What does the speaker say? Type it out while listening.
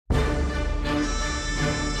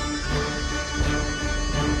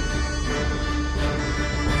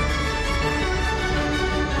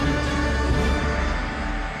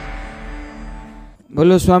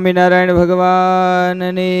બોલો સ્વામિનારાયણ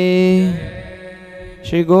ભગવાનની,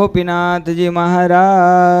 શ્રી ગોપીનાથજી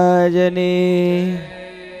મહારાજની.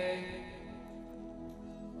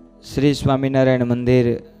 શ્રી સ્વામિનારાયણ મંદિર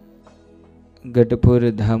ગઢપુર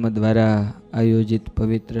ધામ દ્વારા આયોજિત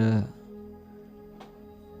પવિત્ર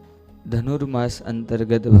ધનુર્માસ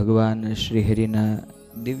અંતર્ગત ભગવાન શ્રી હરિના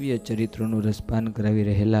દિવ્ય ચરિત્રોનું રસપાન કરાવી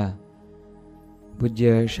રહેલા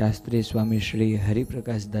પૂજ્ય શાસ્ત્રી સ્વામી શ્રી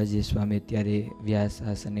હરિપ્રકાશદાસજી સ્વામી અત્યારે વ્યાસ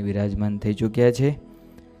આસને વિરાજમાન થઈ ચૂક્યા છે.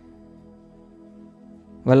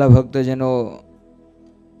 વાલા ભક્તજનો,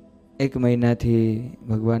 એક મહિનાથી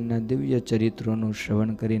ભગવાનના દિવ્ય ચરિત્રોનું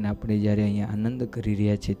શ્રવણ કરીને આપણે જ્યારે અહીંયા આનંદ કરી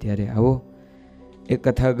રહ્યા છીએ, ત્યારે આવો એ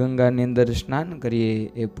કથા ગંગાની અંદર સ્નાન કરીએ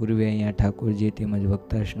એ પૂર્વે અહીંયા ઠાકોરજી તેમજ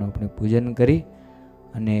વક્તાશ્રીનું આપણે પૂજન કરી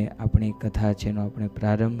અને આપણી કથા છે એનો આપણે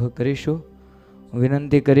પ્રારંભ કરીશું. હું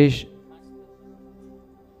વિનંતી કરીશ,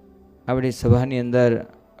 આપણી સભાની અંદર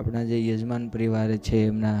આપણા જે યજમાન પરિવાર છે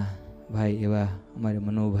એમના ભાઈ એવા અમારે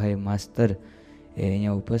મનુભાઈ માસ્તર એ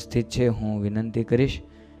અહીંયા ઉપસ્થિત છે. હું વિનંતી કરીશ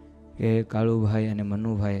કે કાળુભાઈ અને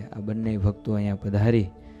મનુભાઈ આ બંને ભક્તો અહીંયા પધારી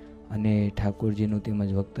અને ઠાકોરજીનું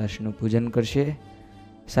તેમજ વક્તાશ્રીનું પૂજન કરશે.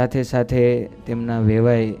 સાથે સાથે તેમના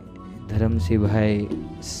વેવાઈ ધરમસિંહભાઈ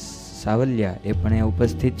સાવલિયા એ પણ અહીંયા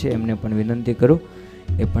ઉપસ્થિત છે. એમને પણ વિનંતી કરું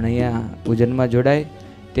એ પણ અહીંયા પૂજનમાં જોડાય.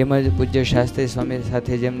 તેમજ પૂજ્ય શાસ્ત્રી સ્વામી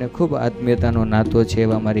સાથે જેમને ખૂબ આત્મીયતાનો નાતો છે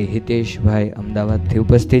એવા મારી હિતેશભાઈ અમદાવાદથી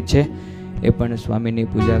ઉપસ્થિત છે. એ પણ સ્વામીની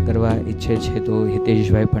પૂજા કરવા ઈચ્છે છે, તો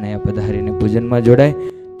હિતેશભાઈ પણ અહીંયા પધારીને પૂજનમાં જોડાય.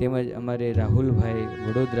 તેમજ અમારે રાહુલભાઈ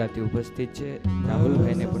વડોદરાથી ઉપસ્થિત છે.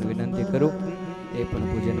 રાહુલભાઈને પણ વિનંતી કરું એ પણ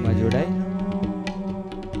પૂજનમાં જોડાય.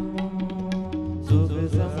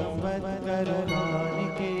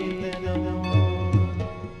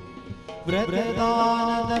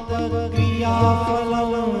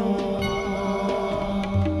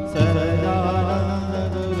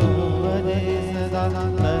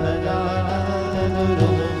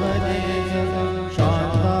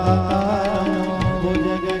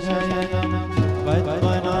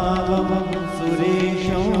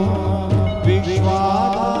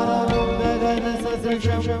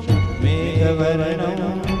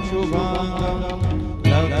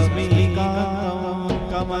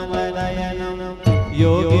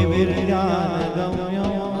 योगी विरजानगम्यो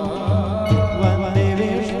वन्दे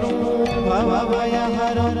विष्णु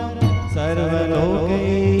भवभयहरं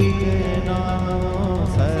सर्वलोकैकनाथं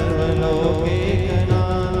सर्वलोकैकनाथं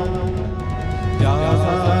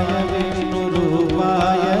व्यासाय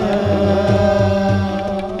विष्णुरूपाय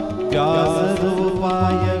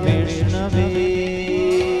व्यासरूपाय विष्णवे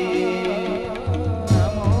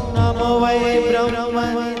नमो वै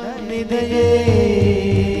ब्रह्मनिधये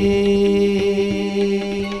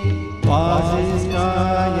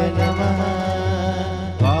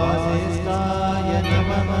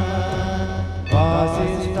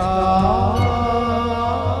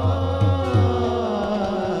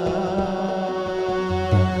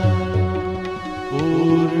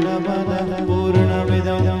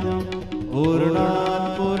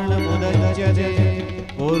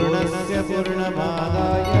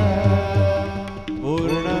पूर्णमादाय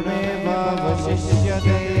पूर्णमेवावशिष्यते.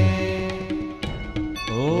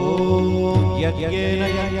 ॐ यज्ञेन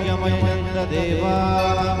यज्ञमयन्त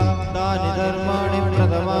देवाः तानि धर्माणि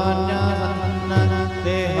प्रथमान्यासन्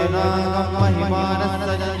देहनागं महिमानः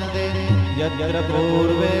सजन्ते यत्र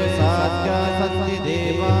पूर्वे साध्या सन्ति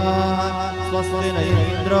देवाः स्वस्ति न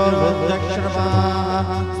इन्द्रो वृद्धश्रवाः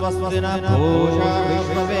स्वस्ति न पूषा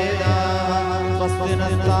विश्ववेदाः स्वस्ति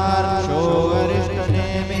नस्तार्क्ष्यो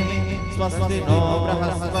अरिष्टनेमिः स्वस्ति नो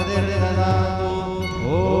बृहस्पतिर्दधातु.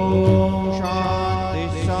 ॐ शान्ति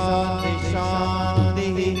शान्ति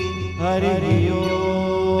शान्तिः. हरिः ओम्.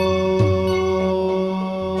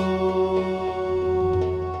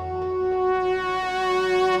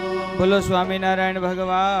 બોલો સ્વામિનારાયણ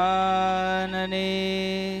ભગવાનની.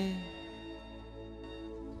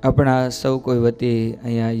 આપણા સૌ કોઈ વતી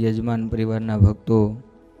અહીંયા યજમાન પરિવારના ભક્તો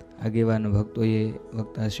આગેવાન ભક્તોએ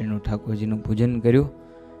વક્તાશ્રીનું ઠાકોરજીનું પૂજન કર્યું.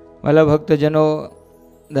 વાલા ભક્તજનો,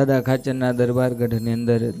 દાદા ખાચરના દરબાર ગઢની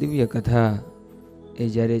અંદર દિવ્ય કથા એ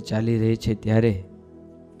જ્યારે ચાલી રહી છે, ત્યારે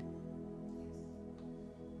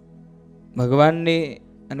ભગવાનની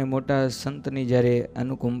અને મોટા સંતની જ્યારે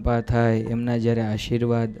અનુકંપા થાય, એમના જ્યારે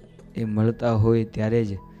આશીર્વાદ એ મળતા હોય, ત્યારે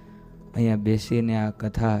જ અહીંયા બેસીને આ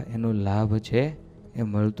કથા એનો લાભ છે એ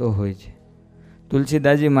મળતો હોય છે.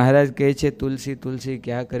 तुलसीदास जी महाराज कहे छे, तुलसी तुलसी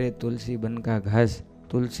क्या करे तुलसी बन का घास,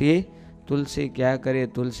 तुलसी तुलसी क्या करे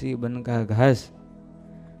तुलसी बन का घास,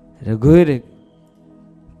 रघुवीर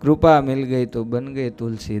कृपा मिल गई तो बन गए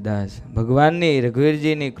तुलसीदास. भगवान नी रघुवीर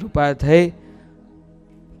जी नी कृपा थई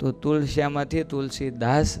તો તુલસ્યામાંથી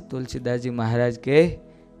તુલસીદાસજી મહારાજ કે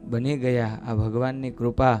બની ગયા. આ ભગવાનની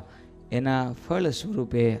કૃપા એના ફળ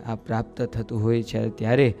સ્વરૂપે આ પ્રાપ્ત થતું હોય છે.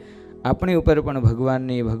 ત્યારે આપણી ઉપર પણ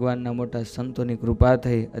ભગવાનના મોટા સંતોની કૃપા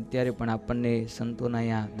થઈ. અત્યારે પણ આપણને સંતોના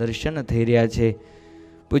અહીંયા દર્શન થઈ રહ્યા છે.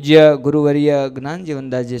 પૂજ્ય ગુરુવર્ય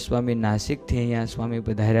જ્ઞાનજીવનદાસજી સ્વામી નાસિકથી અહીંયા સ્વામી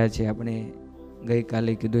પધાર્યા છે. આપણે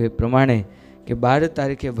ગઈકાલે કીધું એ પ્રમાણે કે 12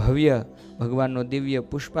 તારીખે ભવ્ય ભગવાનનો દિવ્ય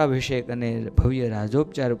પુષ્પાભિષેક અને ભવ્ય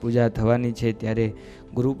રાજોપચાર પૂજા થવાની છે. ત્યારે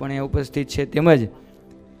ગુરુ પણ અહીંયા ઉપસ્થિત છે. તેમજ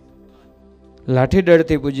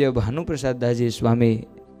લાઠીદળથી પૂજ્ય ભાનુપ્રસાદદાસજી સ્વામી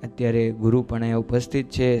અત્યારે ગુરુ પણ અહીંયા ઉપસ્થિત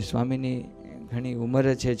છે. સ્વામીની ઘણી ઉંમર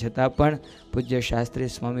છે છતાં પણ પૂજ્ય શાસ્ત્રી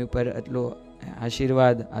સ્વામી પર એટલો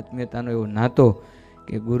આશીર્વાદ, આત્મીયતાનો એવો નાતો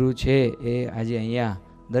કે ગુરુ છે એ આજે અહીંયા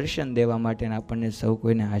દર્શન દેવા માટે અને આપણને સૌ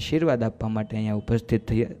કોઈને આશીર્વાદ આપવા માટે અહીંયા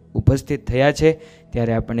ઉપસ્થિત થયા છે.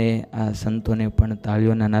 ત્યારે આપણે આ સંતોને પણ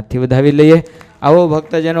તાળીઓના નાદથી વધાવી લઈએ. આવો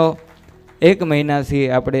ભક્તજનો, 1 મહિનાથી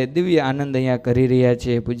આપણે દિવ્ય આનંદ અહીંયા કરી રહ્યા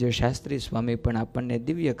છીએ. પૂજ્ય શાસ્ત્રી સ્વામી પણ આપણને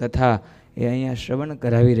દિવ્ય કથા એ અહીંયા શ્રવણ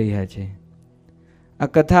કરાવી રહ્યા છે. આ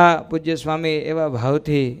કથા પૂજ્ય સ્વામી એવા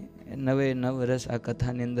ભાવથી 9 રસ આ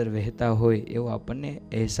કથાની અંદર વહેતા હોય એવો આપણને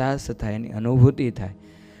અહેસાસ થાય, એની અનુભૂતિ થાય.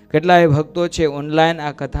 કેટલાય ભક્તો છે ઓનલાઈન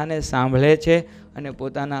આ કથાને સાંભળે છે અને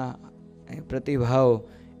પોતાના પ્રતિભાવ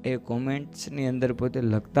એ કોમેન્ટ્સની અંદર પોતે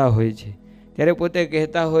લખતા હોય છે. ત્યારે પોતે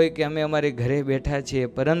કહેતા હોય કે અમે અમારી ઘરે બેઠા છીએ,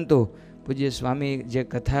 પરંતુ પૂજ્ય સ્વામી જે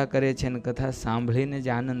કથા કરે છે અને કથા સાંભળીને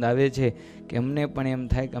જે આનંદ આવે છે કે અમને પણ એમ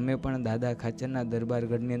થાય કે અમે પણ દાદા ખાચરના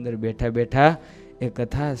દરબારગઢની અંદર બેઠા બેઠા એ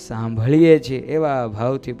કથા સાંભળીએ છીએ. એવા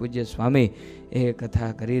ભાવથી પૂજ્ય સ્વામી એ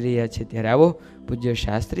કથા કરી રહ્યા છે. ત્યારે આવો પૂજ્ય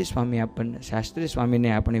શાસ્ત્રી સ્વામીને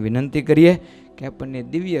આપણે વિનંતી કરીએ કે આપણને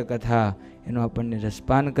દિવ્ય કથા એનો આપણને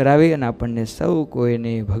રસપાન કરાવી અને આપણને સૌ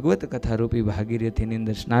કોઈને ભગવત કથારૂપી ભાગીરથીની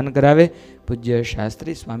અંદર સ્નાન કરાવે. પૂજ્ય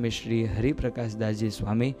શાસ્ત્રી સ્વામી શ્રી હરિપ્રકાશદાસજી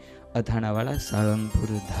સ્વામી, અથાણાવાળા, સાળંગપુર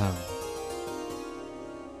ધામ.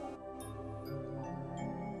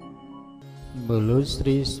 બોલો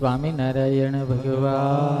શ્રી સ્વામિનારાયણ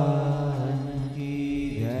ભગવાન કી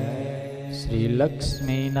જય. શ્રી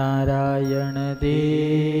લક્ષ્મી નારાયણ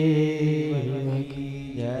દેવ કી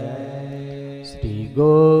જય. શ્રી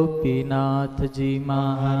ગોપીનાથજી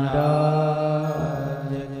મહારાજ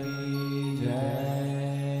કી જય.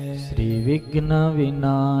 શ્રી વિઘ્ન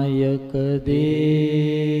વિનાયક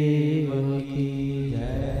દેવ કી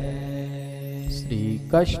જય. શ્રી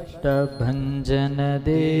કષ્ટભંજન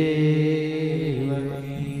દેવ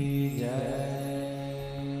કી જય.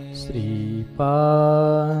 શ્રી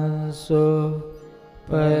 500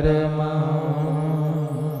 પરમહંસ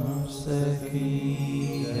કી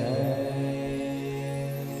જય.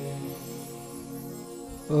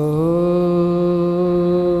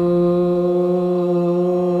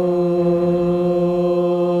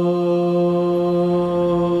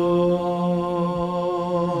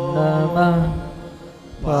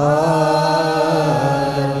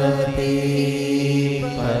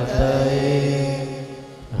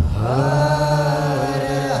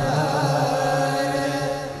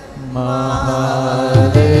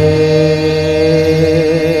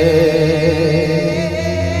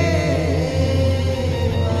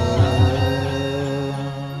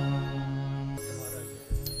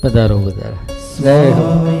 પધારો પધારો. સ્વામિનારાયણ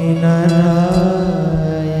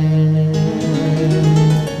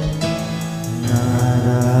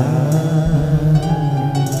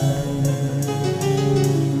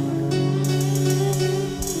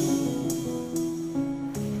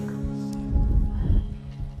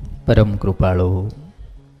પરમ કૃપાળુ,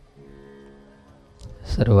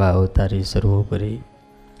 સર્વ અવતારી, સર્વોપરી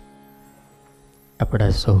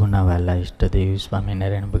આપણા સૌના વાલા ઈષ્ટદેવ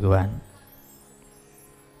સ્વામિનારાયણ ભગવાન,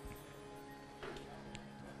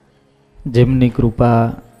 જેમની કૃપા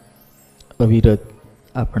અવિરત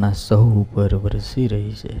આપણા સૌ ઉપર વરસી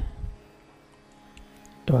રહી છે,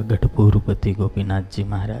 એવા ગઢપુરપતિ ગોપીનાથજી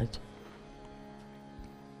મહારાજ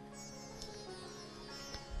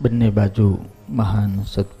બંને બાજુ મહાન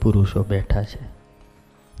સત્પુરુષો બેઠા છે.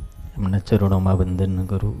 એમના ચરણોમાં વંદન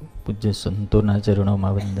કરું. પૂજ્ય સંતોના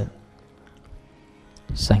ચરણોમાં વંદન.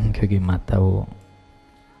 સાંખ્યોગી માતાઓ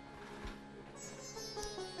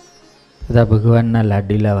તથા ભગવાનના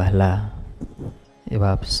લાડીલા વહાલા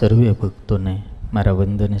એવા આપ સર્વે ભક્તોને મારા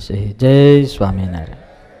વંદન છે. જય સ્વામિનારાયણ,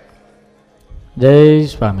 જય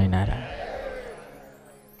સ્વામિનારાયણ.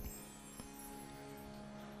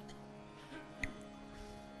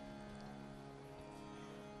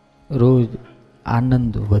 રોજ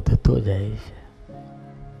આનંદ વધતો જાય છે.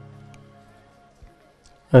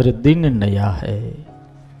 હર દિન નયા હૈ,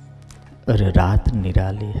 હર રાત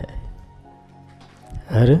નિરાલી હૈ.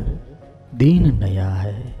 હર दिन नया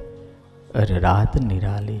है, अरे रात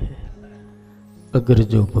निराली है। अगर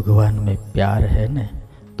जो भगवान में प्यार है न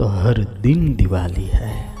तो हर दिन दिवाली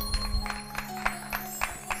है।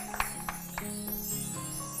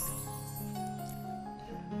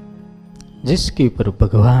 जिसके पर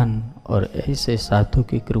भगवान और ऐसे साधु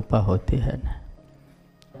की कृपा होती है न,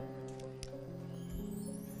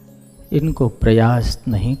 इनको प्रयास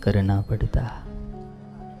नहीं करना पड़ता,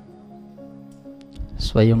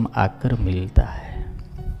 स्वयं आकर मिलता है।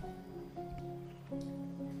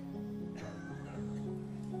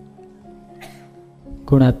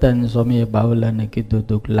 गुणातान स्वामीए बावलाने कीधुं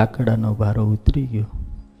तो लाकડાનો ભારો ઉતરી ગયો,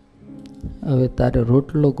 હવે તારે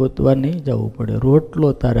રોટલો ગોતવા નહીં જવું પડે, રોટલો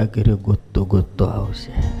તારા ઘરે ગોતતો ગોતતો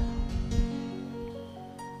આવશે।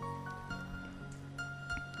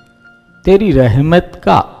 तेरी रहमत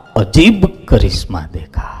का अजीब करिश्मा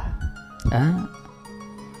देखा,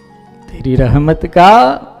 तेरी रहमत का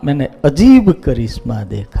मैंने अजीब करिश्मा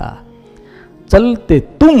देखा। चलते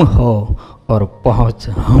तुम हो और पहुंच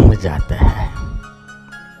हम जाते हैं,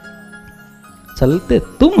 चलते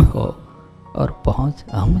तुम हो और पहुंच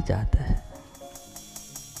हम जाते हैं।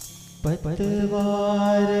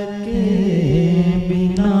 पतवार के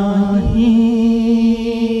बिना ही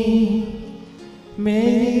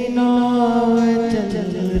मेरी नाव चल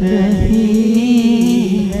रही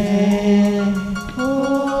है।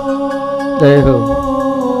 जय हो।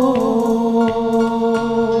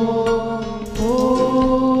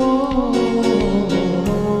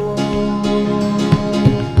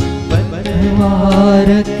 पतवार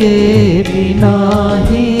के बिना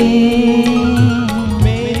ही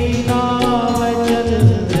मेरी नाव चल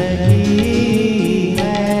रही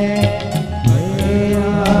है।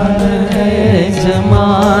 मेरा है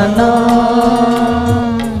जमाना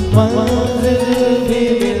मंजिल भी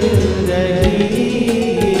मिल रही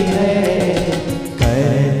है।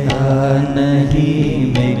 करता नहीं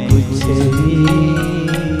मैं कुछ भी,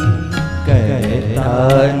 करता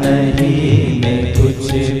नहीं मैं कुछ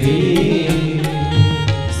भी,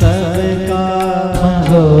 सबका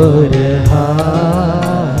हो रहा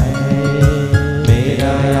है।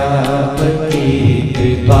 मेरा आपकी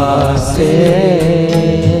कृपा से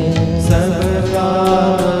सबका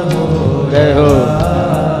हो रहा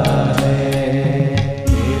है।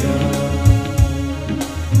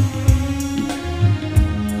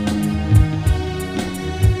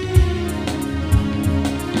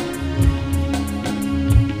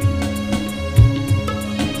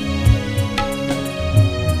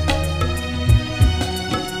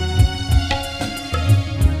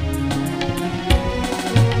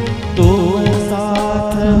 तुम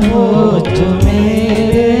साथ हो जो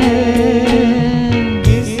मेरे,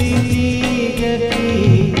 किसी चीज की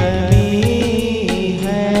कमी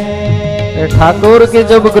है। ठाकुर की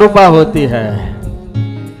जब कृपा होती है,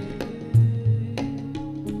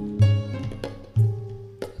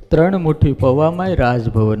 त्रण मुट्ठी पौवामांय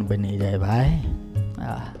राजभवन बनी जाए भाई।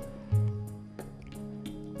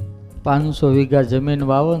 500 વીઘા જમીન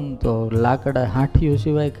વાવો ને તો લાકડા હાંઠીઓ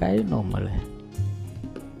સિવાય કાંઈ ન મળે,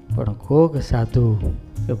 પણ કોક સાધુ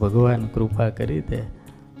કે ભગવાન કૃપા કરી દે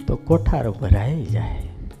તો કોઠાર ભરાઈ જાય।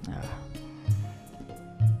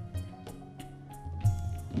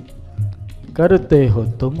 करते हो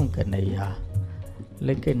तुम कन्हैया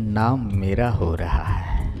लेकिन नाम मेरा हो रहा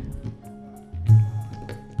है।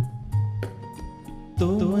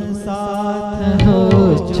 तुम साथ हो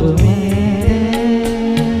जो मेरे,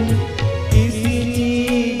 किसी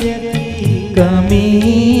चीज की कमी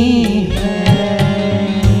है।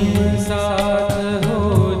 तुम साथ हो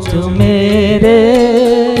जो मेरे,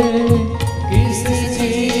 किसी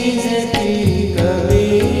चीज की कमी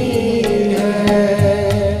है।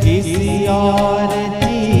 किसी और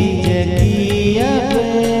चीज की अब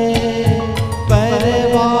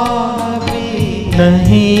परवाह भी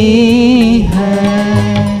नहीं है।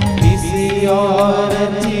 किसी और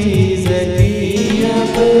चीज की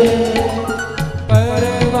अब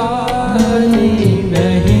परवाह नहीं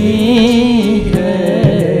है।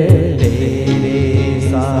 तेरे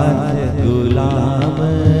साथ गुलाम,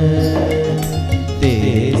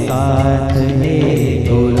 तेरे साथ है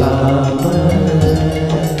गुलाम,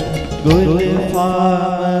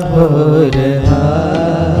 गुलफाम हो रहा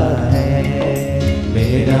है।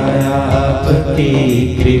 मेरा आपकी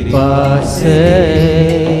कृपा से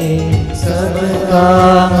सब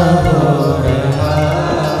काम हो रहा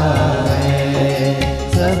है।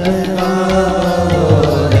 सब काम हो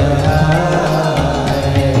रहा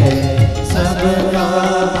है। सब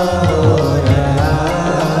काम हो रहा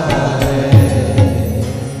है।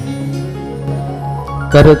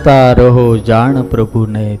 करता रहो जान प्रभु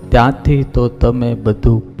ने, ત્યાંથી તો તમે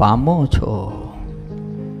બધું પામો છો।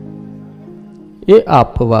 એ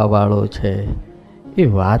આપવા વાળો છે. એ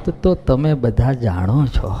વાત તો તમે બધા જાણો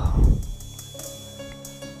છો.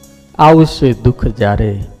 આવશે દુઃખ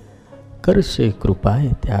જ્યારે, કરશે કૃપાએ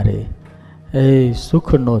ત્યારે. એ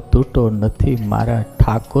સુખનો તૂટો નથી મારા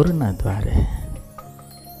ઠાકોરના દ્વારે.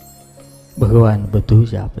 ભગવાન બધું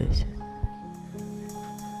જ આપે છે.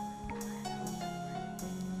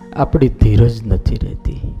 આપણી ધીરજ નથી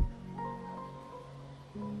રહેતી.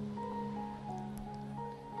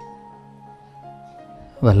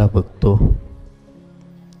 વાલા ભક્તો,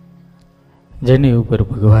 જેની ઉપર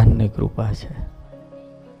ભગવાનની કૃપા છે,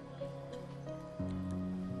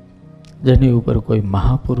 જેની ઉપર કોઈ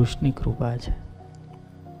મહાપુરુષની કૃપા છે,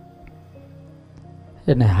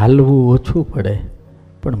 એને હાલવું ઓછું પડે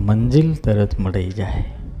પણ મંજિલ તરત મળી જાય.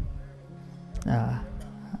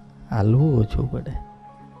 હાલવું ઓછું પડે.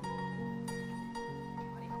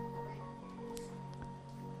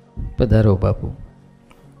 પધારો બાપુ.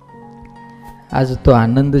 આજ તો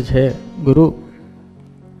આનંદ છે. ગુરુ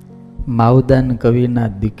માવદાન કવિના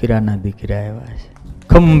દીકરા આવ્યા છે.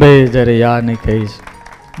 ખંભે જરે યાન કહીશ,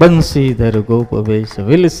 બંસીધર ગોપ વેશ,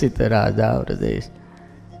 વિલસિત રાજા વ્રદેશ,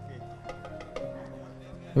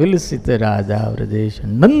 વિલસિત રાજા વ્રદેશ,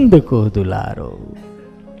 નંદ કો દુલારો.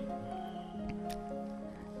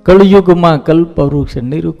 કળયુગમાં કલ્પ વૃક્ષ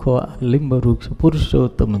નિરુખો, લિંબ વૃક્ષ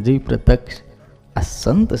પુરુષોત્તમ જી પ્રત્યક્ષ, આ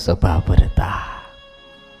સંત સભા ભરતા.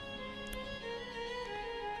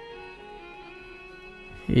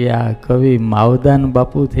 આ કવિ માવદાન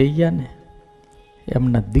બાપુ થઈ ગયા ને,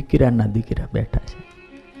 એમના દીકરા બેઠા છે.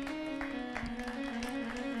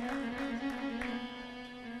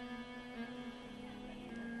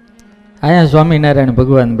 અહીંયા સ્વામિનારાયણ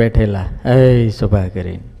ભગવાન બેઠેલા એ સભા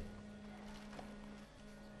કરીને,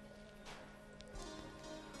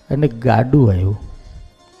 અને ગાડું આવ્યું.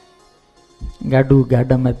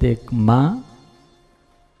 ગાડામાં તે એક માં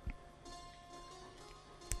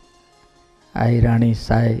આઈ રાણી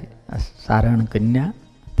સારણ કન્યા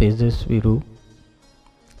તેજસ્વી રૂપ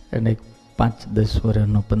અને 5-10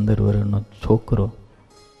 વર્ષનો 15 વર્ષનો છોકરો.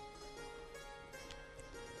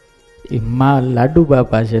 એ માં લાડુ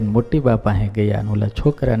બાપા છે, મોટી બાપા હે ગયા. ઓલા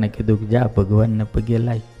છોકરાને કીધું કે જા ભગવાનને પગે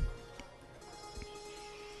લાય.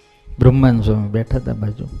 બ્રહ્માનંદ સ્વામી બેઠા હતા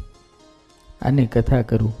બાજુ. આની કથા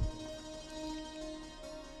કરું.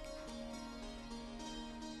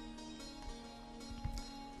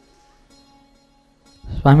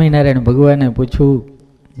 સ્વામિનારાયણ ભગવાને પૂછ્યું,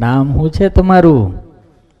 નામ શું છે તમારું?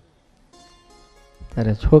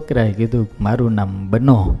 તારે છોકરાએ કીધું, મારું નામ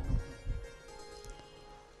બનો.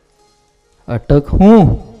 અટક હું?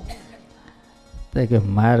 તો કે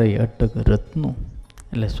મારી અટક રત્નું.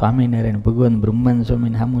 એટલે સ્વામિનારાયણ ભગવાન બ્રહ્માનંદ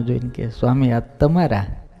સ્વામીને સામું જોઈને કે, સ્વામી આ તમારા?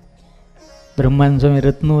 બ્રહ્માનંદ સ્વામી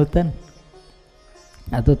રત્નું હતા ને,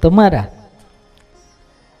 આ તો તમારા.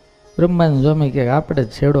 બ્રહ્માનંદ સ્વામી કે આપણે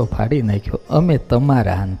છેડો ફાડી નાખ્યો, અમે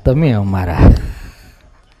તમારા અને તમે અમારા.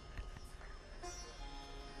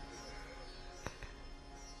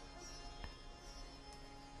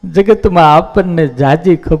 જગતમાં આપણને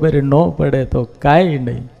જાજી ખબર ન પડે તો કાંઈ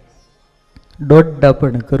નહીં, દોડડા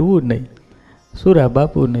પણ કરવું નહીં. સુરા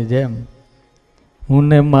બાપુની જેમ હું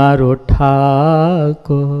ને મારો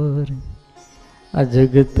ઠાકોર, આ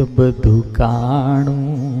જગત બધું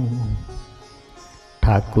કાણું,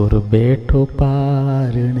 ઠાકોર બેઠો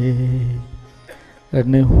પારણે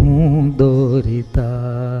અને હું દોરી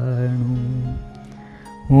તાણું.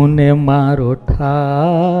 હું ને મારો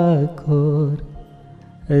ઠાકોર,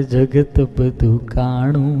 જગત બધું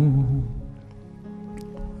કાણું,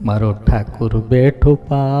 મારો ઠાકોર બેઠો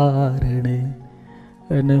પારણે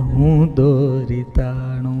અને હું દોરી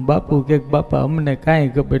તાણું. બાપુ કે બાપા અમને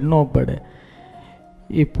કાંઈ ખબર ન પડે.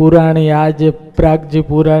 એ પુરાણી આ જે પ્રાગજી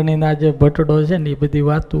પુરાણીના જે ભટડો છે ને એ બધી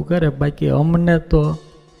વાતો કરે, બાકી અમને તો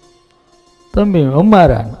તમે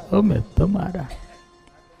અમારા અમે તમારા.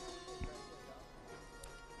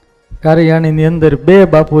 કારિયાણીની અંદર 2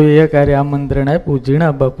 બાપુએ એક હારે આમંત્રણ આપ્યું,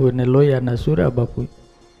 ઝીણા બાપુ અને લોયાના સુરા બાપુ.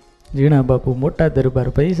 ઝીણા બાપુ મોટા દરબાર,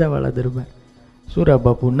 પૈસાવાળા દરબાર, સુરા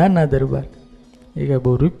બાપુ નાના દરબાર, એ કાંઈ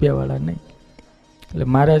બહુ રૂપિયાવાળા નહીં. એટલે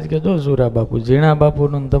મહારાજ કે જો સુરા બાપુ, ઝીણા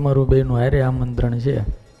બાપુનું તમારું બેનું હારે આમંત્રણ છે.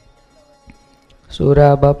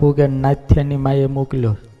 સુરા બાપુ કે નાથ્યાની માએ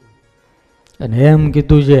મોકલ્યો અને એમ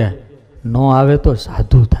કીધું છે, ન આવે તો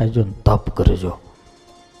સાધુ થાજો ને તપ કરજો.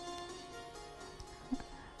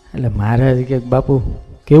 એટલે મહારાજ કે બાપુ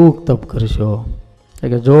કેવું તપ કરશો?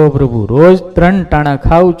 કે જો પ્રભુ રોજ 3 ટાણા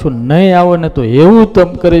ખાઉં છું, નહીં આવો ને તો એવું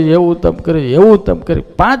તપ કરીશ, એવું તપ કરીશ, એવું તપ કરી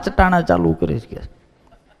 5 ટાણા ચાલુ કરીશ. કે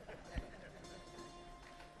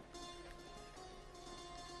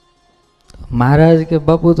મહારાજ કે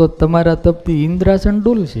બાપુ તો તમારા તપથી ઇન્દ્રાસન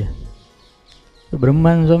ડૂલશે.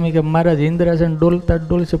 બ્રહ્માનંદ સ્વામી કે મહારાજ ઇન્દ્રાસન ડોલતા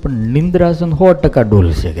ડોલશે પણ નિંદ્રાસન 100%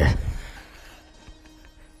 ડોલશે કે.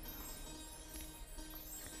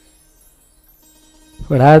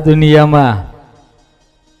 પણ આ દુનિયામાં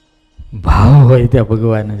ભાવ હોય ત્યાં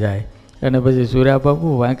ભગવાન જાય. અને પછી સુરા બાપુ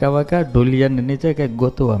વાંકા વાંકા ઢોલિયાને નીચે કંઈક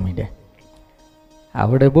ગોતવા માંડ્યા.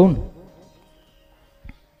 આવડે બહુ ને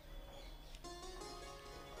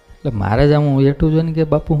એટલે મહારાજ આમ હું એટલું જોઈને કે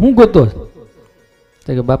બાપુ હું ગોતો તો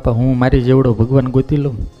કે બાપા હું મારી જેવડો ભગવાન ગોતી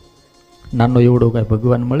લઉં. નાનો એવડો કાંઈ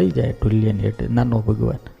ભગવાન મળી જાય ઢોલિયાની એટલે નાનો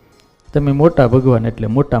ભગવાન. તમે મોટા ભગવાન એટલે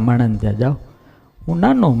મોટા માણસ ત્યાં જાઓ. હું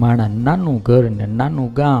નાનો માણસ, નાનું ઘર ને નાનું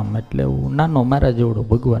ગામ એટલે હું નાનો મારા જેવડો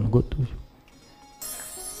ભગવાન ગોતું છું.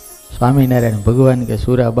 સ્વામિનારાયણ ભગવાન કે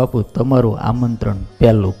સુરા બાપુ તમારું આમંત્રણ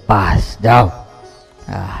પહેલું પાસ, જાઓ.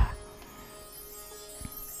 હા,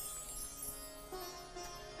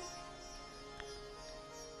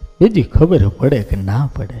 બીજી ખબર પડે કે ના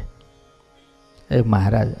પડે. એ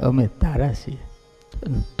મહારાજ અમે તારા છીએ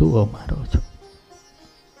તું અમારો છો.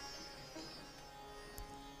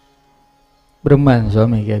 બ્રહ્માનંદ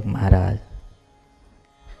સ્વામી કહે મહારાજ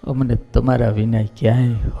અમને તમારા વિના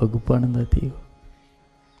ક્યાંય હગ પણ નથી.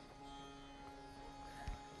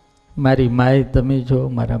 મારી માય તમે છો,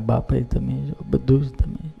 મારા બાપે તમે છો, બધું જ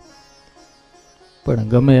તમે. પણ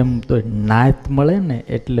ગમે એમ તો નાત મળે ને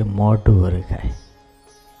એટલે મોઢું હરખાય.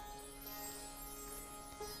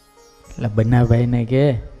 એટલે બનાભાઈને કે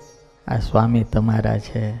આ સ્વામી તમારા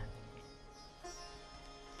છે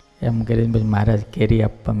એમ કરીને પછી મહારાજ કેરી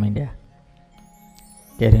આપવા માંડ્યા.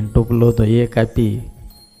 કેરીનો ટોપલો તો એક આપી,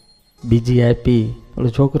 બીજી આપી. ઓલો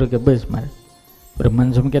છોકરો કે બસ મારે.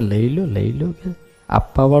 બ્રહ્માંડ સ્વામી કે લઈ લો કે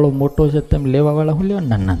આપવા વાળો મોટો છે તમે લેવા વાળા શું લેવા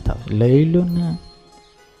ના થાવ, લઈ લો ને.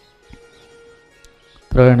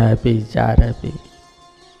 3 આપી, 4 આપી.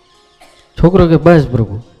 છોકરો કે બસ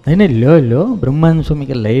પ્રભુ નહીં લો. બ્રહ્માંડ સ્વામી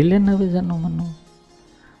કે લઈ લે ને હવે જાનો મનો.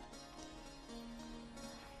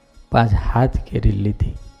 5 હાથ કેરી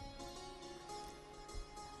લીધી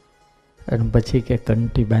અને પછી કે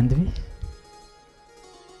કંઠી બાંધવી.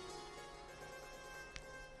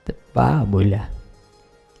 બા બોલ્યા,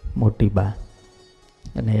 મોટી બા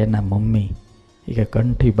અને એના મમ્મી એ કે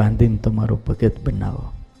કંઠી બાંધીને તમારો ભગત બનાવો.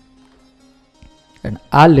 અને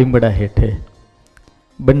આ લીમડા હેઠે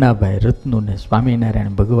બન્નાભાઈ રત્નુને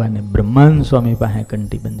સ્વામિનારાયણ ભગવાને બ્રહ્માંડ સ્વામી પાસે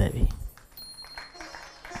કંઠી બંધાવી.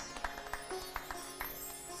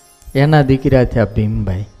 એના દીકરા થયા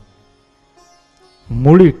ભીમભાઈ,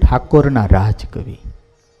 મૂળી ઠાકોરના રાજકવિ,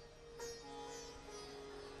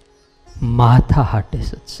 માથા હાટે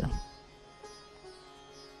સત્સંગ.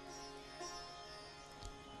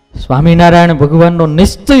 સ્વામિનારાયણ ભગવાનનો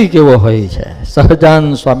નિશ્ચય કેવો હોય છે, સહજાન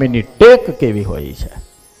સ્વામીની ટેક કેવી હોય છે.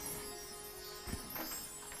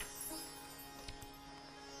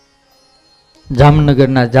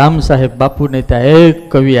 જામનગરના જામ સાહેબ બાપુને ત્યાં એક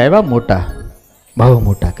કવિ આવ્યા, મોટા, બહુ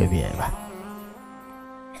મોટા કવિ આવ્યા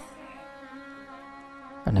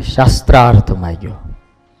અને શાસ્ત્રાર્થ માંગ્યો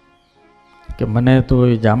કે મને તો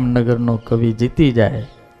જામનગરનો કવિ જીતી જાય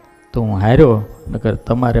તો હું હાર્યો, નકર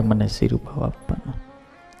તમારે મને શિરભાવ આપવાનો.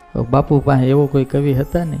 બાપુ પાસે એવો કોઈ કવિ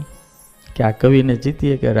હતા નહીં કે આ કવિને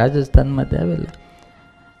જીતીએ, કે રાજસ્થાનમાંથી આવેલા.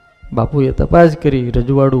 બાપુએ તપાસ કરી,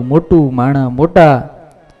 રજવાડું મોટું, માણા મોટા.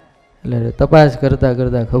 એટલે તપાસ કરતા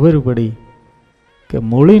કરતા ખબર પડી કે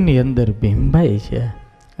મૂળીની અંદર ભીમભાઈ છે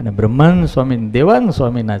અને બ્રહ્માંડ સ્વામી દેવાંગ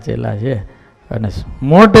સ્વામીના ચેલા છે અને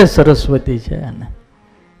મોઢે સરસ્વતી છે. અને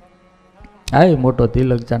આ મોટો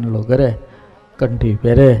તિલક ચાંદલો કરે, કંઠી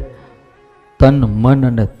પહેરે, તન મન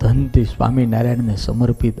અને ધનથી સ્વામિનારાયણને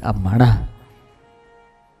સમર્પિત આ માણા.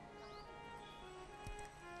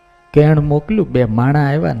 કેણ મોકલ્યું, 2 માણા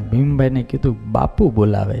આવ્યા ને ભીમભાઈને કીધું બાપુ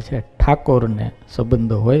બોલાવે છે. ઠાકોરને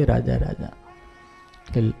સંબંધો હોય રાજા રાજા.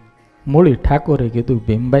 મૂળી ઠાકોરે કીધું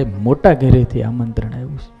ભીમભાઈ મોટા ઘરેથી આમંત્રણ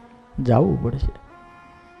આવ્યું છે, જવું પડશે.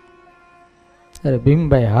 અરે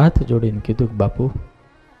ભીમભાઈ હાથ જોડીને કીધું કે બાપુ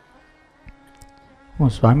હું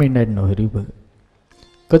સ્વામિનારાયણનો હરિભગત,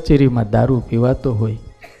 કચેરીમાં દારૂ પીવાતો હોય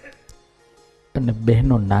અને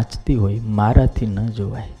બહેનો નાચતી હોય, મારાથી ન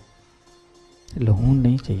જોવાય એટલે હું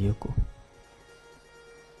નહીં જઈ શકું.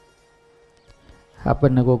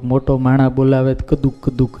 આપણને કોઈક મોટો માણા બોલાવે તો કદુક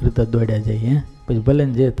કદુક કરતા દોડ્યા જાય, પછી ભલે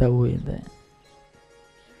ને જે થવું હોય થાય.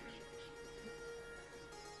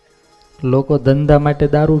 લોકો ધંધા માટે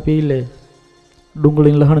દારૂ પી લે,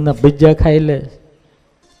 ડુંગળી લહણના ભજીયા ખાઈ લે,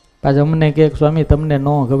 પાછા અમને કે સ્વામી તમને ન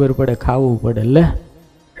ખબર પડે, ખાવું પડે. લે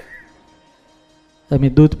તમે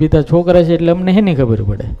દૂધ પીતા છોકરા છે એટલે અમને હેની ખબર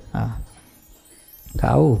પડે. હા,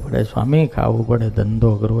 ખાવું પડે સ્વામી, ખાવું પડે, ધંધો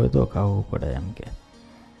કરવો હોય તો ખાવું પડે. એમ કે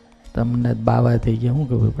તમને બાવા થઈ ગયા શું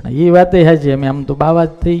ખબર પડે? એ વાત સાચી, અમે આમ તો બાવા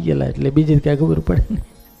જ થઈ ગયેલા એટલે બીજી કાંઈ ખબર પડે ને.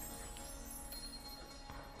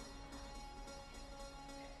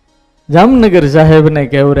 જામનગર સાહેબને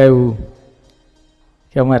કહેવરાયું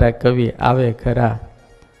કે અમારા કવિ આવે ખરા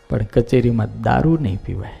પણ કચેરીમાં દારૂ નહીં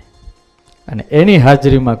પીવાય, અને એની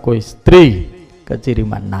હાજરીમાં કોઈ સ્ત્રી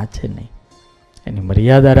કચેરીમાં નાચે નહીં, એની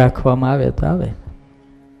મર્યાદા રાખવામાં આવે તો આવે.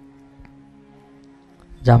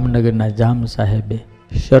 જામનગરના જામ સાહેબે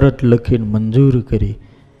શરત લખીને મંજૂર કરી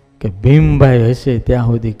કે ભીમભાઈ હશે ત્યાં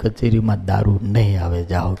સુધી કચેરીમાં દારૂ નહીં આવે,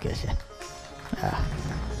 જાઓ કે છે.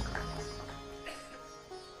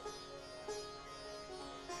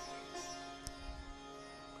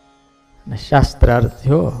 શાસ્ત્રાર્થ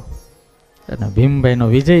થયો અને ભીમભાઈનો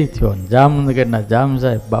વિજય થયો. જામનગરના જામ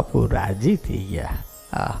સાહેબ બાપુ રાજી થઈ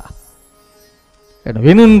ગયા. અને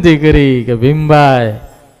વિનંતી કરી કે ભીમભાઈ,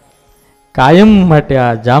 કાયમ માટે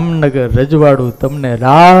આ જામનગર રજવાડું તમને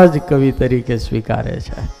રાજ કવિ તરીકે સ્વીકારે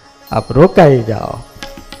છે, આપ રોકાઈ જાઓ.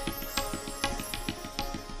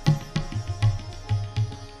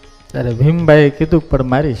 ત્યારે ભીમભાઈએ કીધું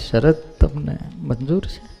પણ મારી શરત તમને મંજૂર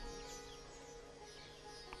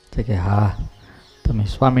છે કે હા, તમે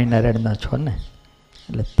સ્વામિનારાયણના છો ને,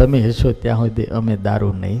 એટલે તમે હશો ત્યાં સુધી અમે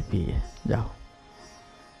દારૂ નહીં પીએ, જાઓ.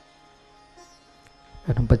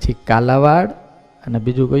 અને પછી કાલાવાડ અને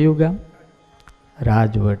બીજું કયું ગામ?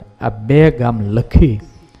 રાજવડ. આ બે ગામ લખી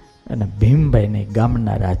અને ભીમભાઈને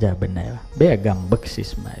ગામના રાજા બનાવ્યા. બે ગામ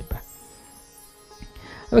બક્ષિસમાં આપ્યા.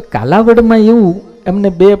 હવે કાલાવડમાં એવું, એમને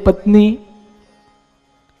બે પત્ની,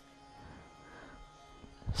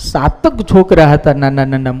 7 છોકરા હતા, નાના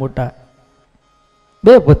નાના મોટા,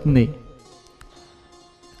 બે પત્ની.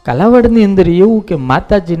 કાલાવડની અંદર એવું કે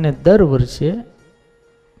માતાજીને દર વર્ષે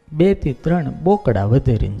 2 થી 3 બોકડા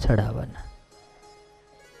વધેરીને ચડાવવાના.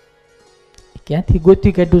 ક્યાંથી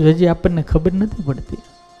ગોતી કાઢ્યું હજી આપણને ખબર નથી પડતી.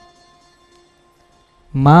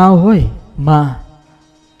 માં હોય, માં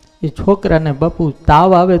એ છોકરાને બાપુ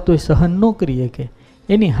તાવ આવે તો સહન ન કરી શકે,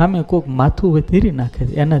 એની સામે કોઈક માથું વધેરી નાખે,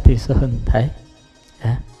 એનાથી સહન થાય.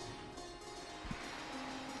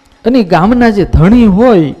 અને ગામના જે ધણી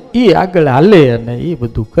હોય એ આગળ હાલે અને એ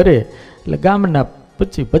બધું કરે. એટલે ગામના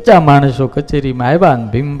 50 માણસો કચેરીમાં આવ્યા અને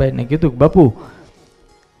ભીમભાઈને કીધું કે બાપુ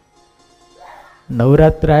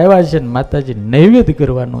નવરાત્ર આવ્યા છે ને માતાજી નૈવેદ્ય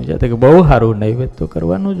કરવાનું છે. કે બહુ સારું, નૈવેદ્ય તો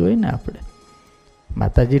કરવાનું જ હોય ને, આપણે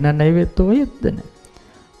માતાજીના નૈવેદ્ય તો હોય જ ને.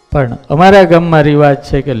 પણ અમારા ગામમાં રિવાજ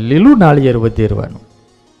છે કે લીલું નાળિયેર વધેરવાનું,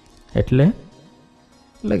 એટલે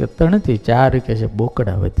કે 3 થી 4 કે છે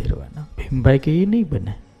બોકડા વધેરવાના. ભીમભાઈ કે એ નહીં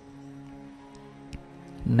બને,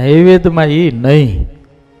 નૈવેદ્યમાં એ નહીં.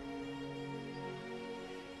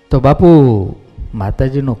 તો બાપુ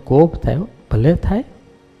માતાજીનો કોપ થાય, ભલે થાય,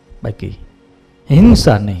 બાકી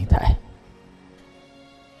હિંસા નહીં થાય.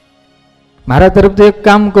 મારા તરફથી એક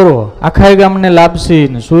કામ કરો, આખા ગામને લાપસી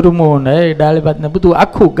ને સુરમો ને દાળ ભાત ને બધું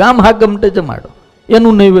આખું ગામ હાગમટે જમાડો,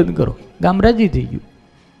 એનું નૈવેદ્ય કરો. ગામ રાજી થઈ ગયું,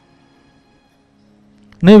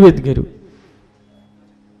 નૈવેદ્ય કર્યું.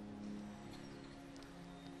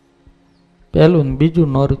 પહેલું ને બીજું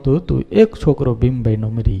નોરતું હતું. એક છોકરો ભીમભાઈનો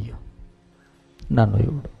મરી ગયો, નાનો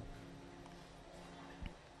એવડો.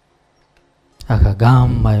 આખા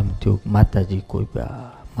ગામમાં એમ થયું માતાજી કોઈ પ્યા,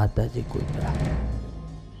 માતાજી કોઈ પ્યા.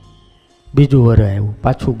 બીજું વર આવ્યું,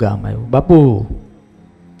 પાછું ગામ આવ્યું, બાપુ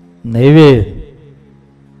નૈવેદ્ય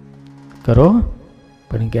કરો,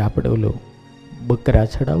 પણ કે આપણે ઓલો બકરા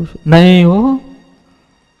ચડાવશું નહીં હો.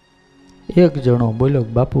 એક જણો બોલ્યો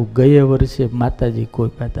બાપુ ગયા વર્ષે માતાજી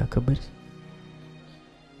કોઈ પાતા ખબર છે?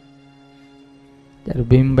 ત્યારે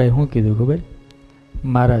ભીમભાઈ શું કીધું ખબર?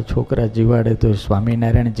 મારા છોકરા જીવાડે તો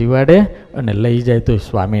સ્વામિનારાયણ જીવાડે, અને લઈ જાય તો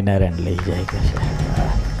સ્વામિનારાયણ લઈ જાય કે છે.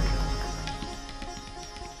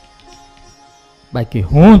 બાકી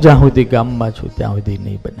હું જ્યાં સુધી ગામમાં છું ત્યાં સુધી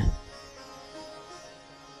નહીં બને.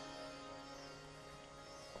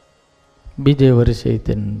 બીજે વર્ષે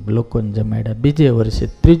તેને લોકોને જમાડ્યા. બીજે વર્ષે,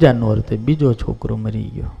 ત્રીજા નોરતે બીજો છોકરો મરી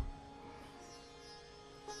ગયો.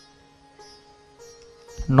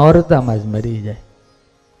 નોરતામાં જ મરી જાય.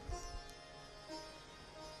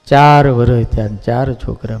 4 વર્ષ થયા, 4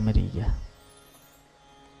 છોકરા મરી ગયા.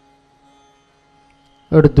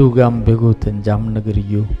 અડધું ગામ ભેગું થઈને જામનગર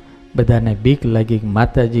ગયું. બધાને બીક લાગી કે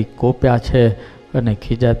માતાજી કોપ્યા છે, અને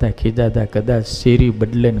ખીજાતા ખીજાતા કદાચ શેરી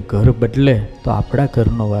બદલે ને ઘર બદલે તો આપણા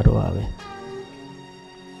ઘરનો વારો આવે.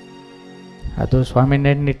 આ તો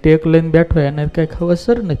સ્વામિનારાયણની ટેક લઈને બેઠો, એને કઈ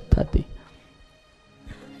અસર નથી થતી.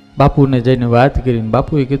 બાપુને જઈને વાત કરીને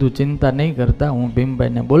બાપુએ કીધું ચિંતા નહીં કરતા, હું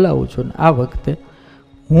ભીમભાઈને બોલાવું છું, ને આ વખતે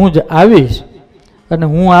હું જ આવીશ, અને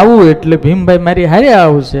હું આવું એટલે ભીમભાઈ મારી હારે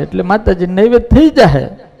આવશે, એટલે માતાજી નૈવેદ્ય થઈ જાય,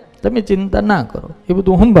 તમે ચિંતા ના કરો, એ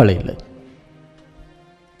બધું સંભાળી લે.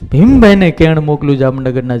 ભીમભાઈને કેણ મોકલ્યું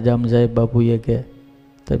જામનગરના જામ સાહેબ બાપુએ કે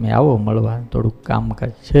તમે આવો મળવા, થોડુંક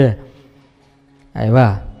કામકાજ છે.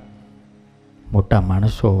 આવ્યા, મોટા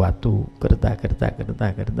માણસો વાતું કરતા કરતા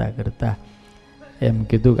કરતા કરતા કરતા એમ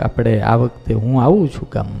કીધું કે આપણે આ વખતે હું આવું છું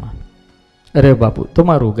ગામમાં. અરે બાપુ,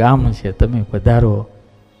 તમારું ગામ છે, તમે પધારો,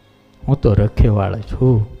 હું તો રખેવાળ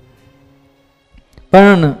છું,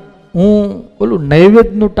 પણ હું ઓલું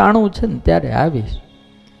નૈવેદ્યનું ટાણું છે ને ત્યારે આવીશ.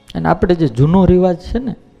 અને આપણે જે જૂનો રિવાજ છે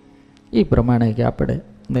ને એ પ્રમાણે કે આપણે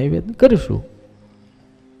નૈવેદ્ય કરીશું.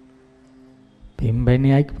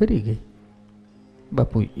 ભીમભાઈની આંખ ફરી ગઈ.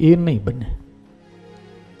 બાપુ, એ નહીં બને,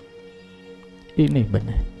 એ નહીં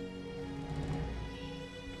બને.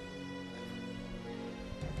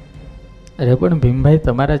 અરે પણ ભીમભાઈ,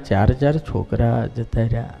 તમારા 4 છોકરા જતા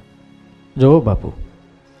રહ્યા. જો બાપુ,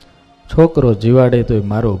 છોકરો જીવાડે તોય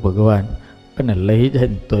મારો ભગવાન, અને લઈ જાય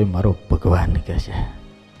ને તોય મારો ભગવાન કહે છે.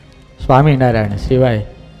 સ્વામિનારાયણ સિવાય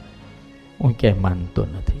હું ક્યાંય માનતો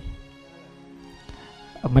નથી.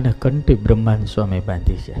 મને કંઠી બ્રહ્માંડ સ્વામી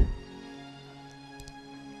બાંધી છે.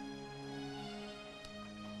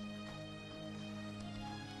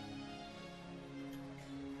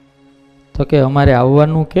 તો કે અમારે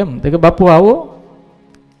આવવાનું કેમ? તો કે બાપુ આવો,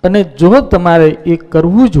 અને જો તમારે એ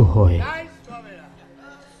કરવું જ હોય,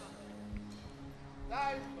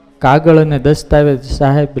 કાગળ અને દસ્તાવેજ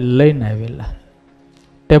સાહેબ લઈને આવેલા,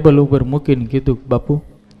 ટેબલ ઉપર મૂકીને કીધું, બાપુ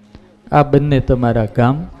આ બંને તમારા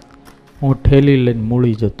કામ, હું ઠેલી લઈને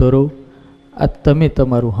મૂળી જતો રહું, આ તમે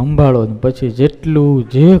તમારું સંભાળો ને પછી જેટલું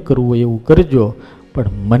જે કરવું એવું કરજો,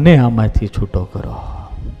 પણ મને આમાંથી છૂટો કરો.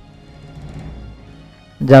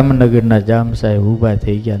 જામનગરના જામ સાહેબ ઊભા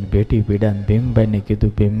થઈ ગયા ને ભેટી પીડા ને ભીમભાઈને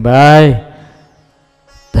કીધું, ભીમભાઈ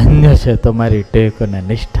ધન્ય છે તમારી ટેક અને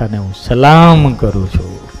નિષ્ઠાને હું સલામ કરું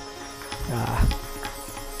છું.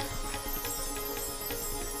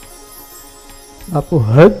 બાપુ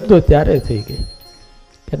હદ તો ત્યારે થઈ ગઈ.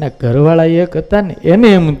 એના ઘરવાળા એક હતા ને, એને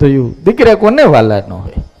એમ થયું દીકરા કોને વાલા ન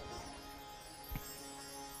હોય.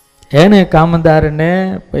 એને કામદારને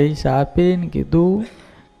પૈસા આપીને કીધું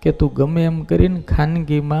કે તું ગમે એમ કરીને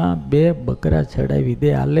ખાનગીમાં 2 બકરા ચડાવી દે,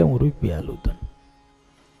 હાલે હું રૂપિયા આલું તને.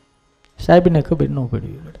 સાહેબને ખબર ન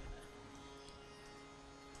પડી.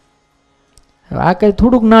 આ કઈ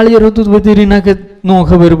થોડુંક નાળિયેર હતું વધેરી નાખે ન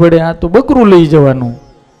ખબર પડે, આ તો બકરું લઈ જવાનું.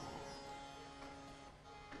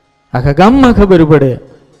 આખા ગામમાં ખબર પડે.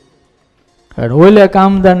 ઓલે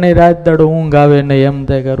કામદારને રાત દાડો ઊંઘ આવે ને એમ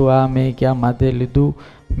થાય કરું આ મેં ક્યાં માથે લીધું,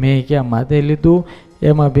 મેં ક્યાં માથે લીધું.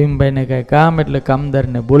 એમાં ભીમભાઈને કાંઈ કામ એટલે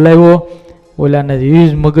કામદારને બોલાવ્યો. ઓલાને એ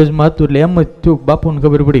જ મગજમાં હતું એટલે એમ જ થયું. બાપુને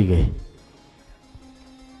ખબર પડી ગઈ.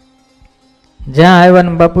 જ્યાં આવ્યા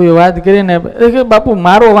ને બાપુએ વાત કરીને, બાપુ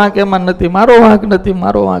મારો વાંક એમાં નથી, મારો વાંક નથી,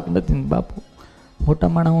 મારો વાંક નથી. બાપુ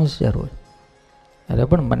મોટા માણસ હોશિયાર હોય. અરે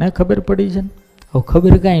પણ મને ખબર પડી છે ને, હવે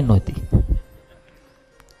ખબર કાંઈ નહોતી.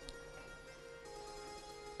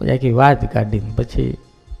 પછી આખી વાત કાઢીને પછી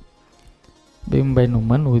ભીમભાઈનું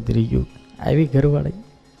મન ઉતરી ગયું. આવી ઘરવાળી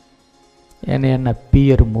એને એના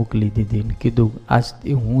પિયર મોકલી દીધી ને કીધું,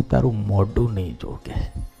 આજથી હું તારું મોઢું નહીં જો કે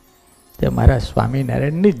તે મારા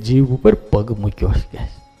સ્વામિનારાયણની જીવ ઉપર પગ મૂક્યો છે.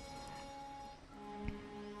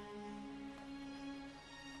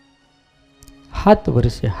 7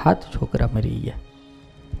 વર્ષે 7 છોકરા મરી ગયા.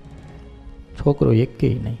 છોકરો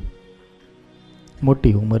એકેય નહીં.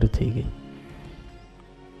 મોટી ઉંમર થઈ ગઈ.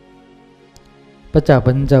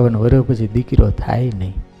 50-55 વર્ષ પછી દીકરો થાય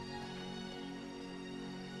નહીં.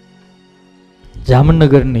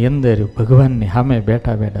 જામનગરની અંદર ભગવાનની સામે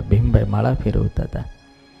બેઠા બેઠા ભીમભાઈ માળા ફેરવતા હતા.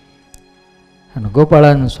 અને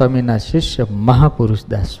ગોપાળાનંદ સ્વામીના શિષ્ય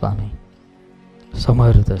મહાપુરુષદાસ સ્વામી,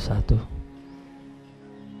 સમર્થ સાધુ,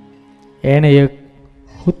 એને એક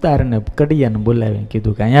ઉતારને કડિયાને બોલાવીને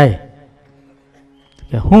કીધું કે અહીંયા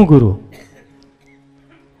કે હું ગુરુ,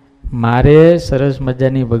 મારે સરસ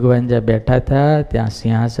મજાની ભગવાન જ્યાં બેઠા હતા ત્યાં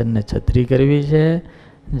સિંહાસનને છત્રી કરવી છે,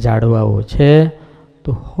 ઝાડવાઓ છે,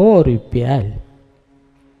 તો 100 રૂપિયા આલ.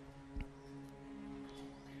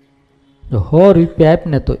 જો 100 રૂપિયા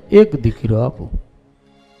આપને તો એક દીકરો આપું.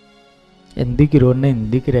 એને દીકરો નહીં,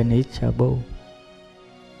 દીકરાની ઈચ્છા બહુ.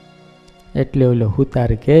 એટલે ઓલો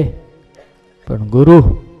હુતાર કે પણ ગુરુ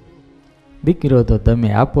દીકરો તો તમે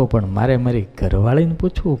આપો, પણ મારે મારી ઘરવાળીને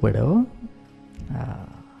પૂછવું પડે હો. હા,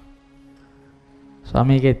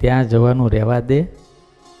 સ્વામી કે ત્યાં જવાનું રહેવા દે,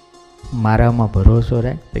 મારામાં ભરોસો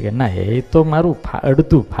રાખ. કે ના, એ તો મારું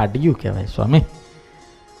અડધું ફાડ્યું કહેવાય સ્વામી.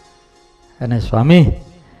 અને સ્વામી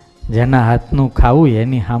જેના હાથનું ખાવું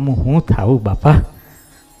એની સામું હું થાવું બાપા.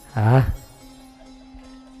 હા,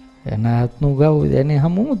 એના હાથનું ખાવું એની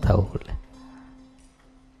સામું હું થાવું. એટલે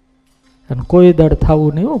અને કોઈ દળ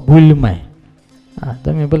થવું નહીં હો ભૂલમાંય. હા,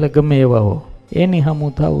 તમે ભલે ગમે એવા હો, એની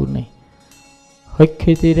સામું થવું નહીં.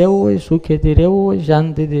 હખેથી રહેવું હોય, સુખેથી રહેવું હોય,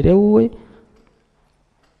 શાંતિથી રહેવું હોય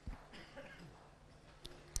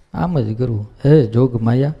આમ જ કરવું, હે જોગ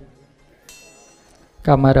માયા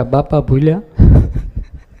કા મારા બાપા ભૂલ્યા.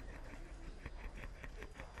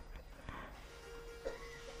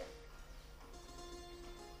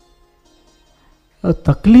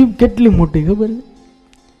 તકલીફ કેટલી મોટી ખબર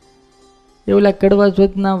છે. ઓલા કડવા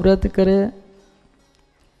ચોથના વ્રત કરે,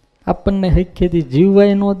 આપણને હૈખેથી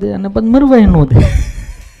જીવવાય ન દે અને પછી મરવાય ન દે.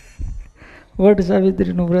 વટ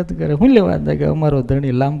સાવિત્રીનું વ્રત કરે, શું લેવા દે કે અમારો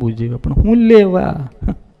ધણી લાંબુ જીવે, પણ શું લેવા.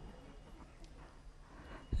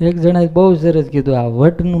 એક જણાએ બહુ સરસ કીધું, આ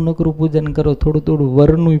વટનું નકરું પૂજન કરો, થોડું થોડું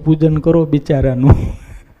વરનું પૂજન કરો બિચારાનું.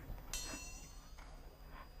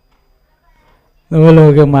 બોલો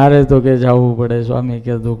કે મારે તો કે જવું પડે. સ્વામી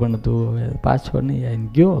કીધું પણ તું હવે પાછો નહીં આવીને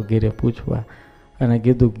ગયો ઘેરે પૂછવા, અને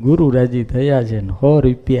કીધું ગુરુ રાજી થયા છે ને 100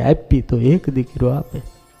 રૂપિયા આપી તો એક દીકરો આપે.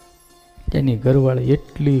 એની ઘરવાળી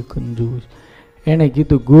એટલી કંજૂસ, એણે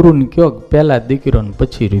કીધું ગુરુને કયો પહેલા દીકરો ને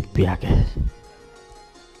પછી રૂપિયા કે.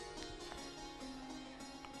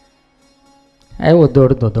 આવ્યો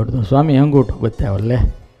દોડતો દોડતો, સ્વામી અંગૂઠો બતાવ્યો, લે.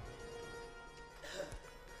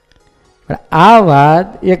 પણ આ વાત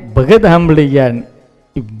એક ભગત સાંભળી ગયા.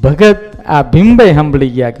 ભગત આ ભીમભાઈ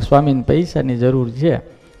સાંભળી ગયા કે સ્વામીને પૈસાની જરૂર છે.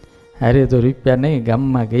 હારે તો રૂપિયા નહીં,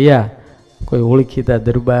 ગામમાં ગયા, કોઈ ઓળખીતા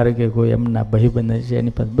દરબાર કે કોઈ એમના ભાઈબંધ છે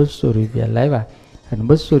એની પાસે 200 રૂપિયા લાવ્યા અને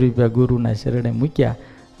 200 રૂપિયા ગુરુના શરણે મૂક્યા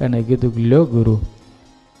અને કીધું કે લ્યો ગુરુ,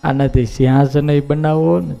 આનાથી સિંહાસન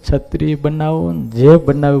બનાવો ને છત્રી બનાવો ને જે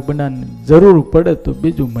બનાવ્યું બનાવે, જરૂર પડે તો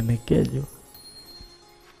બીજું મને કહેજો.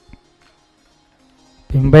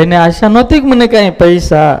 ભીમભાઈને આશા નહોતી કે મને કાંઈ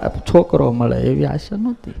પૈસા છોકરો મળે, એવી આશા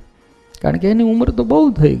નહોતી, કારણ કે એની ઉંમર તો બહુ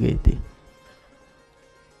થઈ ગઈ હતી.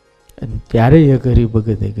 અને ત્યારે એ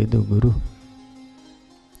હરિભગતે કીધું, ગુરુ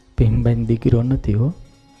ભીમભાઈને દીકરો નથી હો.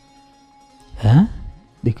 હે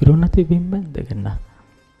દીકરો નથી ભીમભાઈ? કે ના.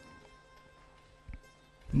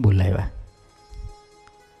 બોલાવ્યા,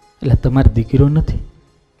 એટલે તમારે દીકરો નથી?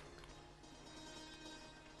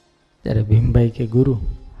 ત્યારે ભીમભાઈ કે ગુરુ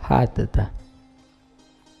 7 હતા,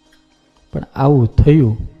 પણ આવું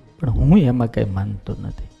થયું, પણ હું એમાં કઈ માનતો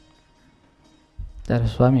નથી. ત્યારે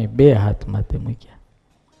સ્વામી 2 હાથમાંથી મૂક્યા,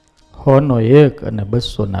 100નો 1 અને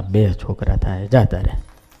 200ના 2 છોકરા થાય, જા તારે.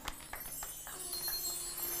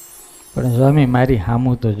 પણ સ્વામી મારી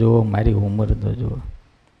હામું તો જુઓ, મારી ઉંમર તો જુઓ.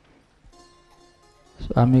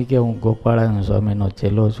 સ્વામી કે હું ગોપાળાન સ્વામીનો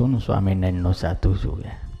ચેલો છું ને સ્વામિનારાયણનો સાધુ છું.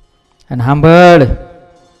 અને સાંભળ,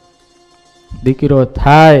 દીકરો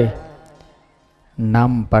થાય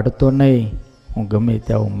નામ પાડતો નહીં, હું ગમે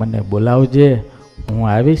ત્યાં મને બોલાવજે, હું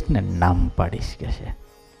આવીશ ને નામ પાડીશ કે છે.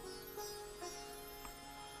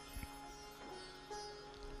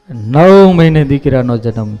 9 મહિને દીકરાનો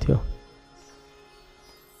જન્મ થયો.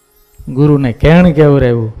 ગુરુને કેણ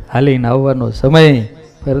કેવરાયું, હાલીને આવવાનો સમય,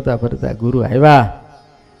 ફરતા ફરતા ગુરુ આવ્યા.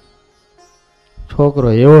 છોકરો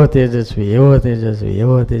એવો તેજસ્વી, એવો તેજસ્વી,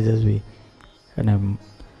 એવો તેજસ્વી. અને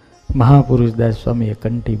મહાપુરુષ દાસ સ્વામીએ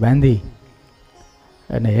કંઠી બાંધી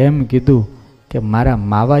અને એમ કીધું કે મારા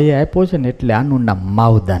માવાએ આપ્યો છે ને એટલે આનું નામ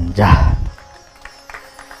માવદાન, જા.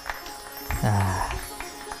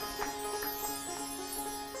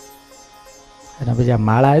 અને પછી આ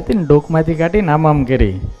માળા હતી ને ડોકમાંથી કાઢીને આમ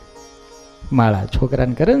કરી માળા,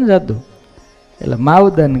 છોકરાને કરે ને જાદુ, એટલે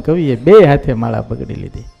માવદાન કવિએ 2 હાથે માળા પકડી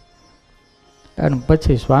લીધી. અને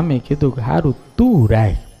પછી સ્વામી કીધું કે સારું તું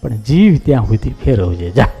રાખ, પણ જીવ ત્યાં સુધી ફેરવજે,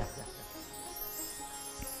 જા.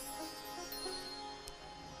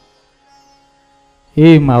 એ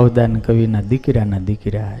માવદાન કવિના દીકરાના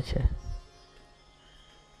દીકરા છે.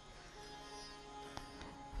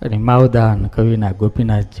 અને માવદાન કવિના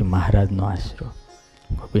ગોપીનાથજી મહારાજનો આશરો.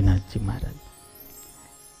 ગોપીનાથજી મહારાજ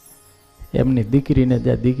એમની દીકરીને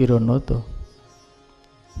ત્યાં દીકરો નહોતો.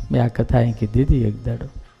 મેં આ કથા અહીં કીધી હતી એક દાડો.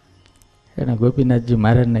 એને ગોપીનાથજી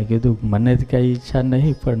મહારાજને કીધું મને જ કાંઈ ઈચ્છા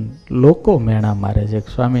નહીં, પણ લોકો મેણા મારે છે,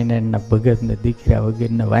 સ્વામિનારાયણના ભગતને દીકરા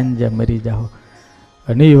વગેરેને વાંજા મરી જાઓ.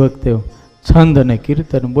 અને એ વખતે છંદ અને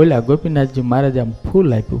કીર્તન બોલ્યા. ગોપીનાથજી મહારાજે આમ ફૂલ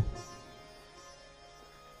આપ્યું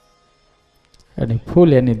અને ફૂલ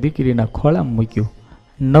એની દીકરીના ખોળામાં મૂક્યું.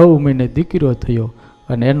 9 મહિને દીકરો થયો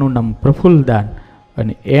અને એનું નામ પ્રફુલ્લદાન.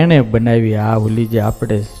 અને એણે બનાવી આ ઓલી જે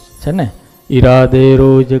આપણે છે ને, ઈરાદે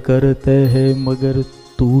રોજ કરતે હે મગર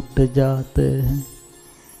टूट जाते हैं.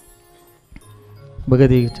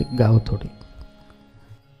 भगत गाओ थोड़ी.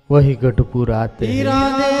 वही गढ़पुर आते हैं,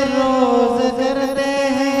 इरादे रोज करते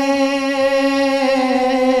हैं,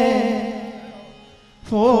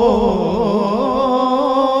 ओ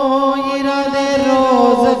इरादे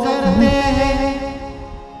रोज करते हैं,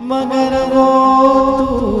 मगर वो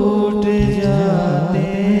टूट जाते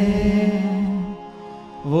हैं.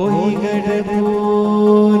 वही गढ़पुर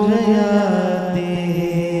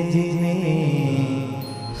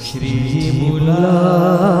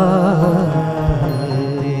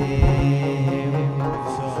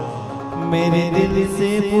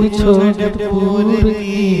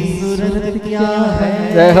सूरत क्या है।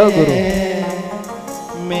 जय हो गुरु।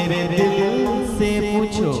 मेरे दिल से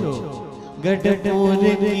पूछो गढ़पुर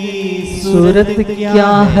की सूरत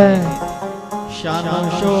क्या है। शान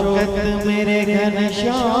शौकत मेरे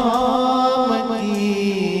घनश्याम की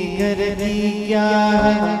करती क्या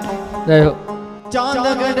है। जय हो। चांद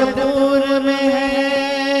गढ़पुर में है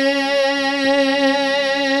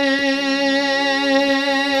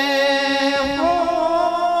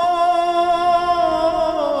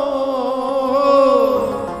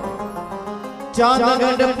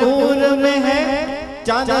चांदगढ़पुर में है,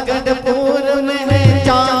 चांदगढ़पुर में है,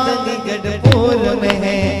 चांदगढ़पुर में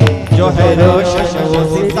है, जो है रोशन वो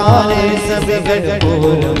सितारे सभी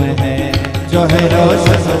गढ़पुर में है, जो है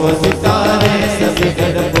रोशन वो सितारे सभी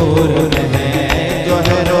गढ़पुर में है, जो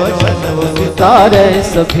है रोशन वो सितारे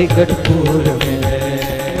सभी गढ़पुर में है।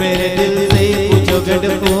 मेरे दिल से पूछो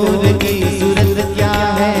गढ़पुर की सूरत क्या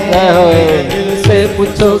है। मेरे दिल से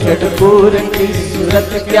पूछो गढ़पुर की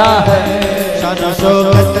सूरत क्या है। शान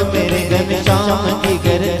शौकत मेरे घनश्याम की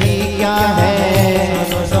करती क्या है।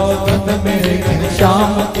 शान शौकत मेरे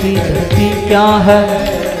घनश्याम की करती क्या है।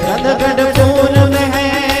 चांदगढ़पुर में है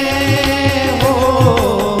हो,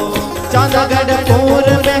 चांदगढ़पुर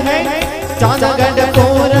में है,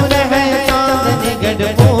 चांदगढ़पुर में है,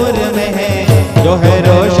 चांदगढ़पुर में है, जो है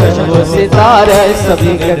रोशन वो सितारे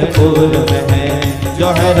सभी गढ़पुर में है, जो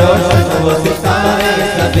है रोशन वो सितारे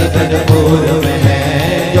सभी गढ़पुर में है,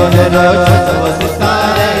 जो है रोशन वो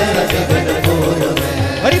सितारे सभी गढ़पुर में है।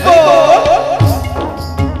 हरि बोल।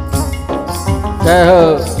 जय हो।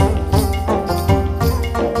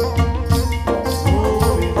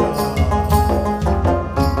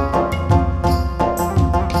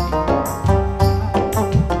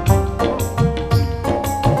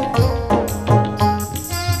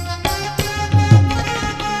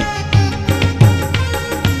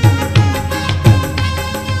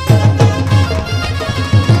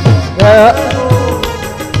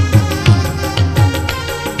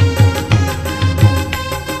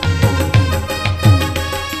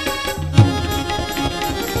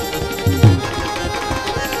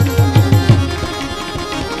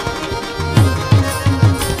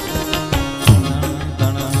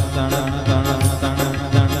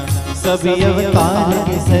 सभी अवतार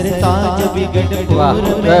के सरताज भी गढ़पुर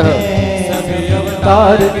में है। सभी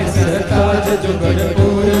अवतार के सरताज जो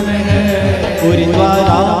गढ़पुर में है। पूरी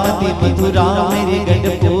द्वारावती मथुरा मेरे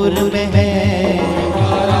गढ़पुर में है।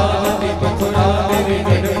 द्वारावती मथुरा मेरे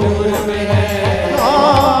गढ़पुर में है।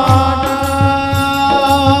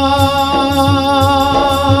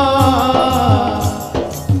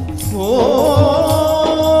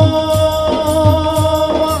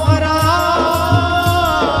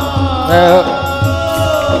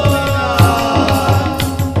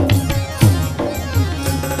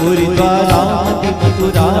 पूरी द्वारावती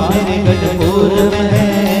मथुरा मेरे गढ़पुर में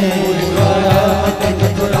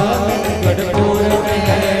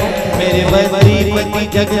है। मेरे बद्रीपति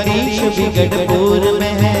जगदीश भी गढ़पुर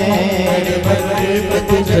में है।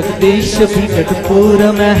 जगदीश भी गढ़पुर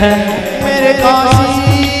में है। मेरे काशी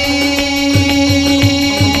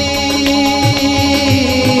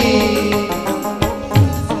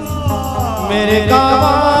मेरे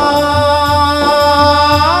कावा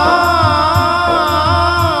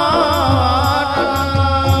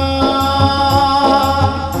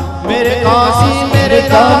मेरे काशी मेरे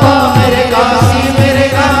कावा मेरे काशी मेरे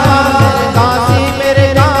कावा मेरे काशी मेरे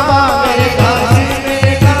कावा मेरे काशी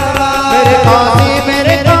मेरे कावा मेरे काशी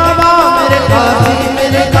मेरे कावा मेरे काशी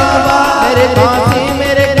मेरे कावा मेरे काशी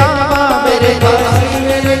मेरे कावा मेरे काशी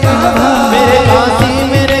मेरे कावा मेरे काशी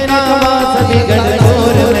मेरे कावा सभी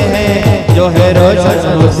गढ़पुर में है। जो है रोशन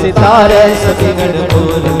वो सितारे सभी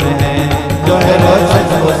गढ़पुर में है। जो है रोशन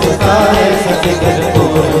वो सितारे सभी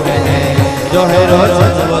गढ़पुर में है। जो है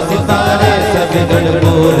रोशन वो सितारे सभी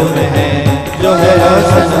गढ़पुर में है। जो है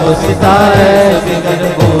रोशन वो सितारे सभी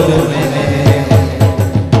गढ़पुर में है।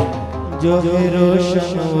 जो है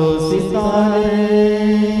रोशन वो सितारे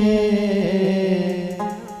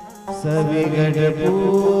सभी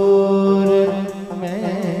गढ़पुर में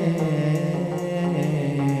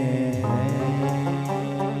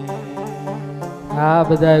આ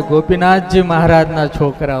બધા ગોપીનાથજી મહારાજના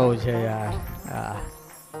છોકરાઓ છે યાર.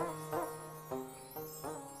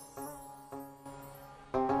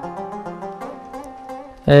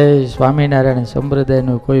 એ સ્વામિનારાયણ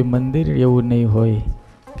સંપ્રદાયનું કોઈ મંદિર એવું નહીં હોય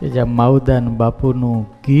કે જ્યાં માવદાન બાપુનું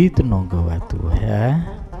ગીત ન ગવાતું હોય.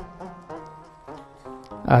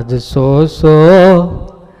 આજ 100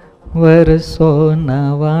 વર્ષોના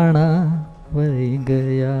વાણા વહી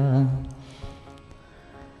ગયા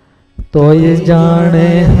તોય જાણે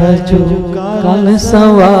હજુ કાલ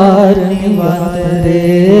સવારની વાત રે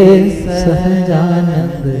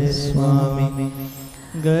સહજાનંદ સ્વામી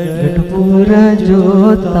ગઢપુર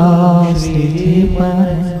જોતા શ્રીજી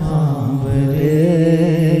મને સાંભળે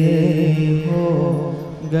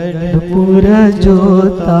ગઢપુર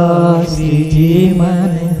જોતા શ્રીજી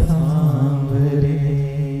મને સાંભળે.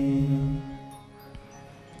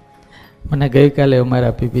 મને ગઈકાલે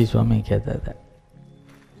અમારા પીપી સ્વામી કહેતા હતા,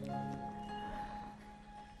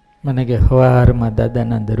 મને કે સવારમાં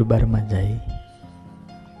દાદાના દરબારમાં જાય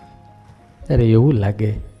ત્યારે એવું લાગે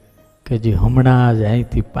કે જે હમણાં જ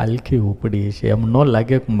અહીંથી પાલખી ઉપડી છે, એમ ન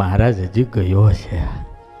લાગે કે મહારાજ હજી ગયો છે,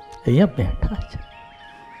 અહીંયા બેઠા છે.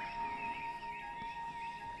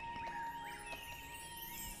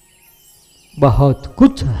 बहुत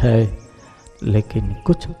कुछ है लेकिन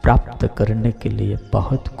कुछ प्राप्त करने के लिए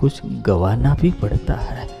बहुत कुछ गवाना भी पड़ता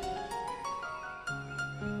है.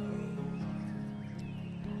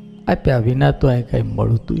 આપ્યા વિના તો આ કઈ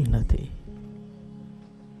મળતું નથી,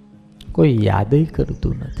 કોઈ યાદ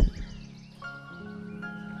કરતું નથી.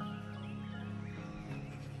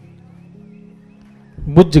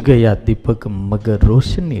 बुझ गया दीपक मगर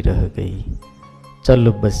रोशनी रह गई, चल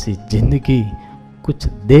बसी जिंदगी कुछ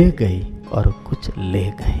दे गई और कुछ ले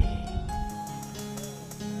गई.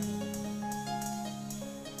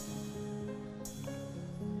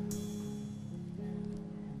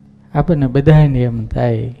 આપણને બધાને એમ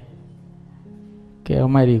થાય કે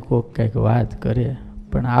અમારી કોક કંઈક વાત કરે,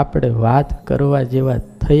 પણ આપણે વાત કરવા જેવા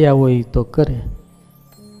થયા હોય તો કરે.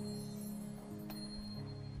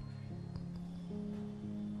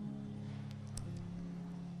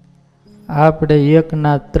 આપણે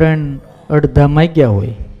એકના 3 અડધા માગ્યા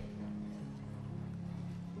હોય,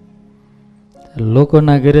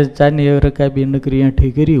 લોકોના ઘરે ચાની રકાબી નકરી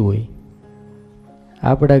આંઠી કરી હોય,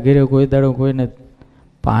 આપણા ઘરે કોઈ દાડો કોઈને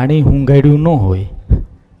પાણી હુંગાડ્યું ન હોય,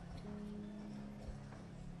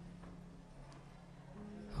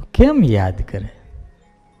 કેમ યાદ કરે?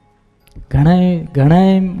 ઘણા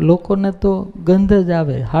લોકોને તો ગંધ જ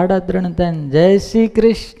આવે. 3:30 થાય, જય શ્રી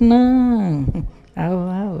કૃષ્ણ, આવો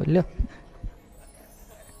આવો લ્યો.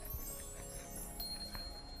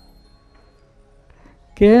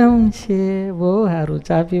 કેમ છે? બહુ સારું,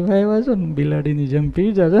 ચા પીવા આવ્યા છો ને? બિલાડીની જેમ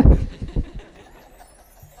પી જશે.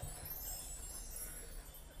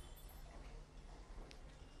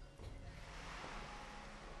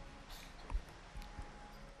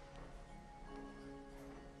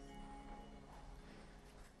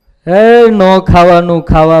 એ નો ખાવાનું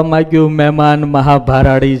ખાવા માંગ્યું, મહેમાન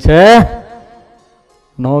મહાભારાડી છે.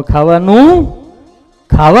 નો ખાવાનું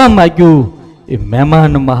ખાવા માંગ્યું, એ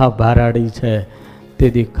મહેમાન મહાભારાડી છે.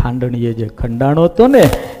 તેથી ખાંડણીએ જે ખંડાણો હતો ને,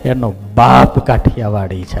 એનો બાપ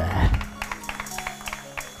કાઠિયાવાડી છે.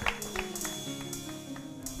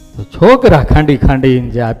 તો છોકરા ખાંડી ખાંડીને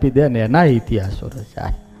જે આપી દે ને, એના ઇતિહાસો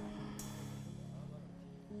રચાય.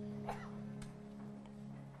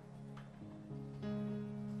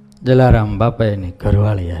 જલારામ બાપા એની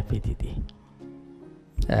ઘરવાળી આપી દીધી.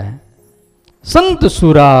 સંત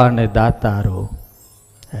સુરા અને દાતારો,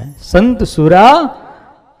 સંત સુરા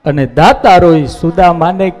અને દાતારો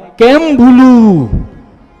સુદામાને કેમ ભૂલું?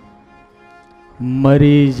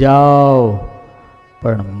 મરી જાઓ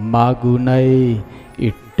પણ માગું નહીં, એ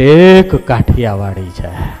ટેક કાઠિયાવાડી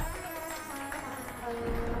છે.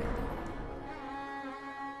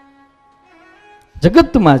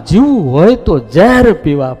 જગતમાં જીવવું હોય તો ઝેર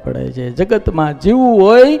પીવા પડે છે. જગતમાં જીવવું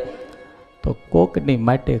હોય તો કોકની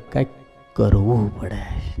માટે કંઈક કરવું પડે.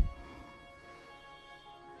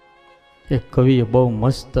 એક કવિએ બહુ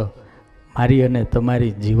મસ્ત મારી અને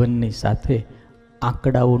તમારી જીવનની સાથે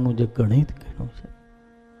આંકડાઓનું જે ગણિત કર્યું છે.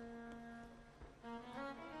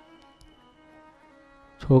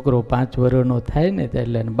 છોકરો 5 વર્ષનો થાય ને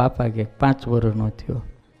એટલે બાપા કે 5 વર્ષનો થયો,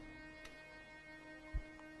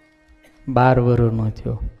 12 વર્ષનો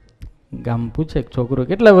થયો. ગામ પૂછે છોકરો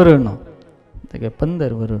કેટલા વર્ષનો? તો કે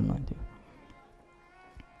 15 વર્ષનો થયો.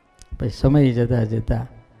 પછી સમય જતા જતા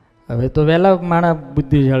હવે તો વહેલા માણસ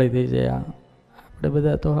બુદ્ધિશાળી થઈ જાય. આપણે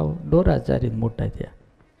બધા તો ડોરાચારી મોટા થયા.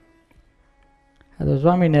 આ તો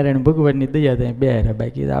સ્વામિનારાયણ ભગવાનની દયા ત્યાં બે હારે,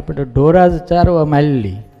 બાકી આપણે ડોરા જ ચારવા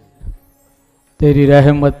માંડી. તેરી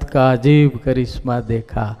રહેમત કા અજીબ કરિશ્મા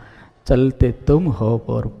દેખા, ચલતે તુમ હો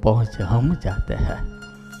और पहुंच हम जाते हैं.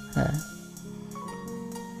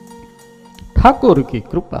 ઠાકોર કી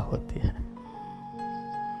કૃપા હોતી હૈ.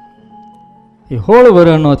 એ 16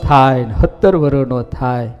 વર્ષનો થાય, 17 વર્ષનો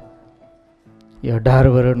થાય, એ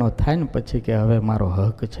 18 વર્ષનો થાય ને પછી કે હવે મારો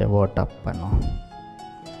હક છે વોટ આપવાનો.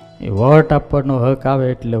 એ વોટ આપવાનો હક આવે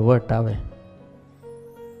એટલે વોટ આવે.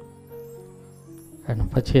 અને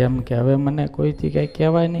પછી એમ કે હવે મને કોઈથી કઈ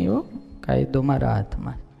કહેવાય નહીં હો, કાયદો મારા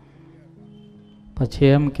હાથમાં.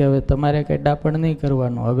 પછી એમ કે હવે તમારે કઈ ડાપણ નહીં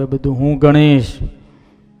કરવાનું, હવે બધું હું ગણીશ.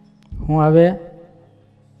 હું આવે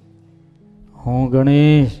હું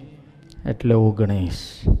ગણીશ એટલે હું ગણીશ,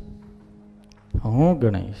 હું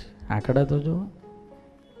ગણીશ. આંકડા તો જુઓ.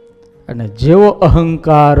 અને જેવો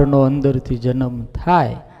અહંકારનો અંદરથી જન્મ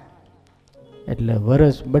થાય એટલે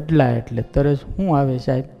વરસ બદલાય એટલે તરસ શું આવે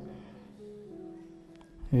સાહેબ?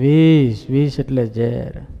 20. 20 એટલે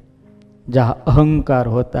ઝેર. जहाँ अहंकार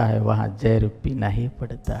होता है वहां जहर पीना ही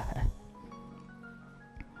पड़ता है.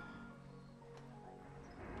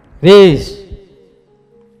 20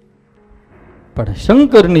 પણ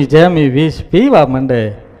શંકરની જેમ 20 પીવા માંડે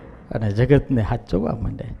અને જગતને હાચવવા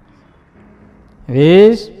માંડે.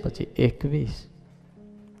 20 પછી 21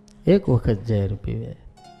 એક વખત ઝેર પીવે,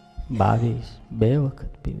 22 2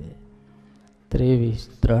 વખત પીવે, 23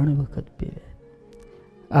 3 વખત પીવે.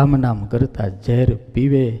 આમ નામ કરતા ઝેર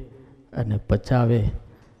પીવે અને પચાવે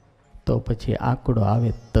તો પછી આંકડો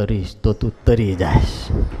આવે 30. તો તું તરી જાયશ,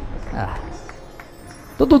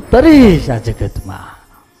 તો તું તરીશ આ જગતમાં.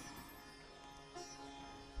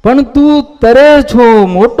 પણ તું તરે છો,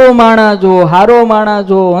 મોટો માણા જો, હારો માણા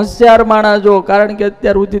જો, હોશિયાર માણા જો, કારણ કે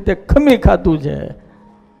અત્યાર સુધી તે ખમી ખાતું છે,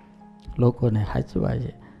 લોકોને હાચવા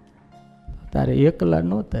છે. તારે એકલા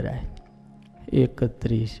ન તરાય.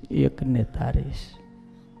 31 એકને તારીશ,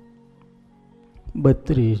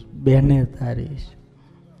 32 બેને તારીશ,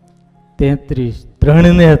 33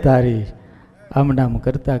 ત્રણને તારીશ. આમ નામ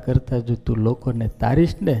કરતા કરતા જો તું લોકોને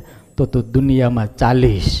તારીશ ને તો તું દુનિયામાં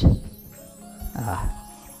ચાલીશ.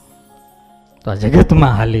 તો આ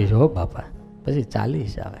જગતમાં હાલીશ હો બાપા, પછી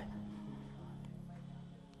ચાલીશ આવે.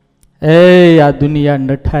 એ આ દુનિયા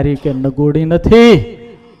નઠારી કે નગોડી નથી.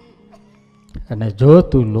 અને જો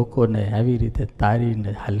તું લોકોને આવી રીતે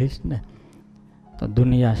તારીને હાલીશ ને તો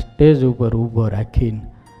દુનિયા સ્ટેજ ઉપર ઊભો રાખીને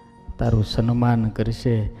તારું સન્માન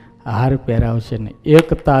કરશે, હાર પહેરાવશે ને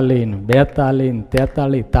 1 તાલી 2 તાલી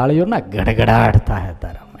 43 તાળીઓના ગડગડાટ થાય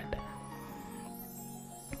તારા માટે.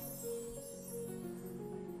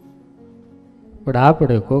 પણ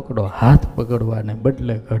આપણે કોકડો હાથ પકડવાને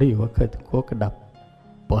બદલે ઘણી વખત કોકડા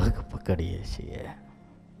પગ પકડીએ છીએ.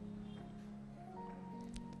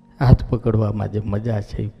 હાથ પકડવામાં જે મજા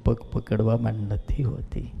છે એ પગ પકડવામાં નથી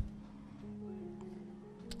હોતી.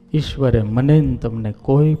 ઈશ્વરે મને તમને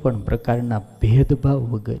કોઈ પણ પ્રકારના ભેદભાવ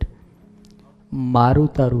વગર, મારું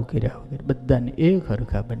તારું કર્યા વગર બધાને એક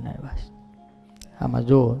હરખા બનાવ્યા છે. આમાં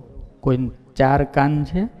જો કોઈ 4 કાન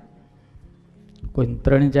છે, કોઈ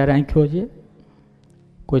 3-4 આંખો છે,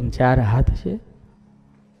 કોઈ 4 હાથ છે,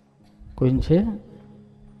 કોઈ છે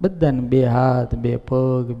બધાને 2 હાથ 2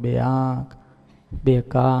 પગ 2 આંખ 2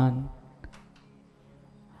 કાન.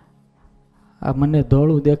 આ મને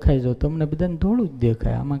ધોળું દેખાય જો તમને બધાને ધોળું જ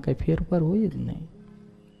દેખાય, આમાં કઈ ફેરફાર હોય જ નહીં.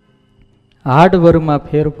 હાર્ડવેરમાં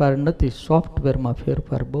ફેરફાર નથી, સોફ્ટવેરમાં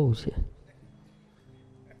ફેરફાર બહુ છે.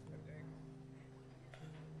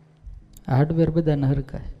 હાર્ડવેર બધાને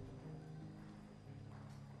હરખાય.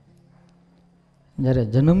 જ્યારે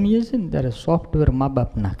જન્મીએ છે ને ત્યારે સોફ્ટવેર મા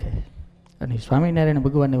બાપ નાખે. અને સ્વામિનારાયણ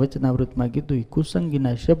ભગવાને વચનાવૃતમાં કીધું,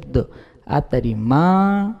 કુસંગીના શબ્દ આ તારી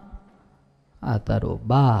માં, આ તારો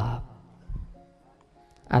બાપ,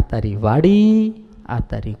 આ તારી વાડી, આ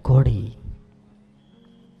તારી ઘોડી,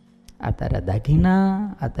 આ તારા દાગીના,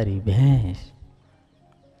 આ તારી ભેંસ.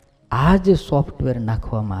 આ જે સોફ્ટવેર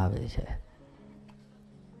નાખવામાં આવે છે,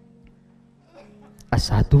 આ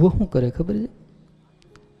સાધુઓ શું કરે ખબર છે?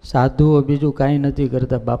 સાધુઓ બીજું કાંઈ નથી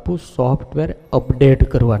કરતા બાપુ, સોફ્ટવેર અપડેટ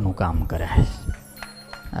કરવાનું કામ કરે છે.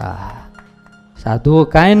 સાધુઓ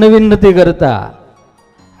કાંઈ નવીન નથી કરતા.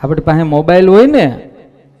 આપણી પાસે મોબાઈલ હોય ને,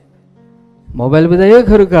 મોબાઈલ બધા એક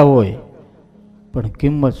હરખા હોય પણ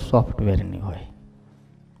કિંમત સોફ્ટવેરની હોય.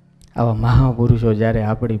 આવા મહાપુરુષો જ્યારે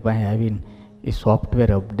આપણી પાસે આવીને એ સોફ્ટવેર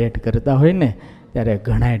અપડેટ કરતા હોય ને ત્યારે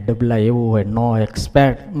ઘણા ડબલા એવું હોય, નો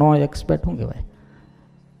એક્સપેક્ટ શું કહેવાય?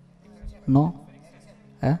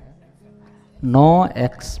 No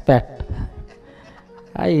expect.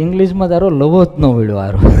 આ ઇંગ્લિશમાં તારો લવો જ ન મળ્યો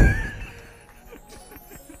આરો.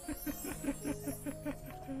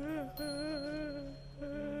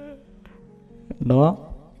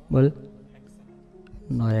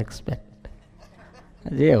 નો એક્સપેક્ટ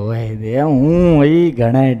જે હોય દે. હું એ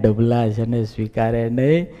ઘણા ડબલા છે ને સ્વીકારે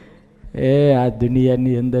નહીં. એ આ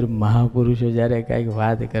દુનિયાની અંદર મહાપુરુષો જ્યારે કાંઈક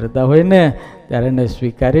વાત કરતા હોય ને ત્યારે એને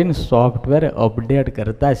સ્વીકારીને સોફ્ટવેર અપડેટ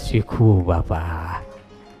કરતા શીખવું બાપા.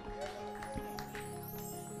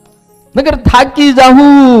 નગર થાકી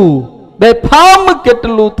જાઉં બેફામ,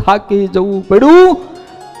 કેટલું થાકી જવું પડ્યું,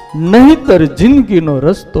 નહીતર જિંદગીનો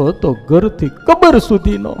રસ્તો હતો ઘરથી કબર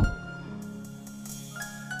સુધીનો.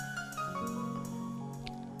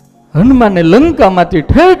 હનુમાને લંકામાંથી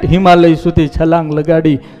ઠેઠ હિમાલય સુધી છલાંગ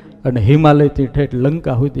લગાડી અને હિમાલયથી ઠેઠ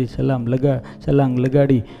લંકા સુધી છલાંગ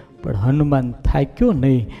લગાડી. પણ હનુમાન થાક્યો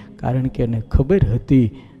નહીં, કારણ કે એને ખબર હતી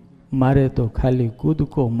મારે તો ખાલી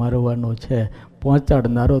કૂદકો મારવાનો છે,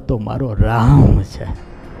 પહોંચાડનારો તો મારો રામ છે.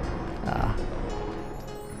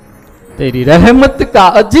 तेरी रहमत का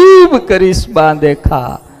अजीब करिश्मा देखा,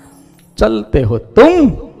 चलते हो तुम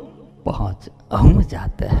पहुंच हम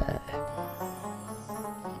जाते हैं.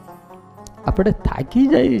 આપણે થાકી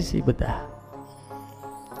જઈએ છીએ બધા.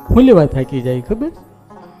 હું લેવા થાકી જાય ખબર?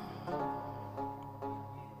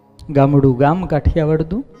 ગામડું ગામ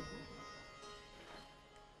કાઠિયાવાડનું.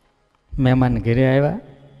 મહેમાન ઘરે આવ્યા,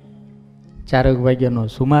 4 વાગ્યાનો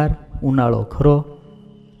સુમાર, ઉનાળો ખરો.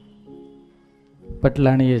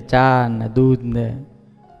 પટલાણીએ ચા ને દૂધ ને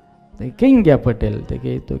કઈ ગયા પટેલ?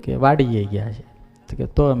 તો કે વાડીએ ગયા છે. તો કે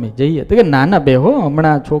તો અમે જઈએ. તો કે નાના બે હો,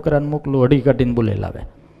 હમણાં છોકરાને મોકલું, અડી કાઢીને બોલે લાવે.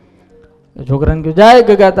 છોકરાને કહ્યું જાય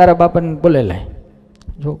ગગા તારા બાપાને બોલે લાય.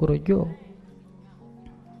 છોકરો ગયો.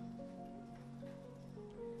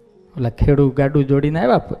 ઓલા ખેડૂ ગાડું જોડીને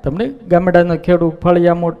આવ્યા. તમને ગામડાનો ખેડૂ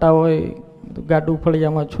ફળિયા મોટા હોય તો ગાડું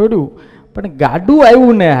ફળિયામાં છોડ્યું, પણ ગાડું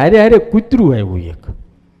આવ્યું ને હારે હારે કૂતરું આવ્યું એક.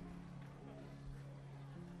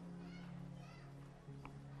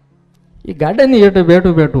 એ ગાડાની હેઠે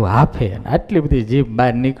બેઠું બેઠું હાફે, આટલી બધી જીભ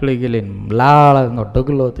બહાર નીકળી ગયેલી, લાળનો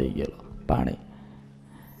ઢગલો થઈ ગયેલો પાણી.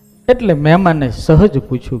 એટલે મહેમાને સહજ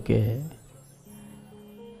પૂછ્યું કે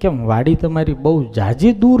કેમ વાડી તમારી બહુ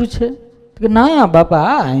જાજી દૂર છે? કે ના બાપા,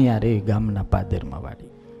 આ અહીંયા રે ગામના પાદરમાં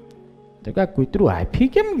વાડી. તો કે આ કૂતરું હાફી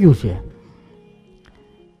કેમ ગયું છે?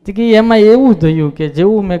 તો કે એમાં એવું થયું કે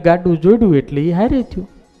જેવું મેં ગાડું જોડ્યું એટલે એ હારે થયું.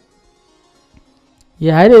 એ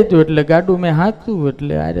હારે થયું એટલે ગાડું મેં હાંકતું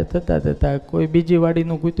એટલે હારે થતા થતા કોઈ બીજી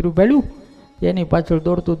વાડીનું કૂતરું ભાળ્યું, એની પાછળ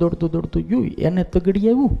દોડતું દોડતું દોડતું ગયું, એને તગડી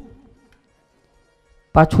આવ્યું.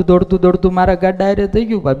 પાછું દોડતું દોડતું મારા ગાડા હારે થઈ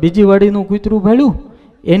ગયું. બીજી વાડીનું કૂતરું ભાળ્યું,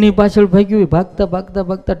 એની પાછળ ભાગ્યું. ભાગતા ભાગતા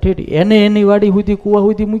ભાગતા ઠેઠ એને એની વાડી સુધી કુવા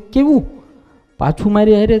સુધી મૂકી કેવું, પાછું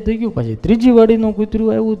મારી હારે થઈ ગયું. પછી ત્રીજી વાડીનું કૂતરું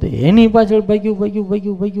આવ્યું તો એની પાછળ ભાગ્યું ભાગ્યું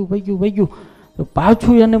ભાગ્યું ભાગ્યું ભાગ્યું ભાગ્યું, તો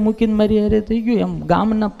પાછું એને મૂકીને મારી હારે થઈ ગયું. એમ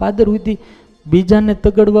ગામના પાદર સુધી બીજાને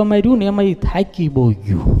તગડવા માર્યું ને એમાં એ થાકી બહુ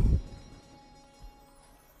ગયું.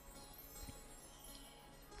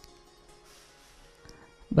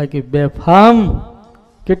 બાકી બેફામ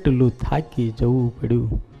કેટલું થાકી જવું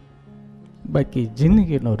પડ્યું. બાકી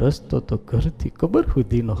જિંદગીનો રસ્તો તો ઘરથી કબર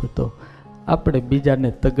સુધીનો હતો. આપણે બીજાને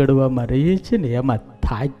તગડવામાં રહીએ છીએ ને એમાં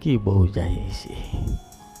થાકી બહુ જાય છે,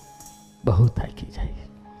 બહુ થાકી જાય,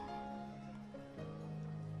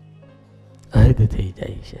 હદ થઈ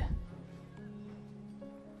જાય છે.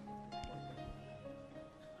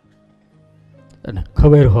 અને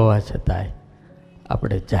ખબર હોવા છતાંય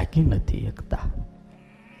આપણે જાગી નથી શકતા.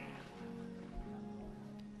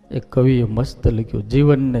 એક કવિએ મસ્ત લખ્યું,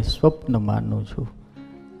 જીવનને સ્વપ્ન માનું છું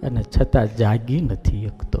અને છતાં જાગી નથી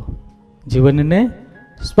શકતો. જીવનને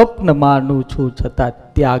સ્વપ્ન માનું છું છતાં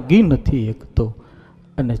ત્યાગી નથી શકતો,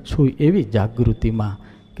 અને છું એવી જાગૃતિમાં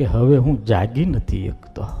કે હવે હું જાગી નથી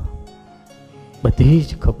શકતો. બધી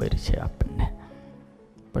જ ખબર છે આપણને,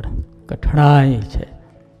 પણ કઠણાઈ છે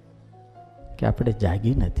કે આપણે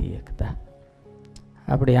જાગી નથી શકતા.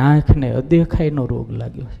 આપણી આંખને અદેખાઈનો રોગ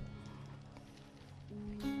લાગ્યો છે.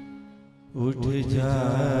 उठ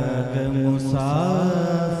जाग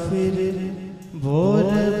मुसाफिर भोर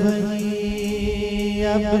भई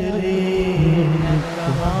अब रे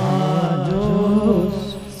कहाँ जो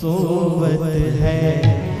सोवत है.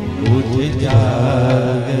 उठ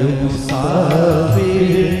जाग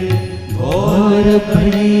मुसाफिर भोर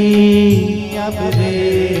भई अब रे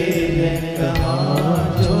कहाँ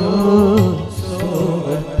जो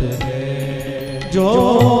सोवत है. जो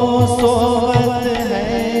सोवत है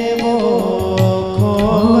वो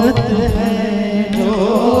खोवत है. जो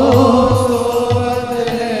सोवत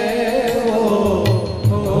है वो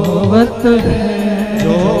खोवत है.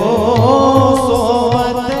 जो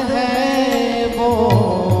सोवत है वो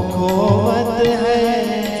खोवत है.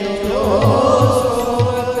 जो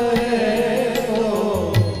सोवत है वो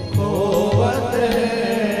खोवत है.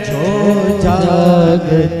 जो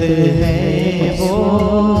जागत है वो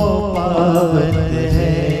पावत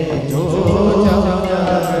है. जो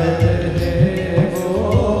जागत है वो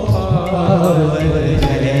पावत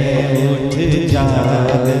है. उठ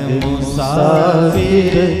जाग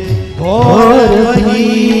मुसाफिर भोर वही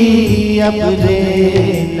अब रे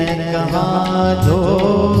न कहाँ जो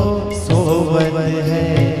सोवत है.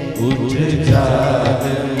 उठ जाग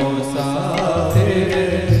मुसाफिर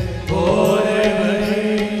भोर वही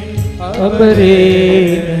अब रे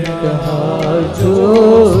कहाँ जो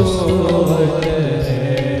सोवत है.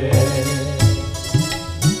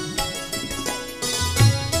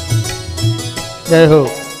 જય હો.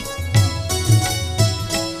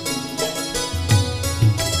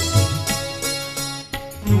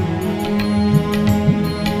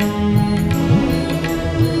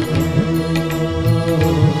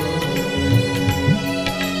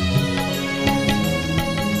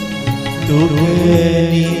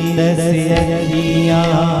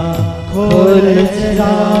 खोल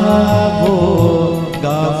जराबो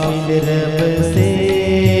गाफिल रब से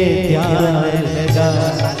ध्यान लगा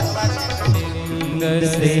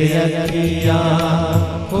से अखियाँ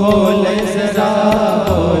खोल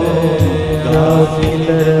जराबो गाफिल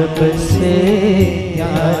रब से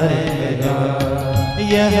ध्यान लगा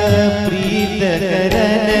यह प्रीत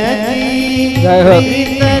करन की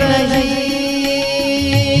प्रीत नहीं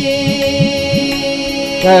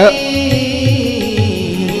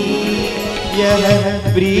यह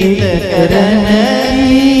प्रीत करन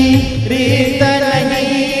रीत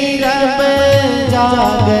नहीं रब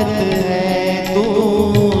जागत है तू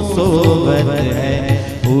सोवत है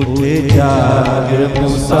उठ जाग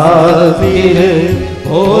मुसाफिर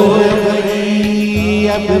और गई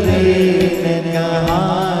अब रेन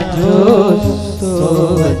कहाँ जो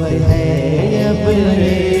सोवत है अब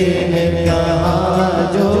रेन कहाँ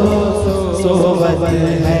जो सोवत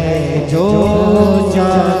है जो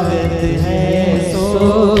जागत है सो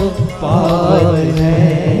पावत है.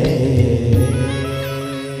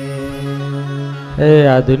 એ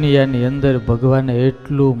આ દુનિયાની અંદર ભગવાને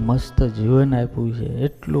એટલું મસ્ત જીવન આપ્યું છે,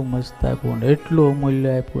 એટલું મસ્ત આપ્યું ને એટલું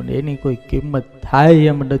અમૂલ્ય આપ્યું ને એની કોઈ કિંમત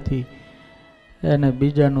થાય એમ નથી. એને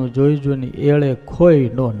બીજાનું જોઈ જોઈને એળે ખોઈ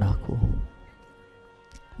ન નાખવું.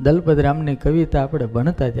 દલપતરામની કવિતા આપણે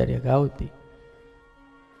ભણતા ત્યારે ગાવતી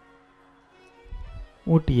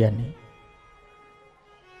ઊંટિયાની.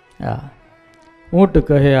 હા, ઊંટ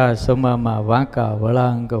કહે આ સમામાં વાંકા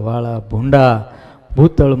વળાંક વાળા ભૂંડા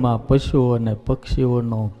ભૂતળમાં પશુઓ અને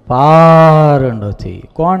પક્ષીઓનો પાર નથી.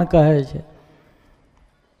 કોણ કહે છે?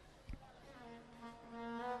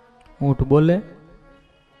 ઊંટ બોલે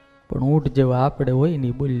પણ ઊંટ જેવા આપણે હોય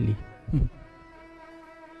ને બોલી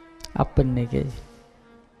આપણને કહે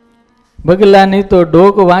બગલાની તો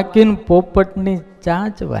ડોક વાંકીને પોપટની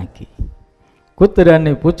ચાંચ વાંકી,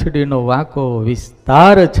 કૂતરાની પૂંછડીનો વાંકો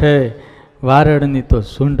વિસ્તાર છે, વારડની તો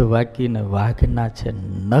સૂંઢ વાંકીને વાઘના છે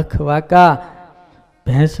નખ વાંકા,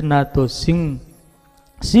 ભેંસના તો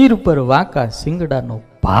શિર પર વાંકા શિંગડાનો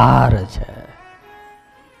ભાર છે.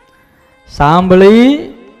 સાંભળી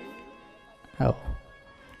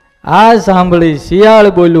આ સાંભળી શિયાળ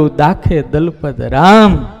બોલ્યું દાખે દલપત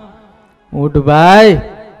રામ, ઊંટભાઈ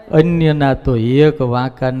અન્યના તો એક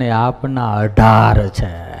વાંકા ને આપના 18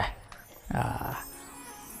 છે.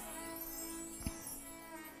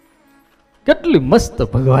 કેટલી મસ્ત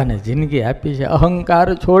ભગવાને જિંદગી આપી છે. અહંકાર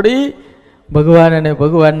છોડી ભગવાન અને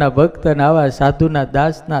ભગવાનના ભક્ત અને આવા સાધુના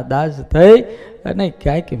દાસના દાસ થઈ અને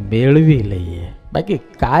ક્યાંક મેળવી લઈએ. બાકી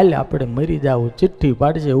કાલ આપણે મરી જાવ, ચિઠ્ઠી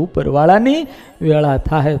પાડશે ઉપરવાળાની, વેળા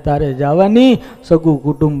થાય તારે જવાની, સગું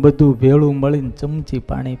કુટુંબ બધું ભેળું મળીને ચમચી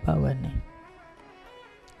પાણી પાવાની,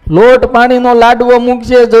 લોટ પાણીનો લાડવો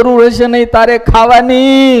મૂકશે, જરૂર હશે નહીં તારે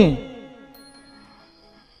ખાવાની.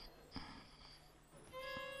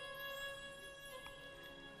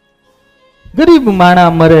 ગરીબ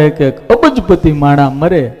માણા મરે કે અબજપતિ માણા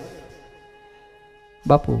મરે,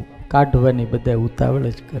 બાપુ કાઢવાની બધા ઉતાવળ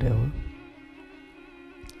જ કરે હોય.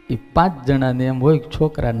 એ 5 જણાને એમ હોય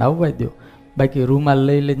છોકરા નાવવા દો, બાકી રૂમાલ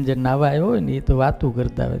લઈ લઈને જે નાવા આવ્યો હોય ને એ તો વાતું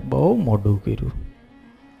કરતા હોય બહુ મોડું કર્યું,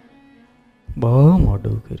 બહુ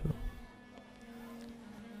મોડું કર્યું.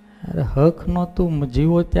 અરે હક નો તું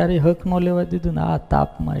જીવો ત્યારે હક નો લેવા દીધું ને આ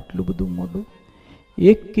તાપમાં એટલું બધું મોડું.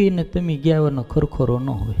 એકને તમે ગયા એનો ખરખરો ન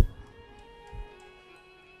હોય.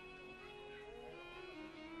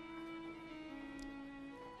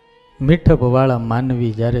 મીઠપ વાળા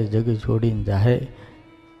માનવી જ્યારે જગ છોડીને જાહે,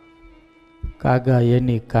 કાગા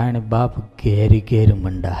એની કાણ બાપ ઘેર ઘેર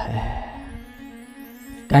મંડા હે,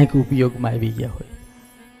 કાંઈક ઉપયોગમાં આવી ગયા હોય.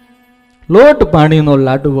 લોટ પાણીનો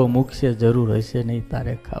લાડવો મૂકશે, જરૂર હશે નહીં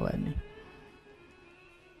તારે ખાવાની.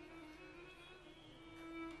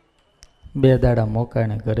 2 દાડા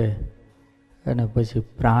મોકાણે કરે અને પછી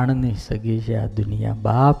પ્રાણની સગી છે આ દુનિયા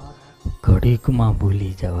બાપ, ઘડીકમાં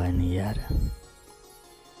ભૂલી જવાની યાર.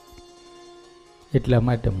 એટલા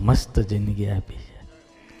માટે મસ્ત જિંદગી આપી છે.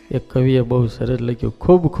 એક કવિએ બહુ સરસ લખ્યું,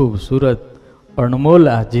 ખૂબ ખૂબસૂરત અણમોલ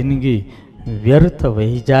આ જિંદગી, વ્યર્થ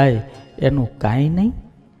વહી જાય એનું કાંઈ નહીં,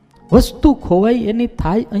 વસ્તુ ખોવાય એની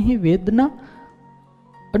થાય અહીં વેદના,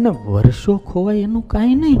 અને વર્ષો ખોવાય એનું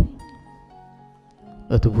કાંઈ નહીં.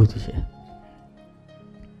 અદ્ભુત છે.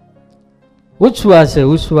 ઉચ્છવાસે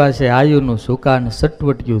ઉચ્છવાસે આયુનું સુકાન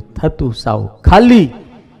સટવટિયું થતું સાવ ખાલી,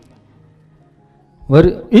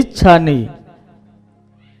 ઈચ્છાની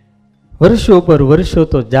વર્ષો પર વર્ષો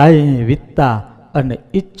તો જાય વીતતા અને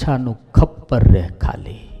ઈચ્છાનું ખપ્પર રહે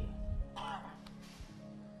ખાલી.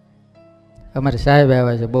 અમારે સાહેબ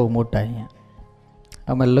આવ્યા છે બહુ મોટા અહીંયા.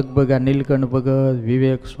 અમારે લગભગ આ નીલકંઠ ભગત,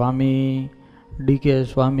 વિવેક સ્વામી, ડીકે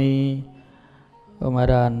સ્વામી,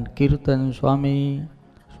 અમારા કીર્તન સ્વામી,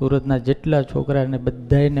 સુરતના જેટલા છોકરાને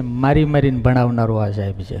બધાને મારી મારીને ભણાવનારો આ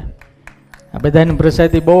સાહેબ છે. આ બધાની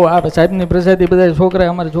પ્રસાદી બહુ, આ સાહેબની પ્રસાદી બધા છોકરા,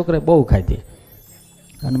 અમારા છોકરાએ બહુ ખાધી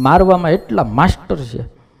અને મારવામાં એટલા માસ્ટર છે.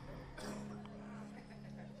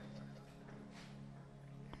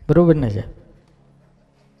 બરોબર ને સાહેબ?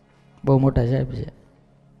 બહુ મોટા સાહેબ છે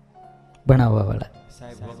ભણાવવા વાળા.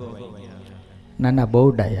 ના ના, બહુ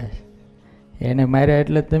ડાયા છે. એને માર્યા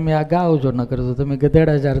એટલે તમે આ ગાઓ છો, ન કરો તો તમે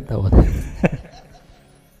ગધેડા ચારતા હોત.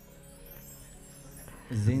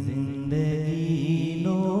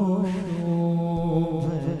 જિંદગીનો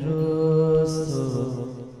ભરોસો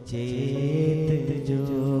ચેતજો,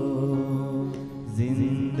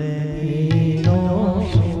 જિંદગીનો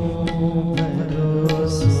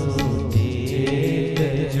ભરોસો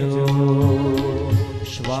ચેતજો,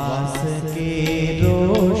 શ્વાસ કેરો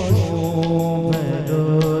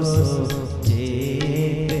ભરોસો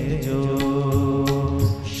ચેતજો,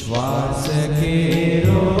 શ્વાસ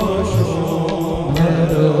કેરો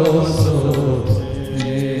ભરોસો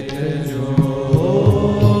ચેતજો,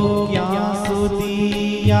 ક્યાં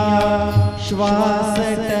સુધી આ શ્વાસ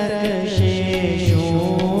ટકશે શું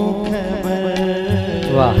ખબર,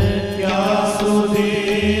 વાહ, ક્યાં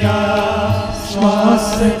સુધી આ શ્વાસ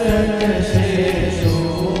ટકશે શું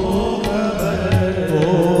ખબર,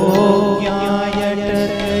 ઓ ક્યાં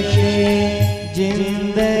અટકશે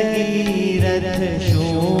જિંદગી રથ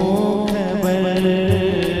શું ખબર,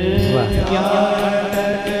 ક્યાં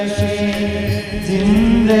અટકશે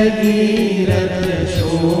જિંદગી રથ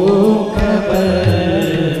શું ખબર,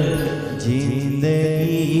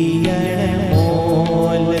 જિંદગી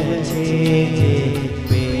અનમોલ છે જે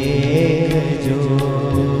પેખજો,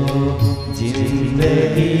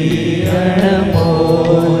 જિંદગી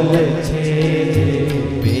અનમોલ છે જે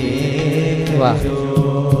પેખજો.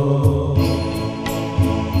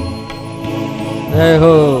 જય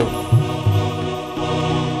હો.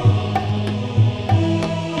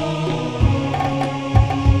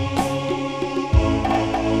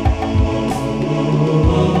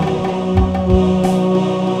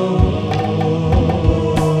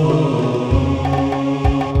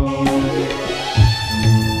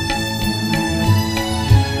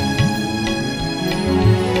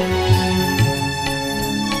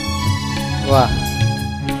 વાહ.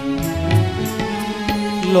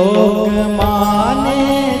 લોક માને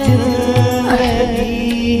જિંદગી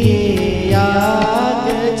યાદ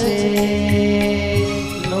છે,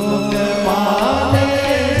 લોક માને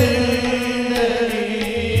જિંદગી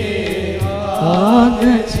આગ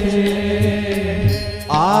છે,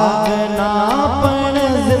 આગના પણ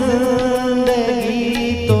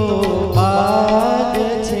જિંદગી તો બાગ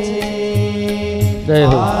છે, જય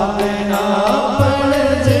હો. આગના પણ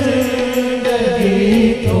જિંદગી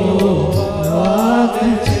તો બાગ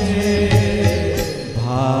છે,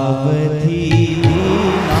 ભાવથી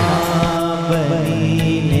ના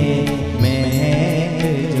બનીને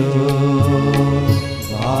મહેકજો,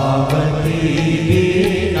 ભાવથી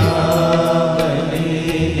ના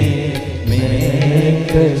બનીને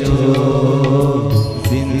મહેકજો,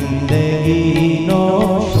 જિંદગીનો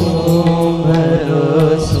શું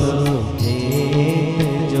ભરોસો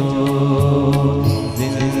ચેતજો,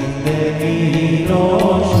 જિંદગીનો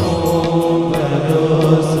શું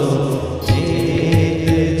ભરોસો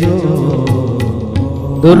ચેતજો.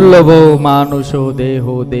 દુર્લભો માનુષો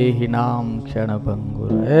દેહો દેહી નામ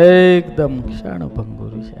ક્ષણભંગુર. એકદમ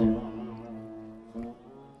ક્ષણભંગુર છે.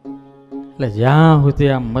 એટલે જ્યાં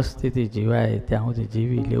સુધી આમ મસ્તીથી જીવાય ત્યાં સુધી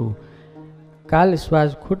જીવી લેવું. કાલ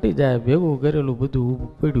શ્વાસ ખૂટી જાય ભેગું કરેલું બધું ઊભું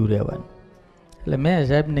પડ્યું રહેવાનું. એટલે મેં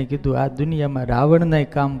સાહેબને કીધું આ દુનિયામાં રાવણના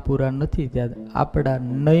કામ પૂરા નથી ત્યાં આપણા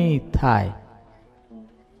નહીં થાય.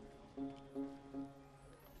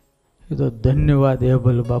 એ તો ધન્યવાદ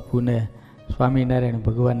એબલ બાપુને. સ્વામિનારાયણ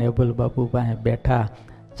ભગવાન એબલ બાપુ પાસે બેઠા,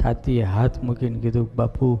 છાતીએ હાથ મૂકીને કીધું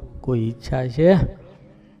બાપુ કોઈ ઈચ્છા છે?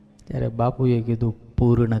 ત્યારે બાપુએ કીધું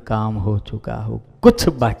પૂર્ણ કામ હો ચુકા હો, કુછ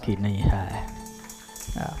બાકી નહીં હૈ,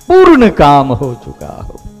 પૂર્ણ કામ હો ચુકા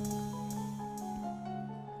હો,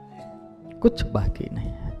 કુછ બાકી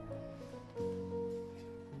નહીં.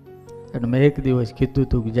 અને મેં એક દિવસ કીધું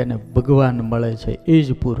હતું કે જેને ભગવાન મળે છે એ જ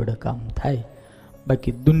પૂર્ણ કામ થાય,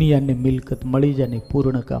 બાકી દુનિયાની મિલકત મળી જાય ને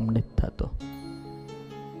પૂર્ણ કામ નથી થતો.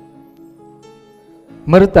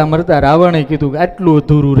 મરતા મરતા રાવણે કીધું કે આટલું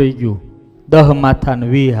અધૂરું રહી ગયું, 10 માથા ને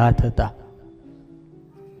 20 હાથ હતા.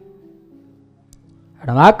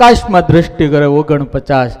 અને આકાશમાં દ્રષ્ટિ કરે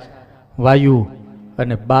 49 વાયુ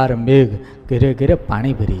અને 12 મેઘ ઘરે ઘરે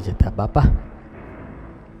પાણી ભરી જતા બાપા.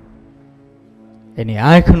 એની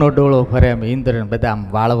આંખનો ડોળો ફરે એમ ઇન્દ્ર બધા આમ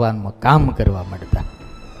વાળવામાં કામ કરવા માંડતા.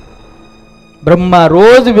 બ્રહ્મા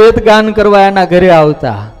રોજ વેદગાન કરવા એના ઘરે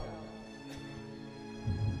આવતા.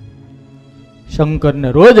 શંકરને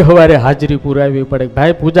રોજ સવારે હાજરી પુરાવી પડે,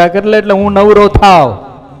 ભાઈ પૂજા કરી લે એટલે હું નવરો થાવ.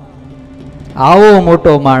 આવો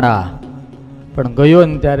મોટો માણા પણ ગયો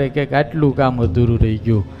ને ત્યારે કે આટલું કામ અધૂરું રહી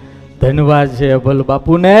ગયું. ધન્યવાદ છે અભલ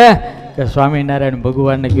બાપુને કે સ્વામિનારાયણ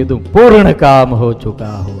ભગવાનને કીધું પૂર્ણ કામ હો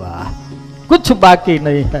ચુકા હુઆ, कुछ बाकी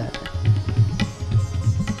नहीं है.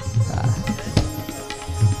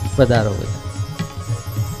 पधारो.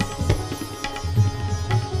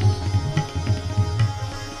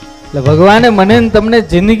 એટલે ભગવાને મને તમને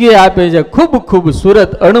જિંદગી આપે છે ખૂબ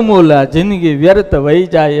ખૂબસૂરત અણમોલ. જિંદગી વ્યર્થ વહી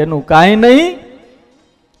જાય એનું કાંઈ નહીં.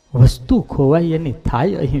 વસ્તુ ખોવાય એની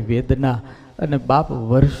થાય અહીં વેદના, અને બાપ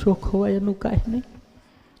વર્ષો ખોવાય એનું કાંઈ નહીં.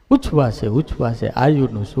 ઉછવાશે ઉછવાશે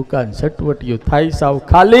આયુનું સુકાન સટવટિયું થાય સાવ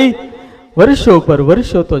ખાલી. વર્ષો પર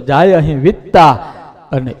વર્ષો તો જાય અહીં વીતતા,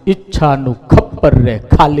 અને ઈચ્છાનું ખપ્પર રે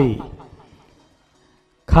ખાલી.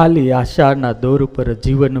 ખાલી આશાના દોર પર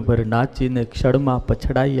જીવનભર નાચીને ક્ષણમાં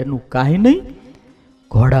પછડાય એનું કાંઈ નહીં.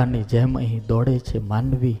 ઘોડાની જેમ અહીં દોડે છે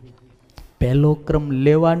માનવી, પહેલો ક્રમ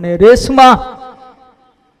લેવાને રેસમાં.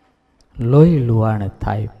 લોહી લુહાણ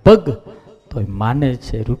થાય પગ તોય માને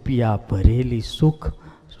છે રૂપિયા ભરેલી સુખ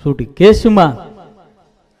સુટકેસમાં.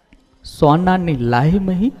 સોનાની લાહી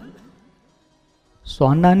મહી,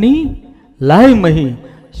 સોનાની લાય મહી,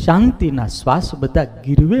 શાંતિના શ્વાસ બધા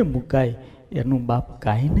ગીરવે મુકાય એનું બાપ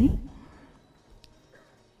કાંઈ નહીં.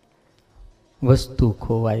 વસ્તુ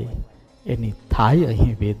ખોવાય એની થાય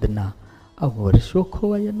અહીં વેદના, આ વર્ષો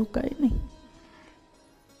ખોવાય એનું કાંઈ નહીં.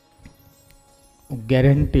 હું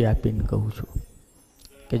ગેરંટી આપીને કહું છું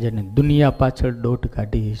કે જેને દુનિયા પાછળ દોટ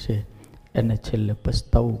કાઢી છે એને છેલ્લે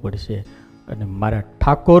પસ્તાવવું પડશે, અને મારા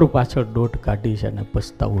ઠાકોર પાછળ દોટ કાઢી છે અને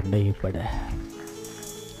પસ્તાવવું નહીં પડે,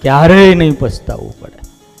 ક્યારેય નહીં પસ્તાવવું પડે.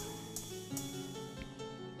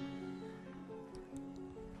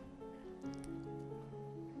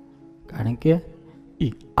 કારણ કે એ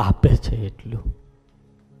આપે છે એટલું,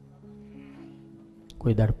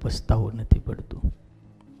 કોઈ દાડ પસ્તાવવું નથી પડતું.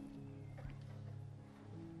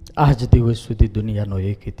 આજ દિવસ સુધી દુનિયાનો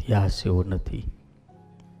એક ઇતિહાસ એવો નથી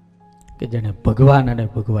કે જેને ભગવાન અને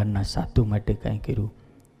ભગવાનના સાધુ માટે કાંઈ કર્યું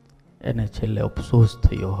એને છેલ્લે અફસોસ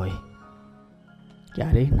થયો હોય.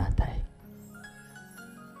 ક્યારેય ના થાય.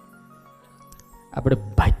 આપણે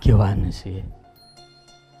ભાગ્યવાન છીએ.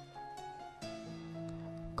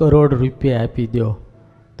 કરોડ રૂપિયા આપી દો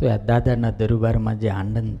તો આ દાદાના દરબારમાં જે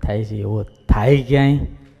આનંદ થાય છે એવો થાય ક્યાંય?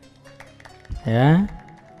 હે,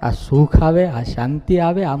 આ સુખ આવે, આ શાંતિ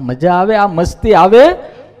આવે, આ મજા આવે, આ મસ્તી આવે?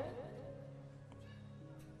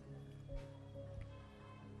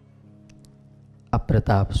 આ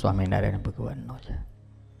પ્રતાપ સ્વામિનારાયણ ભગવાનનો છે.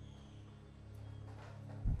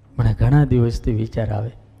 મને ઘણા દિવસથી વિચાર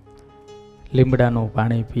આવે, લીમડાનું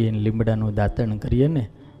પાણી પીને લીમડાનું દાંતણ કરીએ ને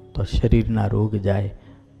તો શરીરના રોગ જાય,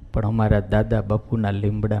 પણ અમારા દાદા બાપુના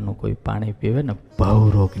લીમડાનું કોઈ પાણી પીવે ને ભાવ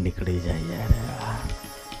રોગ નીકળી જાય. યાર,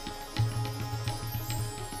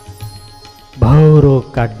 ભાવ રોગ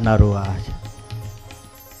કાઢનારો આ છે.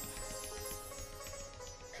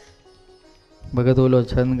 ભગત ઓલો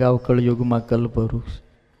છંદ ગાવ કળયુગમાં કલ્પવૃક્ષ.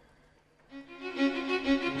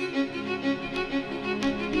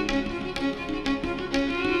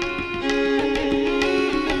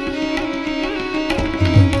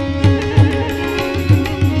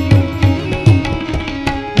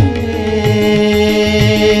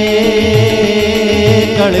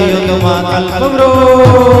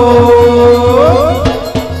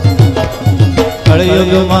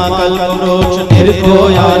 કળયુગમાં કલ્પવૃક્ષ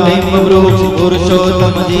નિર્ભોયા નિમ વૃક્ષ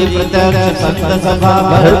પુરુષોત્તમજી પ્રત્યક્ષ સંત સભા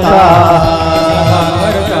ભરતા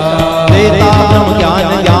વેતા બ્રહ્મ જ્ઞાન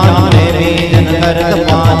જ્ઞાન પ્રેમી જન કરત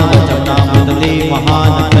પાન વચનામૃતલી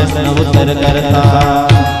મહાન પ્રશ્ન ઉત્તર કરતા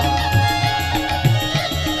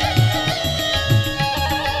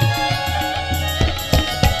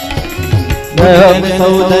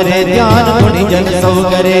સૌદરે ધ્યાન ગુણી જન સૌ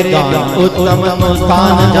કરે ગાન ઉત્તમ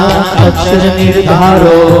સ્થાન જાન અક્ષર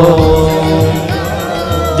નિર્ધારો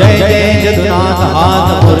જય જય જગન્નાથ હાથ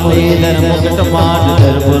મુરલીધર મુકટ માટ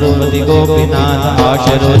ગઢપુરપતિ ગોપીનાથ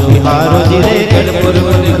આશરો તિહારો જીરે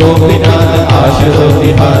ગઢપુરપતિ ગોપીનાથ આશરો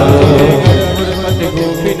તિહારો ગઢપુરપતિ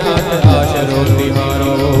ગોપીનાથ આશરો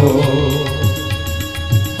તિહારો.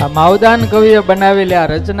 આ માવદાન કવિએ બનાવેલી આ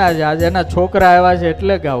રચના છે. આજે એના છોકરા આવ્યા છે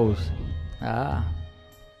એટલે ગાવું છે. હા,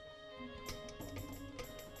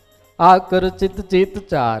 આ કર ચિત ચિત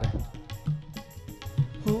ચાર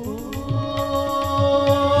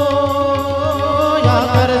या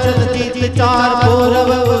कर चित चार पूरब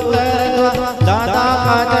उत्तर दाता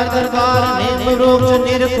का दरबार नेम वृक्ष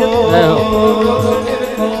निरखो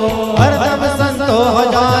हरदम संतो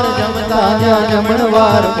हजार जमता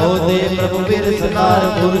जमणवार मोदे प्रभु बिरसनार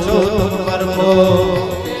पुरुषोत्तम परमो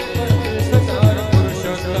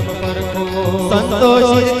संतोष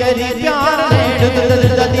करी प्यार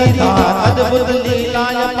ददीदार अद्भुत लीला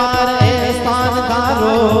अपार स्थान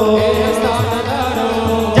धारो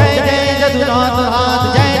जय जय जदुनाथ हाथ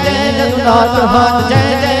जय जय जदुनाथ हाथ जय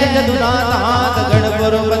जय जदुनाथ हाथ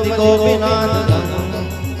गणपुरपति गोपीनाथ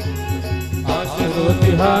आशरो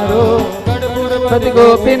तिहारो गणपुरपति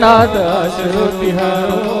गोपीनाथ आशरो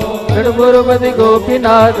तिहारो गणपुरपति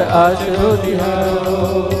गोपीनाथ आशरो तिहारो।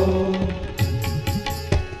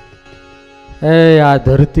 એ આ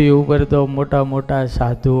ધરતી ઉપર તો મોટા મોટા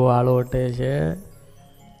સાધુ આળોટે છે,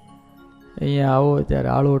 અહીંયા આવો ત્યારે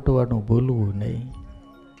આળોટવાનું ભૂલવું નહીં.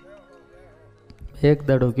 એક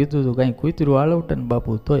દાડો કીધું હતું કાંઈ કૂતરું આળોટે ને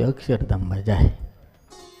બાપુ તોય અક્ષરધામમાં જાય.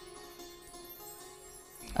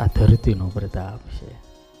 આ ધરતીનો પ્રતાપ છે.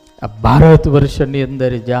 આ ભારત વર્ષની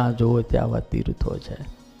અંદર જ્યાં જોવો ત્યાં આવા તીર્થો છે.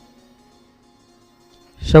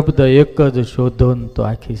 શબ્દ એક જ શોધો ને તો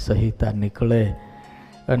આખી સંહિતા નીકળે,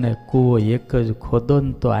 અને કૂવો એક જ ખોદો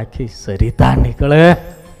ને તો આખી સરિતા નીકળે.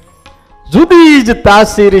 જુદી જ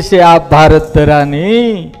તાસીર છે આ ભારત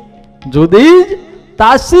ધરાની, જુદી જ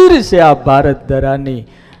તાસીર છે આ ભારત ધરાની.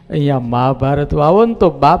 અહીંયા મહાભારત આવો ને તો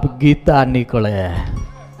બાપ ગીતા નીકળે.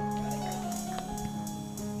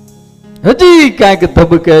 હજી ક્યાંક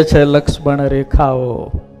ધબકે છે લક્ષ્મણ રેખાઓ,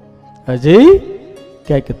 હજી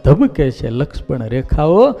ક્યાંક ધબકે છે લક્ષ્મણ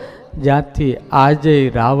રેખાઓ, જ્યાંથી આજે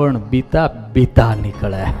રાવણ બીતા બીતા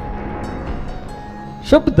નીકળે.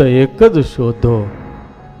 શબ્દ એક જ શોધો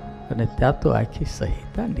અને ત્યાં તો આખી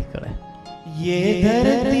સંહિતા નીકળે. ये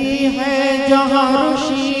धरती है जहाँ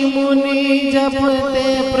ऋषि मुनि जपते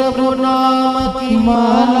प्रभु नाम की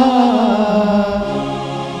माला,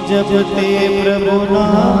 जपते प्रभु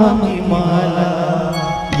नाम की माला.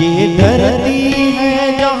 ये धरती है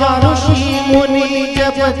जहाँ ऋषि मुनि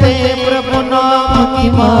जपते प्रभु नाम की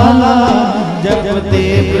माला, जपते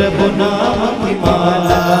प्रभु नाम की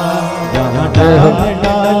माला. जहाँ डाल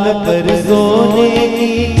डाल पर सोने की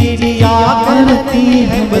चिड़िया करती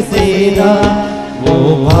है बसेरा, वो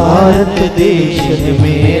भारत देश है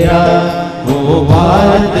मेरा, वो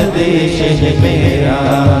भारत देश है मेरा.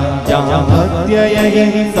 जहाँ भक्ति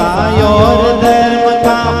अहिंसा और धर्म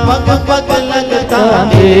का पग पग लगता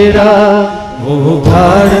मेरा, वो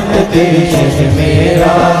भारत देश है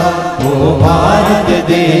मेरा, वो भारत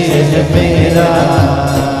देश है मेरा.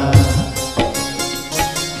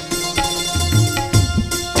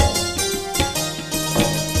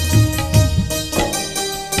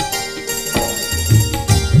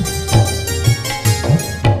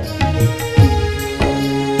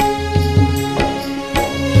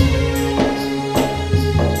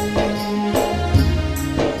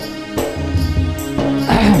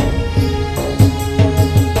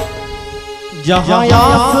 जहाँ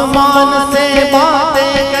आसमान से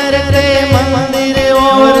बातें करते मंदिर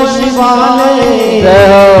और शिवालय,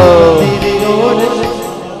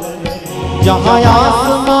 जहाँ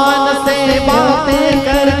आसमान से बातें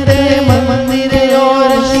करते मंदिर और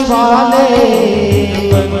शिवालय,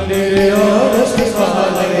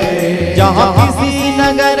 जहाँ किसी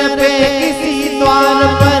नगर पे किसी द्वार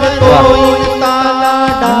पर कोई ताला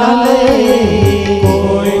डाले,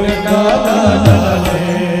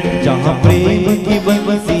 जहाँ प्रेम की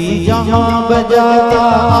बंसी जहाँ बजाता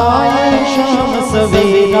आए शाम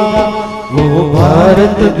सवेरा, वो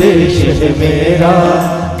भारत देश है मेरा,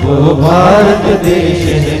 वो भारत देश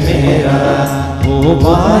है मेरा, वो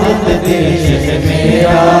भारत देश है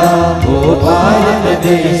मेरा, वो भारत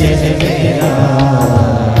देश है मेरा.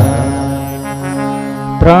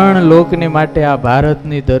 ત્રણ લોકની માટે આ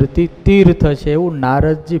ભારતની ધરતી તીર્થ છે એવું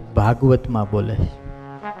નારદજી ભાગવતમાં બોલે છે.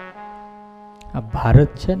 આ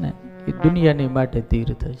ભારત છે ને એ દુનિયાની માટે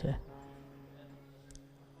તીર્થ છે.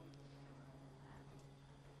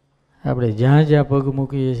 આપણે જ્યાં જ્યાં પગ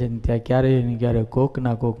મૂકીએ છીએ ત્યાં ક્યારેય ને ક્યારેય કોક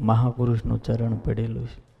ના કોક મહાપુરુષનું ચરણ પડેલું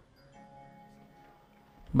છે.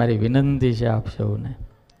 મારી વિનંતી છે આપ સૌને,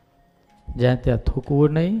 જ્યાં ત્યાં થૂકવું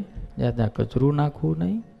નહીં, જ્યાં ત્યાં કચરું નાખવું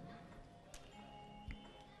નહીં.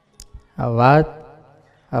 આ વાત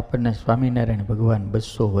આપણને સ્વામિનારાયણ ભગવાન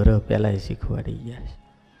 200 વર્ષ પહેલાં શીખવાડી ગયા છે.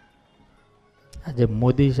 આજે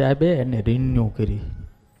મોદી સાહેબે એને રિન્યુ કરી.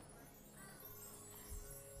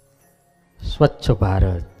 સ્વચ્છ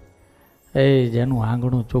ભારત, એ જેનું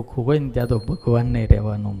આંગણું ચોખ્ખું હોય ને ત્યાં તો ભગવાનને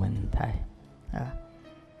રહેવાનું મન થાય. હા,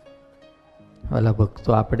 વાલા ભક્તો,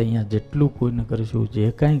 આપણે અહીંયા જેટલું કોઈને કરશું, જે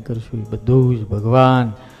કાંઈ કરશું એ બધું જ ભગવાન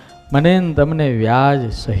મને ને તમને વ્યાજ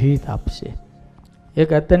સહિત આપશે. એક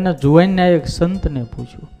અત્યારના જુવાનના એક સંતને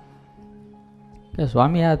પૂછ્યું કે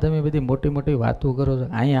સ્વામી, આ તમે બધી મોટી મોટી વાતો કરો છો,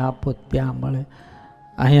 અહીંયા આપો ત્યાં મળે,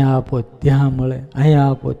 અહીંયા આપો ત્યાં મળે,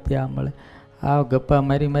 અહીંયા આપો ત્યાં મળે, આ ગપ્પા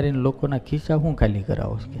મારી મારીને લોકોના ખિસ્સા શું ખાલી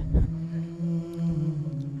કરાવો છે?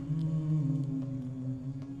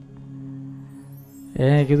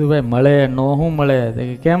 એ કીધું ભાઈ મળે નો શું મળે?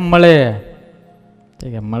 કેમ મળે?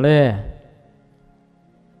 કે મળે.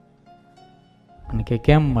 અને કે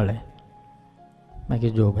કેમ મળે? મેં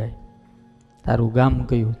કીધું જો ભાઈ તારું ગામ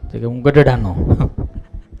કયું? તો કે હું ગઢડાનો.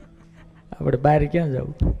 આપણે બહાર ક્યાં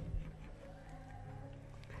જવું?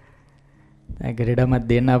 ગઢડામાં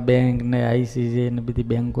દેના બેંક ને આઈસીસી ને બધી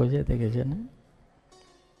બેંકો છે તે કે છે ને.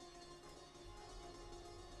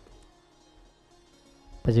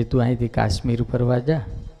 પછી તું અહીંથી કાશ્મીર ફરવા જા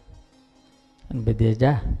અને બધે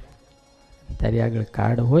જા, તારી આગળ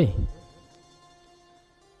કાર્ડ હોય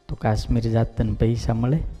તો કાશ્મીર જાત તને પૈસા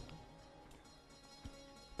મળે?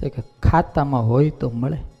 તો કે ખાતામાં હોય તો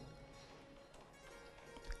મળે,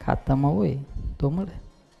 ખાતામાં હોય તો મળે.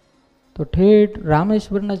 તો ઠેઠ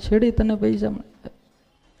રામેશ્વરના છેડે તને પૈસા મળે?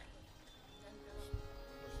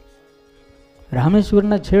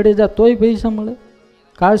 રામેશ્વરના છેડે જા તોય પૈસા મળે?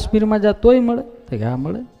 કાશ્મીરમાં જા તોય મળે? તો કે હા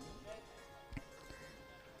મળે.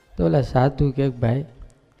 તો ઓલા સાધુ કે ભાઈ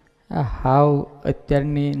આ હાવ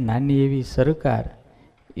અત્યારની નાની એવી સરકાર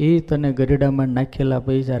એ તને ગઢડામાં નાખેલા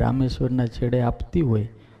પૈસા રામેશ્વરના છેડે આપતી હોય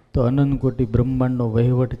તો અનંત કોટી બ્રહ્માંડનો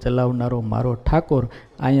વહીવટ ચલાવનારો મારો ઠાકોર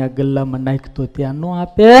અહીંયા ગલ્લામાં નાખતો ત્યાં નો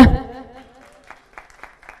આપે?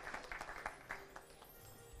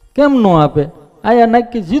 કેમ નો આપે? અહીંયા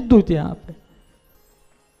નાખી સીધું ત્યાં આપે.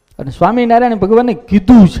 અને સ્વામિનારાયણ ભગવાને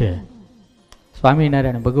કીધું છે,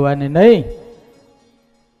 સ્વામિનારાયણ ભગવાને નહીં,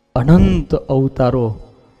 અનંત અવતારો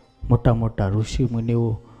મોટા મોટા ઋષિ મુનિઓ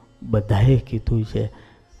બધાએ કીધું છે,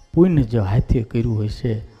 પુણ્ય જો હાથે કર્યું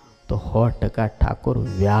હશે તો 100% ઠાકોર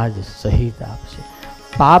વ્યાજ સહિત આપશે.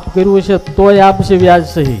 પાપ કર્યું હશે તોય આપશે વ્યાજ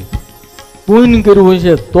સહિત, પુણ્ય કર્યું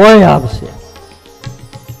હશે તોય આપશે.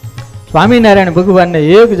 સ્વામિનારાયણ ભગવાનને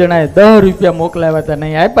એક જણાએ 10 રૂપિયા મોકલાવ્યા હતા,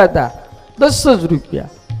 નહીં આપ્યા હતા 10 જ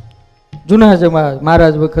રૂપિયા. જૂના જમા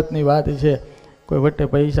મહારાજ વખતની વાત છે, કોઈ વટે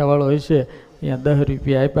પૈસા વાળો હશે, અહીંયા 10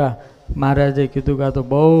 રૂપિયા આપ્યા. મહારાજે કીધું કે આ તો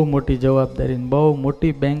બહુ મોટી જવાબદારી, બહુ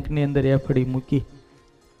મોટી બેંકની અંદર એફડી મૂકી.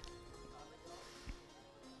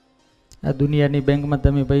 આ દુનિયાની બેંકમાં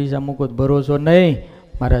તમે પૈસા મૂકો તો ભરોસો નહીં,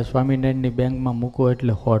 મારા સ્વામિનારાયણની બેંકમાં મૂકો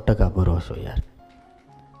એટલે 100% ભરોસો. યાર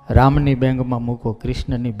રામની બેંકમાં મૂકો,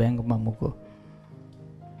 કૃષ્ણની બેંકમાં મૂકો.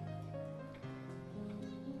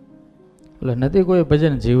 એટલે નથી કોઈ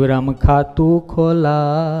ભજન, જીવરામ ખાતું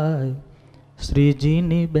ખોલાય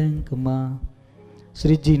શ્રીજીની બેંકમાં,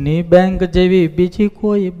 શ્રીજીની બેંક જેવી બીજી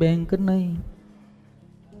કોઈ બેંક નહીં.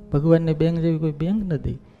 ભગવાનની બેંક જેવી કોઈ બેંક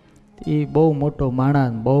નથી. એ બહુ મોટો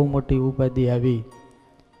માણસ, બહુ મોટી ઉપાધિ આવી,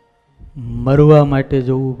 મરવા માટે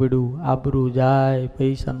જવું પડ્યું, આબરૂ જાય,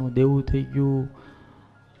 પૈસાનું દેવું થઈ ગયું,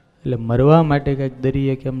 એટલે મરવા માટે કંઈક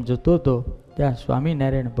દરિયે કેમ જતો હતો, ત્યાં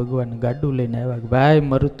સ્વામિનારાયણ ભગવાન ગાડું લઈને આવ્યા કે ભાઈ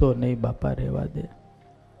મરતો નહીં બાપા, રહેવા દે.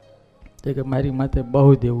 તે કે મારી માથે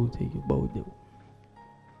બહુ દેવું થઈ ગયું, બહુ દેવું.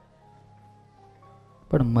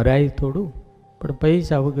 પણ મરાય થોડું, પણ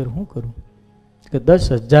પૈસા વગર શું કરું? કે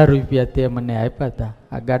 10,000 રૂપિયા તે મને આપ્યા હતા,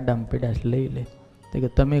 આ ગાડામાં પડ્યા લઈ લે. તો કે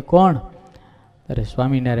તમે કોણ? અરે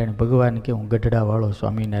સ્વામિનારાયણ ભગવાન કે હું ગઢડા વાળો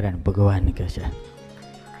સ્વામિનારાયણ ભગવાન કે છે.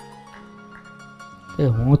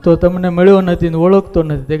 હું તો તમને મળ્યો નથી ને ઓળખતો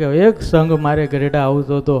નથી. તે કે એક સંઘ મારે ગઢડા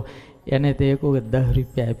આવતો હતો, એને તે એક વખત 10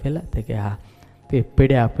 રૂપિયા આપેલા. તે કે હા, તે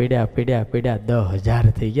પડ્યા પડ્યા પડ્યા પડ્યા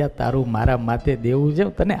 10,000 થઈ ગયા. તારું મારા માથે દેવું છે,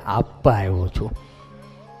 તને આપવા આવ્યો છું.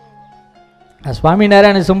 આ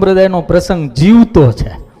સ્વામિનારાયણ સંપ્રદાયનો પ્રસંગ જીવતો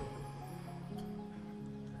છે.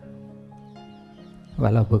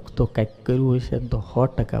 વાલા ભક્તો, કંઈક કર્યું હશે ને તો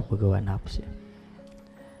 100% ભગવાન આપશે.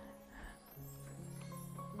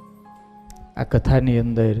 આ કથાની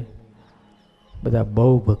અંદર બધા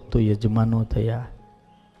બહુ ભક્તો યજમાનો થયા,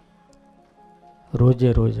 રોજે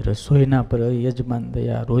રોજ રસોઈના યજમાન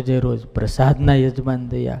થયા, રોજે રોજ પ્રસાદના યજમાન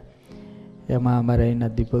થયા. એમાં અમારા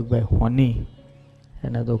અહીંના દીપકભાઈ હોની,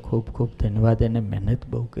 એને તો ખૂબ ખૂબ ધન્યવાદ, એને મહેનત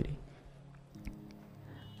બહુ કરી.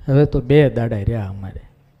 હવે તો 2 દાડા રહ્યા અમારે.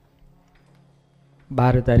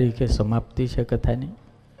 12 તારીખે સમાપ્તિ છે કથાની.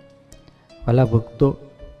 વાલા ભક્તો,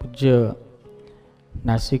 પૂજ્ય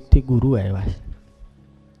નાસિકથી ગુરુ આવ્યા છે.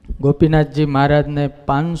 ગોપીનાથજી મહારાજને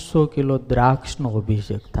 500 કિલો દ્રાક્ષનો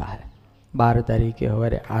અભિષેક થાય 12 તારીખે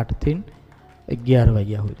સવારે 8 થી 11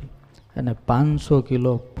 વાગ્યા સુધી, અને 500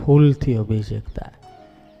 કિલો ફૂલથી અભિષેક થાય.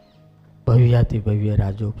 ભવ્યાથી ભવ્ય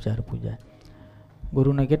રાજોપચાર પૂજા.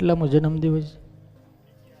 ગુરુના કેટલામો જન્મદિવસ?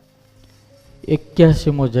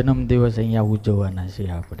 81મો જન્મદિવસ અહીંયા ઉજવવાના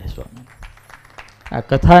છીએ આપણે સ્વામી. આ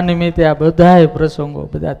કથા નિમિત્તે આ બધાય પ્રસંગો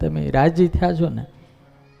બધા તમે રાજી થયા છો ને.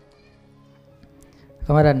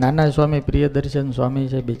 અમારા નાના સ્વામી પ્રિયદર્શન સ્વામી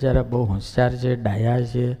છે, બિચારા બહુ હોશિયાર છે, ડાયા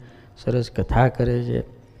છે, સરસ કથા કરે છે.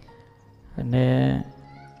 અને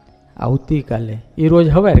આવતીકાલે એ રોજ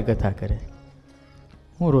સવારે કથા કરે,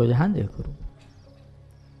 હું રોજ સાંજે કરું.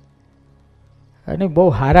 અને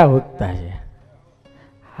બહુ સારા વક્તા છે.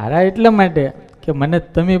 સારા એટલા માટે કે મને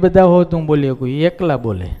તમે બધા હો તો હું બોલી શકું, એકલા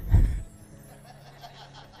બોલે.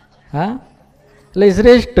 હા, એટલે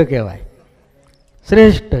શ્રેષ્ઠ કહેવાય,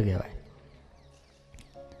 શ્રેષ્ઠ કહેવાય.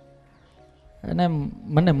 અને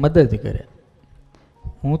મને મદદ કરે.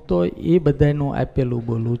 હું તો એ બધાનું આપેલું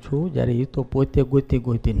બોલું છું, જ્યારે એ તો પોતે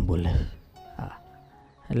ગોતીને બોલે. હા,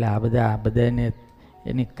 એટલે આ બધાને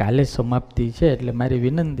એની કાલે સમાપ્તિ છે. એટલે મારી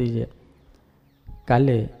વિનંતી છે,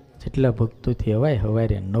 કાલે જેટલા ભક્તોથી અવાય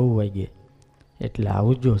સવારે 9 વાગે એટલે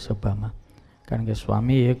આવજો સભામાં. કારણ કે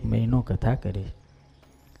સ્વામી 1 મહિનો કથા કરી.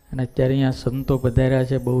 અને અત્યારે અહીંયા સંતો પધાર્યા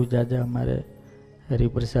છે બહુ જાજા. અમારે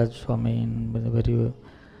હરિપ્રસાદ સ્વામી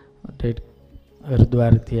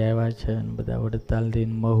હરદ્વારથી આવ્યા છે, અને બધા વડતાલથી,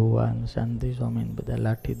 મહુવા, શાંતિ સ્વામી, બધા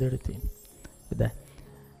લાઠીદળથી બધા.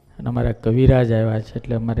 અને અમારા કવિરાજ આવ્યા છે.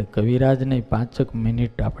 એટલે અમારે કવિરાજ નહીં, 5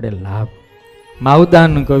 મિનિટ આપણે લાભ.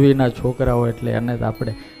 માવદાન કવિના છોકરાઓ એટલે એને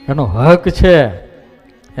આપણે એનો હક છે.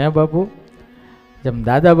 હે બાપુ, જેમ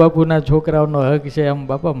દાદા બાપુના છોકરાઓનો હક છે એમ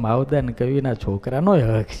બાપા માવદાન કવિના છોકરાનો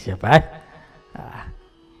હક છે ભાઈ.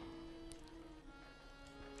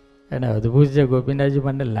 અને અદભુત છે ગોપીનાથજી,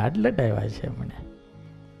 મને લાડ લડાવ્યા છે મને.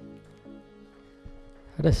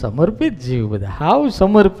 અરે સમર્પિત જીવ બધા, હાવ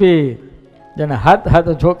સમર્પિત. જેને હાથ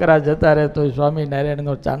છોકરા જતા રહે તો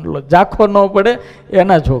સ્વામિનારાયણનો ચાંદલો ઝાંખો ન પડે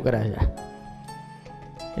એના છોકરા છે.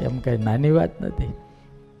 એમ કઈ નાની વાત નથી.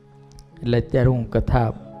 એટલે અત્યારે હું કથા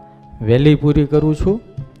વહેલી પૂરી કરું છું,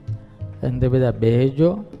 અને તે બધા બેહજો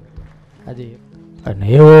આજે. અને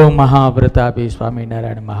એવો મહાપ્રતાપી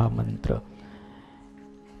સ્વામિનારાયણ મહામંત્ર.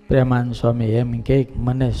 પ્રેમાનંદ સ્વામી એમ કે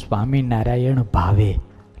મને સ્વામિનારાયણ ભાવે.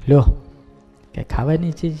 લ્યો, કે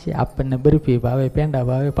ખાવાની ચીજ છે. આપણને બરફી ભાવે, પેંડા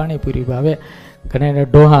ભાવે, પાણીપુરી ભાવે, ઘણાને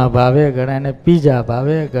ડોહા ભાવે, ઘણાને પીઝા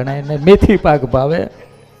ભાવે, ઘણાને મેથી પાક ભાવે.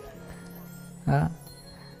 હા,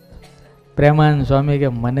 પ્રેમાનંદ સ્વામી કે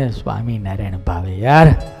મને સ્વામિનારાયણ ભાવે. યાર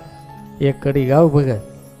એક કડી ગાવ ભગત.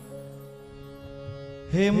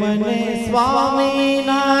 હે મને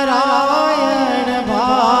સ્વામિનારાયણ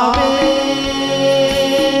ભાવે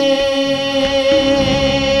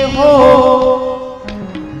હો.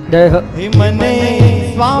 હે મને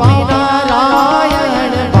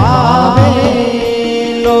સ્વામિનારાયણ ભાવે,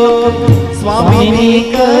 લોક સ્વામીની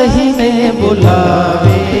કહીને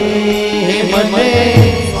બોલાવે. હે મને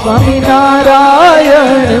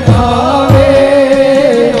સ્વામિનારાયણ ભાવે,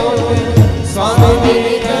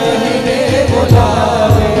 સ્વામીની કહીને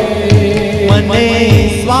બોલાવે. મને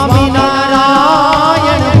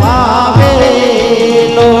સ્વામિનારાયણ ભાવે,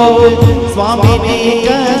 લોક સ્વામીની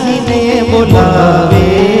કહીને બોલાવે.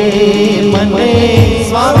 મને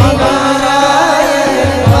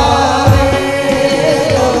સ્વામિનારાયણ ભાવે,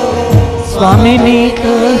 સ્વામીની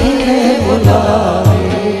કહીને બોલાવે.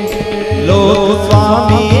 લોક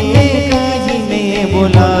સ્વામીને કહીને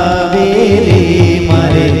બોલાવે રે.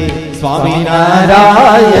 મારે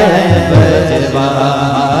સ્વામિનારાયણ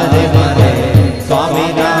ભજવા રે. મારે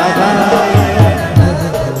સ્વામિનારાયણ.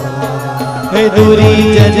 હે દૂરી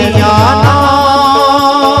જનિયાના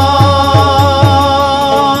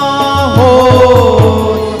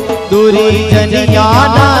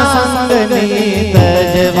જનિયાના સંગને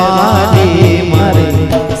તજવાને. મારે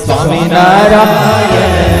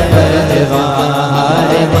સ્વામિનારાયણ ભજવા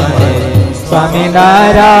રે. મારે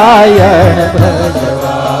સ્વામિનારાયણ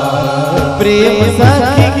ભજવા. પ્રેમ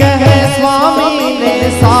સખી કહે સ્વામીને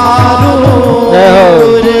સારું,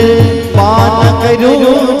 પાન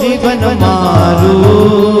કર્યું જીવન મારું.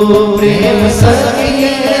 પ્રેમ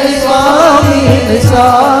સખી કહે સ્વામીને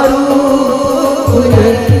સારું,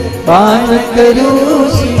 પાન કર્યું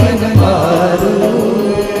જીવન મારું.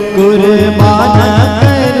 કુરબાન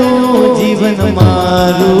કર્યું જીવન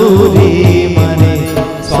મારું રે. મને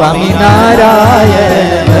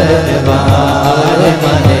સ્વામિનારાયણ ભજવા રે.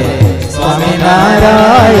 મને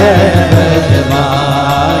સ્વામિનારાયણ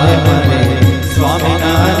ભજવા રે. મને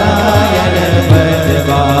સ્વામિનારાયણ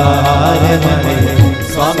ભજવા રે. મને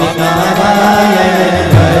સ્વામિનારાયણ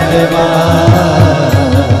ભજવા.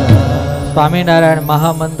 સ્વામિનારાયણ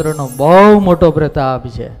મહામંત્રનો બહુ મોટો પ્રતાપ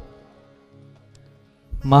છે.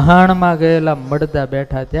 મહાણમાં ગયેલા મળદા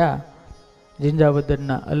બેઠા ત્યાં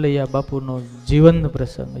જિંજાવદરના અલૈયા બાપુનો જીવંત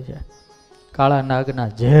પ્રસંગ છે. કાળા નાગના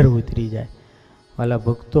ઝેર ઉતરી જાય. વાલા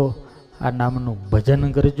ભક્તો, આ નામનું ભજન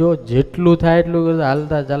કરજો. જેટલું થાય એટલું કરજો.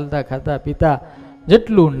 હાલતા ચાલતા ખાતા પીતા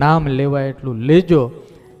જેટલું નામ લેવાય એટલું લેજો,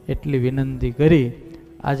 એટલી વિનંતી કરી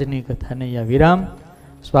આજની કથાને અહીંયા વિરામ.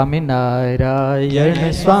 સ્વામિનારાયણ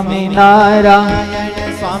સ્વામિનારાયણ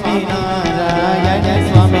સ્વામિનારાયણ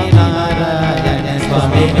સ્વામિનારાયણ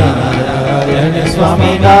સ્વામિનારાયણ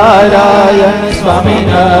સ્વામિનારાયણ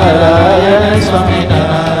સ્વામિનારાયણ સ્વામિનારાયણ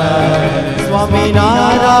સ્વામિનારાયણ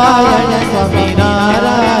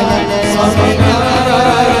સ્વામિનારાયણ સ્વામિનારાયણ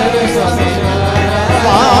સ્વામિનારાયણ સ્વામિનારાયણ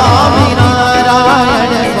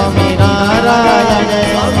નારાયણ સ્વામિનારાયણ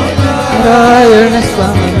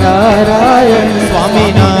સ્વામિનારાયણ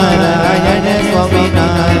સ્વામિનારાયણ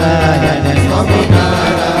સ્વામિનારાયણ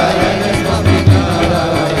સ્વામિનારાયણ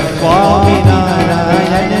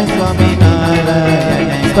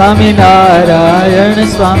સ્વામિનારાયણ સ્વામિનારાયણ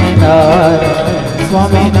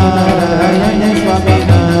સ્વામિનારાયણ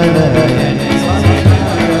સ્વામિનારાયણ સ્વામિનારાયણ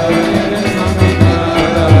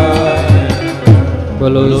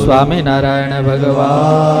બોલો સ્વામિનારાયણ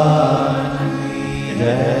ભગવાન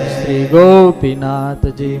જય. શ્રી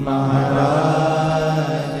ગોપીનાથજી મહારાજની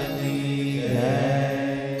જય.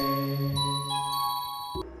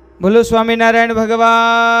 બોલો સ્વામિનારાયણ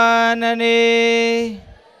ભગવાનની,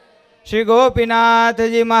 શ્રી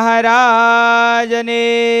ગોપીનાથજી મહારાજની.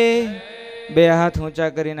 બે હાથ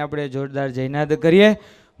ઊંચા કરીને આપણે જોરદાર જયનાદ કરીએ.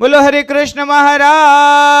 બોલો હરિકૃષ્ણ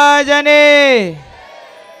મહારાજની,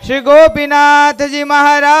 શ્રી ગોપીનાથજી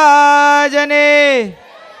મહારાજની,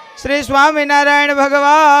 શ્રી સ્વામિનારાયણ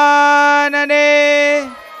ભગવાનને.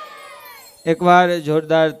 એકવાર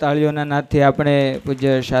જોરદાર તાળીઓના નાદથી આપણે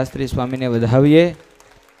પૂજ્ય શાસ્ત્રી સ્વામીને વધાવીએ.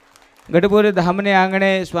 ગઢપુર ધામને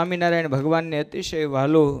આંગણે સ્વામિનારાયણ ભગવાનને અતિશય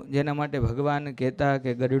વહાલું, જેના માટે ભગવાન કહેતા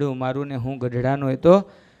કે ગઢડું મારું ને હું ગઢડાનો એ તો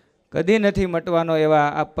કદી નથી મટવાનો, એવા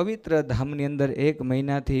આ પવિત્ર ધામની અંદર 1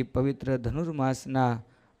 મહિનાથી પવિત્ર ધનુર્માસના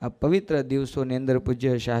આ પવિત્ર દિવસોની અંદર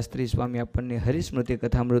પૂજ્ય શાસ્ત્રી સ્વામી આપણને હરિસ્મૃતિ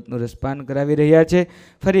કથામૃતનું રસપાન કરાવી રહ્યા છે.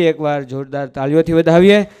 ફરી એકવાર જોરદાર તાળીઓથી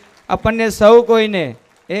વધાવીએ. આપણને સૌ કોઈને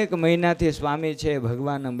 1 મહિનાથી સ્વામી છે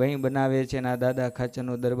ભગવાન બહી બનાવે છે. ના દાદા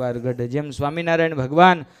ખાચરનો દરબાર ગઢ, જેમ સ્વામિનારાયણ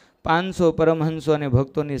ભગવાન 500 પરમહંસો અને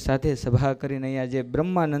ભક્તોની સાથે સભા કરીને અહીંયા જે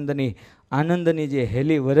બ્રહ્માનંદની આનંદની જે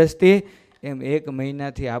હેલી વરસતી, એમ 1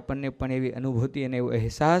 મહિનાથી આપણને પણ એવી અનુભૂતિ અને એવો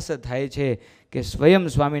અહેસાસ થાય છે કે સ્વયં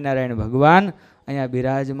સ્વામિનારાયણ ભગવાન અહીંયા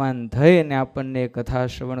બિરાજમાન થઈ અને આપણને કથા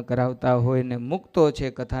શ્રવણ કરાવતા હોય ને મુક્તો છે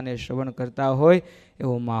કથાને શ્રવણ કરતા હોય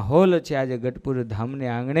એવો માહોલ છે આજે ગઢપુર ધામને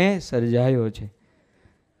આંગણે સર્જાયો છે.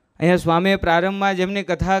 અહીંયા સ્વામીએ પ્રારંભમાં જેમની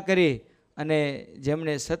કથા કરી અને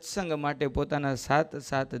જેમણે સત્સંગ માટે પોતાના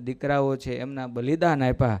 7 દીકરાઓ છે એમના બલિદાન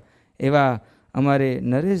આપ્યા, એવા અમારે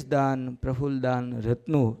નરેશદાન પ્રફુલ્લદાન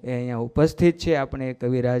રત્નુ એ અહીંયા ઉપસ્થિત છે. આપણે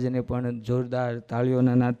કવિરાજને પણ જોરદાર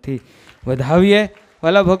તાળીઓના નાદથી વધાવીએ.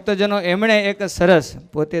 વાલા ભક્તજનો, એમણે એક સરસ,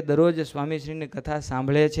 પોતે દરરોજ સ્વામીશ્રીની કથા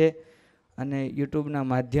સાંભળે છે અને યુટ્યુબના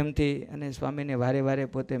માધ્યમથી અને સ્વામીને વારે વારે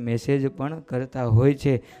પોતે મેસેજ પણ કરતા હોય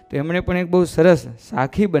છે. તો એમણે પણ એક બહુ સરસ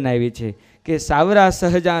સાખી બનાવી છે કે સાવરા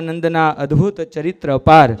સહજાનંદના અદ્ભુત ચરિત્ર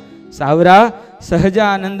અપાર, સાવરા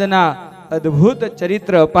સહજાનંદના અદ્ભુત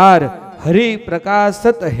ચરિત્ર અપાર, હરિ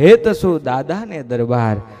પ્રકાશત હેતસુ દાદાને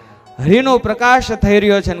દરબાર. હરિનો પ્રકાશ થઈ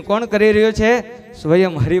રહ્યો છે. અને કોણ કરી રહ્યો છે?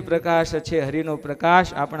 સ્વયં હરિપ્રકાશ છે. હરિનો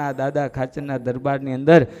પ્રકાશ આપણા દાદા ખાચરના દરબારની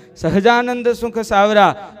અંદર સહજાનંદ સુખ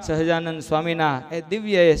સાવરા, સહજાનંદ સ્વામીના એ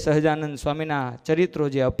દિવ્ય સહજાનંદ સ્વામીના ચરિત્રો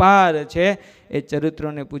જે અપાર છે, એ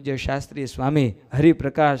ચરિત્રોને પૂજ્ય શાસ્ત્રી સ્વામી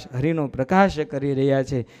હરિપ્રકાશ, હરિનો પ્રકાશ કરી રહ્યા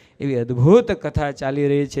છે. એવી અદ્ભુત કથા ચાલી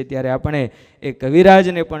રહી છે. ત્યારે આપણે એ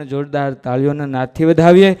કવિરાજને પણ જોરદાર તાળીઓના નાદથી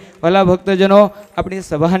વધાવીએ. વાલા ભક્તજનો, આપણી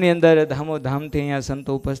સભાની અંદર ધામોધામથી અહીંયા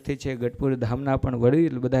સંતો ઉપસ્થિત છે. ગઢપુર ધામના પણ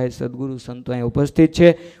વડીલ બધા સદગુરુ સંતો અહીંયા ઉપસ્થિત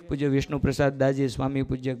છે. પૂજ્ય વિષ્ણુપ્રસાદદાસજી સ્વામી,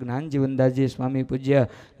 પૂજ્ય જ્ઞાનજીવનદાસજી સ્વામી, પૂજ્ય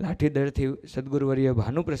લાઠીદળથી સદગુરુવર્ય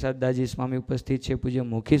ભાનુપ્રસાદદાસજી સ્વામી ઉપસ્થિત છે. પૂજ્ય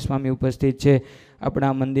મુખી સ્વામી ઉપસ્થિત છે.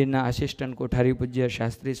 આપણા મંદિરના આસિસ્ટન્ટ કોઠારી પૂજ્ય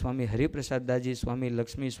શાસ્ત્રી સ્વામી હરિપ્રસાદદાસજી સ્વામી,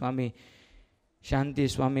 લક્ષ્મી સ્વામી, શાંતિ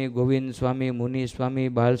સ્વામી, ગોવિંદ સ્વામી, મુનિ સ્વામી,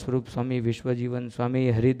 બાલ સ્વરૂપ સ્વામી, વિશ્વજીવન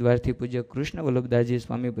સ્વામી, હરિદ્વારથી પૂજ્ય કૃષ્ણ વલ્લભદાસજી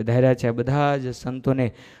સ્વામી પધાર્યા છે. આ બધા જ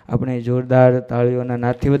સંતોને આપણે જોરદાર તાળીઓના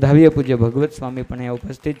નાદથી વધાવીએ. પૂજ્ય ભગવત સ્વામી પણ અહીંયા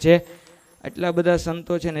ઉપસ્થિત છે. આટલા બધા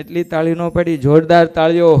સંતો છે ને એટલી તાળી ન પડી, જોરદાર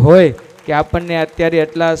તાળીઓ હોય કે આપણને અત્યારે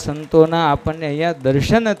એટલા સંતોના આપણને અહીંયા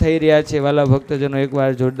દર્શન થઈ રહ્યા છે. વાલા ભક્તજનો,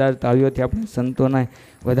 એકવાર જોરદાર તાળીઓથી આપણે સંતોને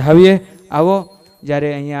વધાવીએ. આવો,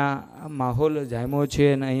 જ્યારે અહીંયા માહોલ જામ્યો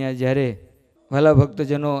છે અને અહીંયા જ્યારે વાલા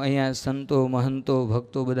ભક્તજનો અહીંયા સંતો મહંતો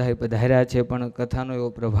ભક્તો બધાએ પધાર્યા છે, પણ કથાનો એવો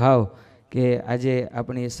પ્રભાવ કે આજે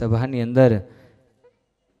આપણી સભાની અંદર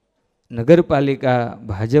નગરપાલિકા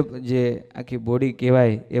ભાજપ જે આખી બોડી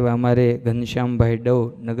કહેવાય એવા અમારે ઘનશ્યામભાઈ ડવ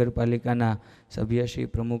નગરપાલિકાના સભ્યશ્રી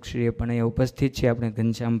પ્રમુખશ્રી એ પણ અહીંયા ઉપસ્થિત છે. આપણે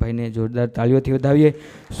ઘનશ્યામભાઈને જોરદાર તાળીઓથી વધાવીએ.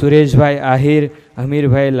 સુરેશભાઈ આહિર,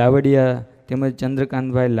 હમીરભાઈ લાવડિયા તેમજ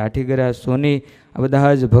ચંદ્રકાંતભાઈ લાઠીગરા સોની, આ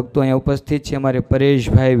બધા જ ભક્તો અહીંયા ઉપસ્થિત છે. અમારે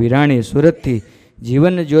પરેશભાઈ વિરાણી સુરતથી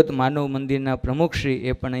જીવન જ્યોત માનવ મંદિરના પ્રમુખશ્રી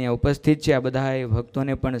એ પણ અહીંયા ઉપસ્થિત છે. આ બધા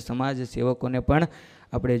ભક્તોને પણ સમાજ સેવકોને પણ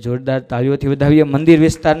આપણે જોરદાર તાળીઓથી વધાવીએ. મંદિર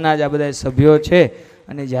વિસ્તારના જ આ બધા સભ્યો છે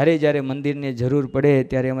અને જ્યારે જ્યારે મંદિરની જરૂર પડે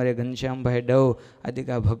ત્યારે અમારે ઘનશ્યામભાઈ ડવ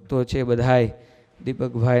આદિકા ભક્તો છે, બધાય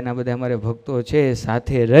દીપકભાઈના બધા અમારે ભક્તો છે,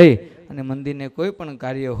 સાથે રહી અને મંદિરને કોઈ પણ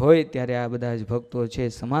કાર્ય હોય ત્યારે આ બધા જ ભક્તો છે,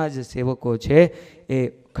 સમાજ સેવકો છે,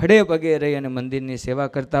 એ ખડે પગે રહી અને મંદિરની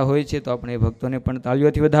સેવા કરતા હોય છે. તો આપણે એ ભક્તોને પણ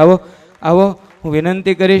તાળીઓથી વધાવો. આવો, હું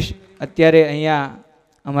વિનંતી કરીશ, અત્યારે અહીંયા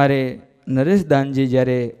અમારે નરેશદાનજી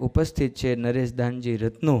જ્યારે ઉપસ્થિત છે, નરેશદાનજી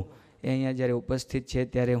રત્નુ એ અહીંયા જ્યારે ઉપસ્થિત છે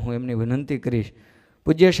ત્યારે હું એમને વિનંતી કરીશ.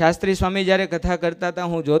 પૂજ્ય શાસ્ત્રી સ્વામી જ્યારે કથા કરતા હતા,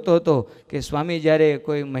 હું જોતો હતો કે સ્વામી જ્યારે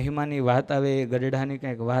કોઈ મહિમાની વાત આવે, ગઢડાની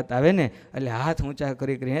કંઈક વાત આવે ને, એટલે હાથ ઊંચા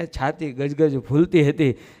કરી કરીને છાતી ગજગજ ફૂલતી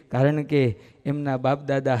હતી. કારણ કે એમના બાપ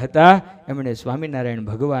દાદા હતા, એમણે સ્વામિનારાયણ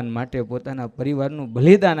ભગવાન માટે પોતાના પરિવારનું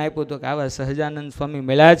બલિદાન આપ્યું હતું. કે આવા સહજાનંદ સ્વામી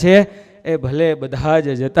મળ્યા છે, એ ભલે બધા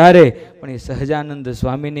જ જતા રહે, પણ એ સહજાનંદ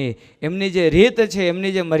સ્વામીની એમની જે રીત છે,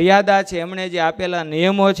 એમની જે મર્યાદા છે, એમણે જે આપેલા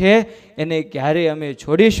નિયમો છે, એને ક્યારેય અમે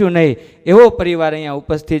છોડીશું નહીં. એવો પરિવાર અહીંયા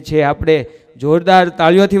ઉપસ્થિત છે. આપણે જોરદાર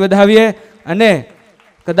તાળીઓથી વધાવીએ. અને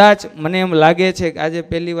કદાચ મને એમ લાગે છે કે આજે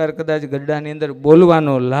પહેલી વાર કદાચ ગઢડાની અંદર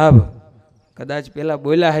બોલવાનો લાભ, કદાચ પહેલાં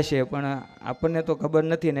બોલ્યા હશે પણ આપણને તો ખબર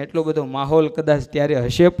નથી ને, એટલો બધો માહોલ કદાચ ત્યારે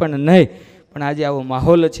હશે પણ નહીં. પણ આજે આવો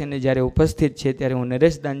માહોલ છે ને જ્યારે ઉપસ્થિત છે ત્યારે હું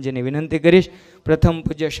નરેશદાનજીને વિનંતી કરીશ, પ્રથમ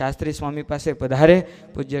પૂજ્ય શાસ્ત્રી સ્વામી પાસે પધારે.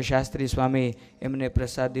 પૂજ્ય શાસ્ત્રી સ્વામી એમને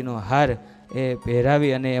પ્રસાદીનો હાર એ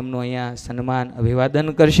પહેરાવી અને એમનું અહીંયા સન્માન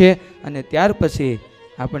અભિવાદન કરશે. અને ત્યાર પછી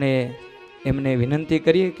આપણે એમને વિનંતી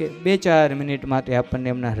કરીએ કે 2-4 મિનિટ માટે આપણને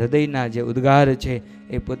એમના હૃદયના જે ઉદ્ગાર છે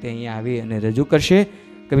એ પોતે અહીંયા આવી અને રજૂ કરશે.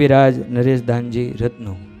 કવિરાજ નરેશદાનજી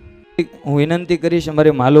રત્નુ. હું વિનંતી કરીશ,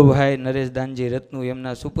 અમારે માલુભાઈ નરેશદાનજી રત્નુ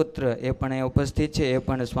એમના સુપુત્ર એ પણ અહીંયા ઉપસ્થિત છે, એ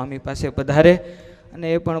પણ સ્વામી પાસે પધારે. અને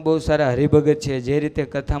એ પણ બહુ સારા હરિભગત છે. જે રીતે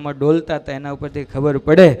કથામાં ડોલતા હતા એના ઉપરથી ખબર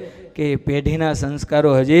પડે કે પેઢીના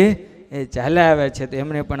સંસ્કારો હજી એ ચાલ્યા આવ્યા છે. તો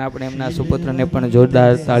એમણે પણ આપણે એમના સુપુત્રને પણ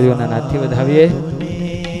જોરદાર તાળીઓના નાદથી વધાવીએ.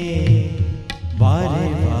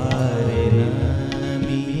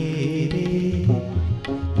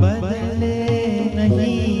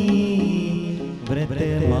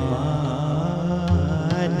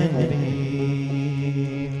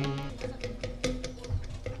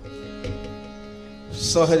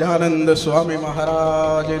 સહજાનંદ સ્વામી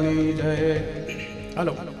મહારાજની જય.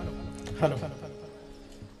 હલો હલો,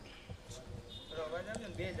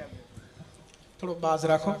 થોડો બાજ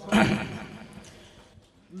રાખો.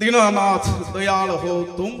 दीनानाथ दयाल हो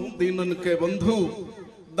तुम, दीनन के बंधु,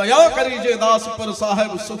 दया करीजे दास पर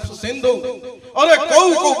साहेब सुख सिंधु. अरे कौ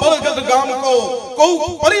को बल जद गाम को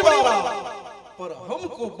परिवारा, पर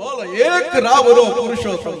हमको बल एक रावरो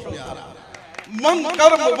पुरुषोत्तम प्यारा. मन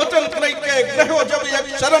कर्म वचन त्रय के ग्रहो जब एक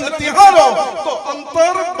शरण तिहारो, तो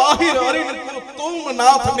अंतर बाहिर अरिन को तुम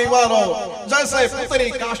नाथ निवारो. जैसे पुतरी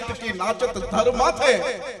काष्ट की नाचत धर्मा थे,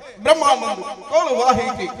 ब्रह्मानंद कौन वाही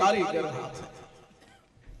की कारीगर हाथ.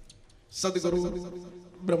 सदगुरु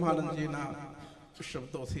ब्रह्मानंद जी ना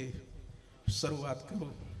शब्दों थी शुरुआत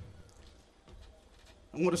करूं.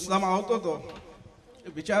 હું રસ્તામાં આવતો તો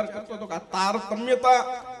વિચાર કરતો હતો કે આ તારતમ્યતા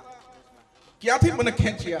ક્યાંથી મને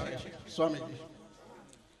ખેંચી આવે છે. સ્વામીજી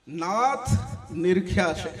નાથ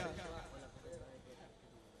નિરખ્યા છે.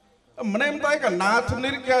 મને એમ થાય કે નાથ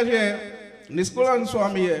નિરખ્યા છે નિષ્કુળાનંદ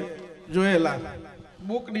સ્વામીએ જોયેલા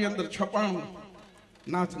બુકની અંદર છપાણું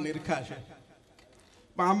નાથ નિરખ્યા છે.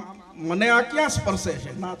 મને આ ક્યાં સ્પર્શે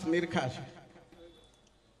છે? નાથ નિરખા છે.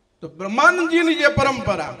 તો બ્રહ્માનંદજીની જે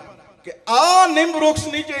પરંપરા, કે આ નિમ વૃક્ષ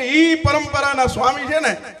નીચે ઈ પરંપરાના સ્વામી છે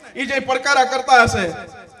ને, ઈ જે પડકારા કરતા હશે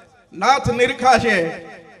નાથ નિરખા છે,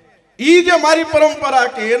 ઈ જે મારી પરંપરા,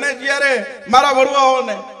 કે એને જ્યારે મારા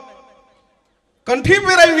વડવાઓને કંઠી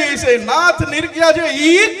પહેરાવી છે નાથ નિરખ્યા છે,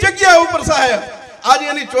 ઈ જ જગ્યા ઉપર સાહેબ આજે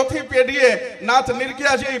એની ચોથી પેઢીએ નાથ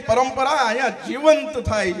નિરખ્યા છે. એ પરંપરા અહીંયા જીવંત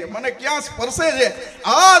થાય છે. મને ક્યાં સ્પર્શે છે?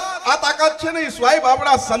 આ તાકાત છે ને, એ સ્વાય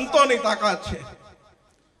આપણા સંતોની તાકાત છે.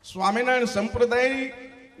 સ્વામિનારાયણ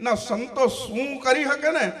સંપ્રદાયના સંતો શું કરી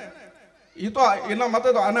શકે ને, એ તો એના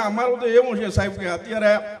માટે તો આને અમારું તો એવું છે સાહેબ કે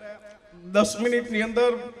અત્યારે 10 મિનિટની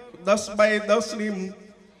અંદર 10x10ની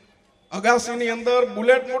અગાસીની અંદર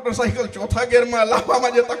બુલેટ મોટરસાઇકલ ચોથા ગેરમાં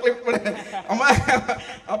લાવવામાં જે તકલીફ પડે, અમારે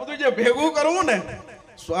આ બધું જે ભેગું કરવું ને,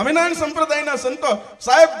 સ્વામિનારાયણ સંપ્રદાયના સંતો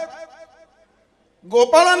સાહેબ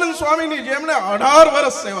ગોપાળાનંદ સ્વામીની જેમણે 18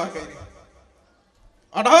 વર્ષ સેવા કરી,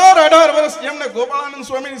 18 વર્ષ જેમણે ગોપાળાનંદ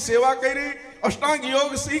સ્વામીની સેવા કરી, અષ્ટાંગ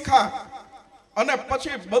યોગ શીખા અને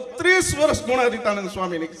પછી 32 વર્ષ ગુણાતીતાનંદ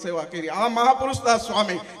સ્વામીની સેવા કરી. આ મહાપુરુષદાસ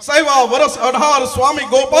સ્વામી સેવા વર્ષ 18 સ્વામી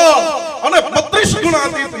ગોપાલ અને 32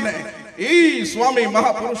 ગુણાતીતને ઈ સ્વામી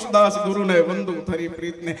મહાપુરુષદાસ ગુરુને વંદુ થરી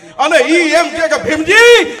પ્રીતને. અને ઈ એમ કે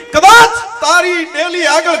ભીમજી કદાચ તારી ડેલી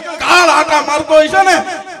આગળ કાળ આટા મારતો હોય છે ને,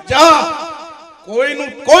 જા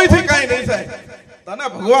કોઈથી કઈ નહીં થાય, તને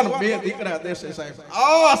ભગવાન 2 દીકરા દેશે સાહેબ.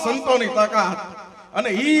 આ સંતોની તાકાત. અને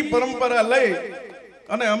ઈ પરંપરા લઈ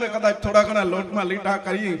અને અમે કદાચ થોડા ઘણા લોટમાં લીટા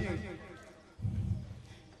કરી,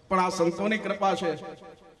 પણ આ સંતોની કૃપા છે.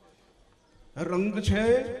 રંગ છે,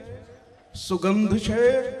 સુગંધ છે,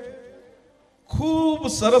 ખૂબ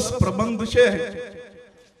સરસ પ્રબંધ છે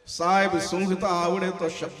સાહેબ. સૂંઘતા આવડે તો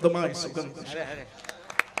શબ્દમાં સુગંધ છે.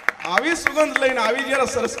 આવી સુગંધ લઈને આવી જ્યારે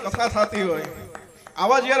સરસ કથા થતી હોય,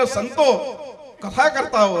 આવા જ્યારે સંતો કથા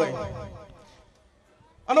કરતા હોય,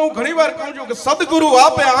 અને હું ઘણી વાર કહું છું કે સદગુરુ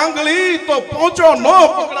આપે આંગળી તો પહોંચો ન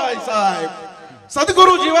પકડાય સાહેબ.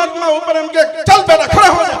 સદગુરુ જીવાત્મા ઉપર એમ કે ચાલ બેટા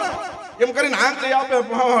ખડા હો જા, એમ કરીને આંગળી આપે,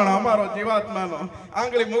 પણ અમારો જીવાત્માનો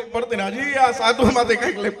આંગળી મુખ પડતી ને હજી આ સાધુમાંથી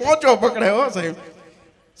કંઈક લઈ પહોંચો પકડે હો સાહેબ.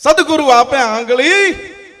 સદગુરુ આપે આંગળી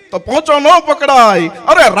તો પહોંચો ન પકડાય.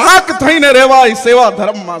 અરે રાખ થઈને રહેવાય સેવા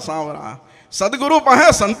ધર્મમાં સાવરા. સદગુરુ પાસે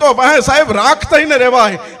સંતો પાસે સાહેબ રાખ થઈને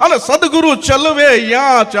રહેવાય. અને સદગુરુ ચલવે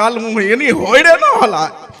યા ચાલવું એની હોયડે ન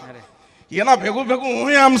હલાય. એના ભેગું ભેગું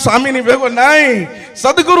હું આમ સ્વામીની ભેગો નહીં.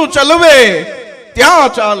 સદગુરુ ચલવે ત્યાં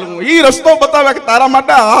ચાલવું. ઈ રસ્તો બતાવે કે તારા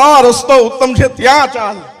માટે આ રસ્તો ઉત્તમ છે, ત્યાં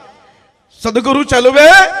ચાલ. સદગુરુ ચલવે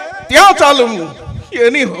ત્યાં ચાલવું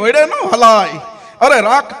એની હોયડે ન હલાય. અરે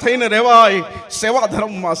રાખ થઈને રહેવાય સેવા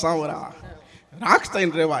ધર્મમાં સાવરા. રાખ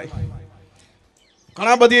થઈને રહેવાય.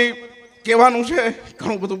 ઘણા બધી કહેવાનું છે,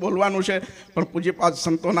 ઘણું બધું બોલવાનું છે, પણ પૂજ્યપાદ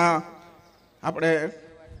સંતોના આપણે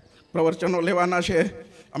પ્રવચનો લેવાના છે,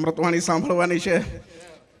 અમૃતવાણી સાંભળવાની છે.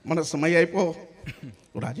 મને સમય આપ્યો,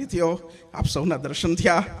 રાજી થયો. આપ સૌના દર્શન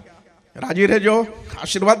થયા. રાજી રહેજો,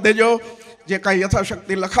 આશીર્વાદ દેજો. જે કાંઈ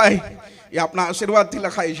યથાશક્તિ લખાય એ આપણા આશીર્વાદથી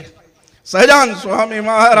લખાય છે. સહજાન સ્વામી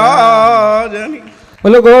મહારાજની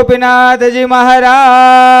બોલો ગોપીનાથજી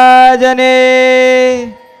મહારાજને.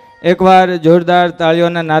 એકવાર જોરદાર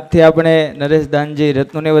તાળીઓના નાદથી આપણે નરેશ દાનજી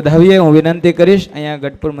રત્નોને વધાવીએ. હું વિનંતી કરીશ, અહીંયા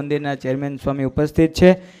ગઢપુર મંદિરના ચેરમેન સ્વામી ઉપસ્થિત છે,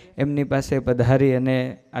 એમની પાસે પધારી અને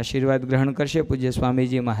આશીર્વાદ ગ્રહણ કરશે. પૂજ્ય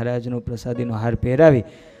સ્વામીજી મહારાજનું પ્રસાદીનો હાર પહેરાવી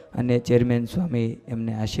અને ચેરમેન સ્વામી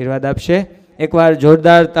એમને આશીર્વાદ આપશે. એકવાર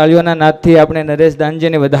જોરદાર તાળીઓના નાદથી આપણે નરેશ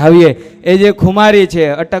દાનજીને વધાવીએ. એ જે ખુમારી છે,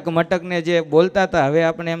 અટક મટકને જે બોલતા હતા, હવે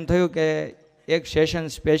આપણે એમ થયું કે એક સેશન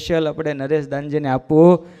સ્પેશિયલ આપણે નરેશ દાનજીને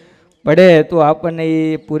આપવું પડે તો આપણને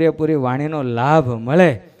એ પૂરેપૂરી વાણીનો લાભ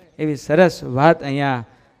મળે. એવી સરસ વાત અહીંયા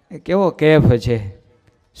કેવો કેફ છે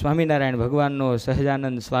સ્વામિનારાયણ ભગવાનનો,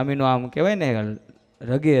 સહજાનંદ સ્વામીનો, આમ કહેવાય ને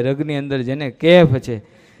રગે રગની અંદર જેને કેફ છે.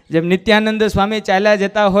 જેમ નિત્યાનંદ સ્વામી ચાલ્યા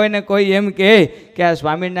જતા હોય ને કોઈ એમ કહે કે આ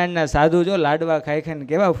સ્વામિનારાયણના સાધુ જો લાડવા ખાઈ ખાઈને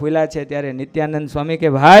કેવા ફૂલા છે, ત્યારે નિત્યાનંદ સ્વામી કે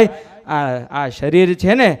ભાઈ આ શરીર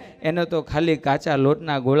છે ને એને તો ખાલી કાચા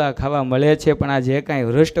લોટના ગોળા ખાવા મળે છે, પણ આ જે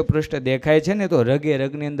કાંઈ હૃષ્ટપૃષ્ટ દેખાય છે ને તો રગે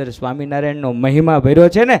રગની અંદર સ્વામિનારાયણનો મહિમા ભર્યો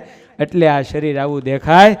છે ને એટલે આ શરીર આવું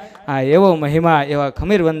દેખાય. આ એવો મહિમા, એવા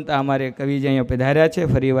ખમીરવંતા અમારે કવિજી અહીંયા પધાર્યા છે.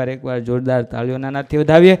 ફરીવાર એકવાર જોરદાર તાળીઓના નાદથી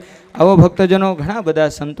વધાવીએ. આવો ભક્તજનો ઘણા બધા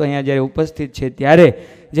સંતો અહીંયા જ્યારે ઉપસ્થિત છે ત્યારે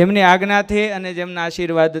જેમની આજ્ઞાથી અને જેમના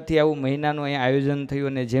આશીર્વાદથી આવું મહિનાનું અહીંયા આયોજન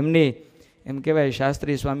થયું, અને જેમની એમ કહેવાય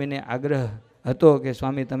શાસ્ત્રી સ્વામીને આગ્રહ હતો કે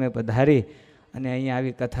સ્વામી તમે પધારી અને અહીંયા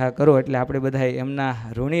આવી કથા કરો, એટલે આપણે બધા એમના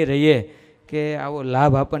ઋણી રહીએ કે આવો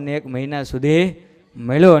લાભ આપણને એક મહિના સુધી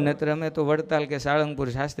મળ્યો. નહીતર અમે તો વડતાલ કે સાળંગપુર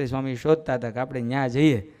શાસ્ત્રી સ્વામી શોધતા હતા કે આપણે ત્યાં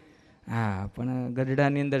જઈએ. હા, પણ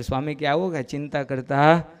ગઢડાની અંદર સ્વામી કે આવો કે ચિંતા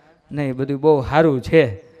કરતા નહીં, બધું બહુ સારું છે.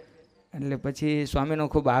 એટલે પછી સ્વામીનો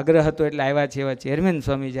ખૂબ આગ્રહ હતો એટલે આવ્યા છે. એવા ચેરમેન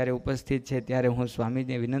સ્વામી જ્યારે ઉપસ્થિત છે ત્યારે હું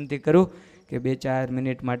સ્વામીને વિનંતી કરું કે 2-4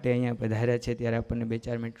 મિનિટ માટે અહીંયા પધાર્યા છે ત્યારે આપણને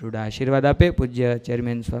 2-4 મિનિટ રૂડા આશીર્વાદ આપે. પૂજ્ય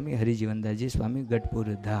ચેરમેન સ્વામી હરિજીવનદાસજી સ્વામી ગઢપુર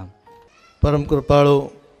ધામ. પરમ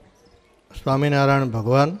કૃપાળુ સ્વામિનારાયણ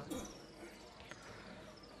ભગવાન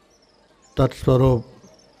તત્સ્વરૂપ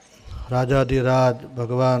રાજાધિરાજ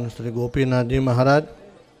ભગવાન શ્રી ગોપીનાથજી મહારાજ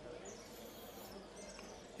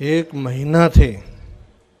એક મહિનાથી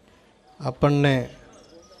આપણને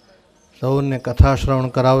સૌને કથા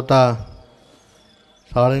શ્રવણ કરાવતા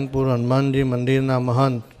સાળંગપુર હનુમાનજી મંદિરના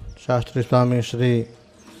મહંત શાસ્ત્રી સ્વામી શ્રી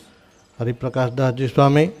હરિપ્રકાશદાસજી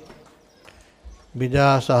સ્વામી,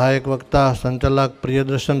 બીજા સહાયક વક્તા સંચાલક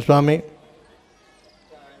પ્રિયદર્શન સ્વામી,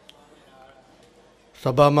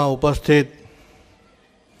 સભામાં ઉપસ્થિત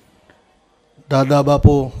દાદા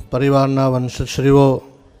બાપુ પરિવારના વંશશ્રીઓ,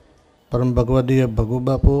 પરમ ભગવદીય ભગુ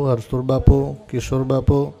બાપુ, હરસુર બાપુ, કિશોર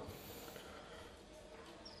બાપુ,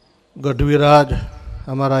 ગઢવીરાજ,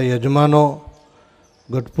 અમારા યજમાનો,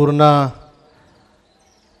 ગઢપુરના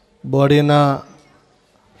બોડીના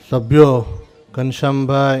સભ્યો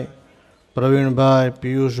ઘનશ્યામભાઈ, પ્રવીણભાઈ,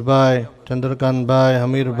 પિયુષભાઈ, ચંદ્રકાંતભાઈ,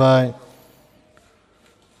 હમીરભાઈ,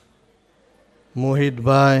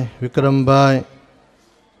 મોહિતભાઈ, વિક્રમભાઈ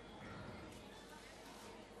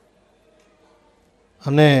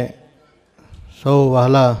અને સૌ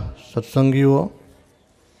વહાલા સત્સંગીઓ,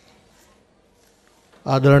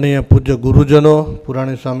 આદરણીય પૂજ્ય ગુરુજનો,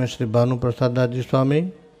 પુરાણી સ્વામી શ્રી ભાનુપ્રસાદદાસજી સ્વામી,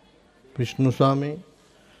 વિષ્ણુ સ્વામી,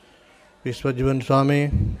 વિશ્વજીવન સ્વામી,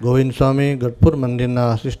 ગોવિંદ સ્વામી, ગઢપુર મંદિરના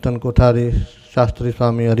આસિસ્ટન્ટ કોઠારી શાસ્ત્રી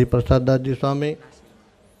સ્વામી હરિપ્રકાશદાસજી સ્વામી,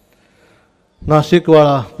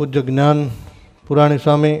 નાસિકવાળા પૂજ્ય જ્ઞાન પુરાણી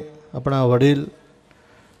સ્વામી, આપણા વડીલ,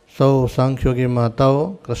 સૌ સાંખ્યોગી માતાઓ,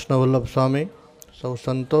 કૃષ્ણવલ્લભ સ્વામી, સૌ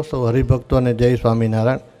સંતો, સૌ હરિભક્તો અને જય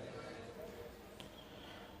સ્વામિનારાયણ.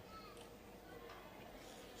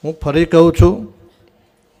 હું ફરી કહું છું,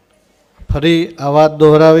 ફરી આ વાત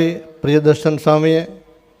દોહરાવી પ્રિયદર્શન સ્વામીએ,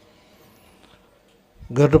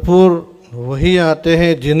 गढ़पुर वही आते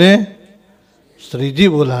हैं जिन्हें श्रीजी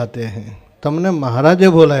बुलाते हैं. तमने महाराजे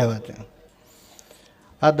बोलाव्या छे.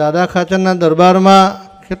 आ दादा खाचरना दरबारमां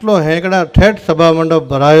કેટલો હેંકડા ઠેઠ સભા મંડપ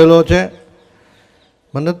ભરાયેલો છે.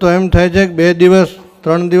 મને તો એમ થાય છે કે 2 દિવસ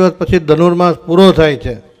 3 દિવસ પછી ધનુર્માસ પૂરો થાય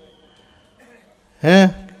છે. હે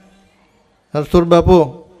હરસુર બાપુ,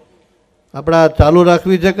 આપણા ચાલુ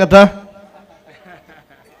રાખવી છે કથા.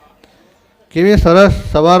 કેવી સરસ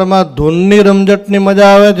સવારમાં ધૂનની રમઝટની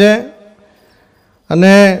મજા આવે છે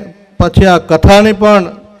અને પછી આ કથાની પણ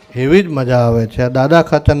એવી જ મજા આવે છે. દાદા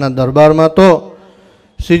ખાચરના દરબારમાં તો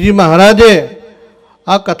શ્રીજી મહારાજે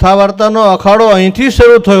આ કથા વાર્તાનો અખાડો અહીંથી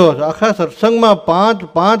શરૂ થયો છે. આખા સત્સંગમાં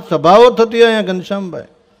 5 સભાઓ થતી અહીંયા ઘનશ્યામભાઈ.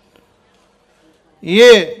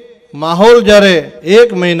 એ માહોલ જ્યારે 1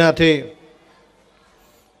 મહિનાથી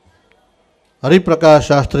હરિપ્રકાશ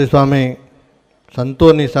શાસ્ત્રી સ્વામી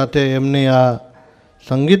સંતોની સાથે એમની આ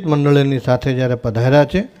સંગીત મંડળીની સાથે જ્યારે પધાર્યા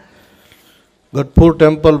છે, ગઢપુર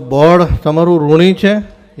ટેમ્પલ બોર્ડ તમારું ઋણી છે.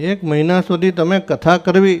 1 મહિના સુધી તમે કથા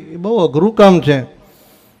કરવી એ બહુ અઘરું કામ છે.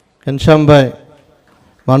 ઘનશ્યામભાઈ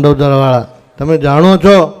માંડવદરવાળા, તમે જાણો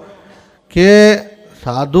છો કે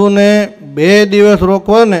સાધુને 2 દિવસ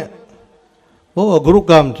રોકવા ને બહુ અઘરું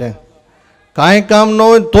કામ છે. કાંઈ કામ ન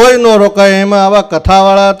હોય તોય ન રોકાય. એમાં આવા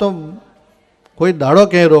કથાવાળા તો કોઈ દાડો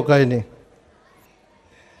ક્યાંય રોકાય નહીં.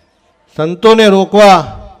 સંતોને રોકવા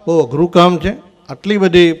બહુ અઘરું કામ છે. આટલી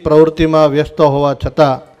બધી પ્રવૃત્તિમાં વ્યસ્ત હોવા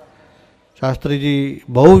છતાં શાસ્ત્રીજી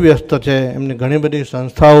બહુ વ્યસ્ત છે. એમની ઘણી બધી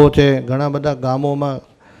સંસ્થાઓ છે, ઘણા બધા ગામોમાં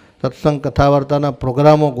સત્સંગ કથા વાર્તાના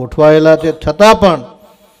પ્રોગ્રામો ગોઠવાયેલા છે. છતાં પણ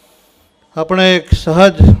આપણે એક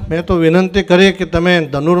સહજ મેં તો વિનંતી કરી કે તમે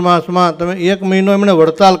ધનુર્માસમાં તમે 1 મહિનો એમણે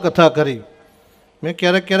વડતાલ કથા કરી. મેં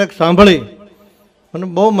ક્યારેક સાંભળી, મને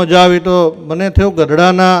બહુ મજા આવી. તો મને થયું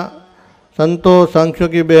ગઢડાના સંતો,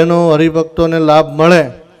 સાંખ્યોગી બહેનો, હરિભક્તોને લાભ મળે.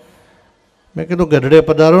 મેં કીધું ગઢડે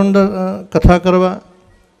પધારો ને કથા કરવા.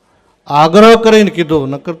 આગ્રહ કરીને કીધું,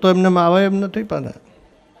 નકર તો એમને આવે એમ નથી. પાછા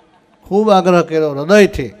ખૂબ આગ્રહ કર્યો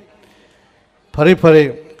હૃદયથી. ફરી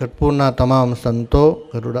ગઢપુરના તમામ સંતો,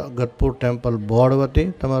 ગઢપુર ટેમ્પલ બોર્ડ વતી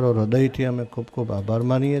તમારો હૃદયથી અમે ખૂબ ખૂબ આભાર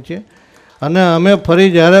માનીએ છીએ. અને અમે ફરી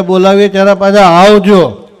જ્યારે બોલાવીએ ત્યારે પાછા આવજો.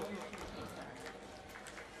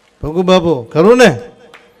 ભગુ બાપુ, ખરું ને?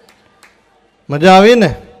 મજા આવી ને?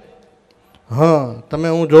 હા, તમે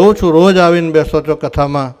હું જોઉં છું રોજ આવીને બેસો છો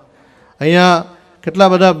કથામાં. અહીંયા કેટલા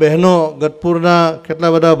બધા બહેનો, ગઢપુરના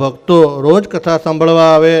કેટલા બધા ભક્તો રોજ કથા સાંભળવા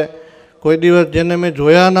આવે. કોઈ દિવસ જેને મેં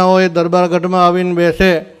જોયા ના હોય દરબારગઢમાં આવીને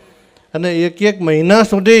બેસે અને 1 મહિના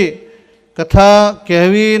સુધી કથા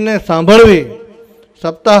કહેવી ને સાંભળવી.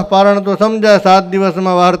 સપ્તાહ પારણ તો સમજાય, 7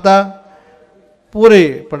 દિવસમાં વાર્તા પૂરી,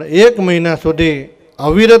 પણ 1 મહિના સુધી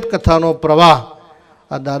અવિરત કથાનો પ્રવાહ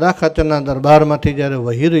આ દાદા ખાચરના દરબારમાંથી જ્યારે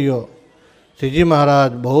વહી રહ્યો, શ્રીજી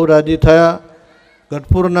મહારાજ બહુ રાજી થયા.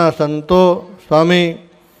 ગઢપુરના સંતો, સ્વામી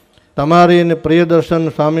તમારી અને પ્રિયદર્શન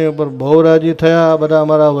સ્વામી ઉપર બહુ રાજી થયા. બધા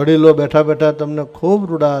અમારા વડીલો બેઠા બેઠા તમને ખૂબ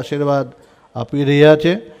રૂડા આશીર્વાદ આપી રહ્યા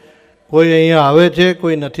છે. કોઈ અહીંયા આવે છે,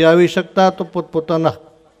 કોઈ નથી આવી શકતા તો પોતપોતાના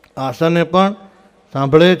આસને પણ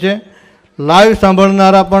સાંભળે છે. લાઈવ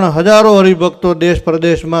સાંભળનારા પણ હજારો હરિભક્તો દેશ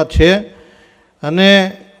પ્રદેશમાં છે અને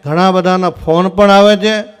ઘણા બધાના ફોન પણ આવે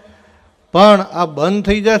છે. પણ આ બંધ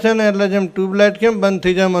થઈ જશે ને એટલે જેમ ટ્યુબલાઇટ કેમ બંધ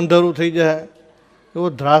થઈ જાય, અંધારું થઈ જાય, એવો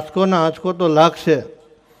ધ્રાસકો ને આંચકો તો લાગશે.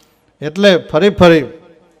 એટલે ફરી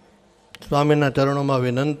સ્વામીના ચરણોમાં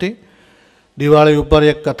વિનંતી. દિવાળી ઉપર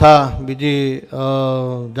એક કથા બીજી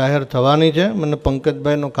જાહેર થવાની છે. મને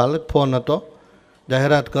પંકજભાઈનો કાલે જ ફોન હતો,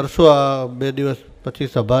 જાહેરાત કરશો આ 2 દિવસ પછી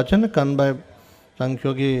સભા છે ને કાનભાઈ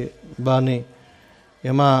સાંખ્યોગી બાની,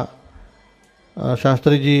 એમાં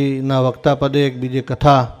શાસ્ત્રીજીના વક્તા પદે એક બીજી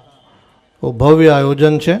કથા, ભવ્ય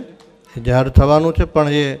આયોજન છે, એ જાહેર થવાનું છે,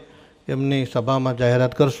 પણ એ એમની સભામાં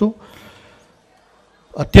જાહેરાત કરશું.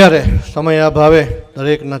 અત્યારે સમય અભાવે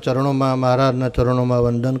દરેકના ચરણોમાં, મહારાજના ચરણોમાં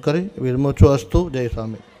વંદન કરી વિરમોચો અસ્તુ. જય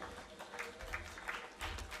સ્વામી.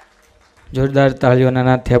 જોરદાર તાળીઓના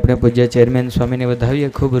નાદથી આપણે પૂજ્ય ચેરમેન સ્વામીને વધાવીએ.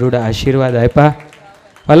 ખૂબ રૂડા આશીર્વાદ આપ્યા.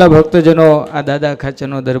 વાલા ભક્તજનો, આ દાદા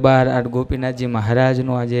ખાચરનો દરબાર, આ ગોપીનાથજી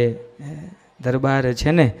મહારાજનો આ જે દરબાર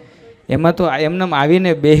છે ને, એમાં તો એમને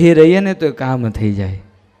આવીને બેહી રહીએ ને તો કામ થઈ જાય.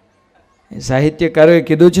 સાહિત્યકારોએ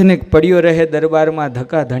કીધું છે ને, પડ્યો રહે દરબારમાં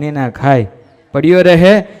ધક્કા ધણીના ખાય, પડ્યો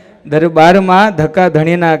રહે દરબારમાં ધક્કા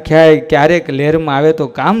ધણીના ખાય, ક્યારેક લહેરમાં આવે તો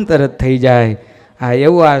કામ તરત થઈ જાય. હા,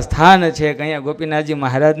 એવું આ સ્થાન છે કે અહીંયા ગોપીનાથજી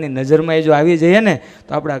મહારાજની નજરમાં જો આવી જઈએ ને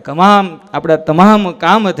તો આપણા તમામ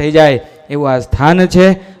કામ થઈ જાય એવું આ સ્થાન છે.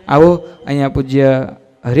 આવો, અહીંયા પૂજ્ય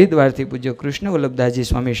હરિદ્વારથી પૂજ્ય કૃષ્ણ વલ્લભદાસજી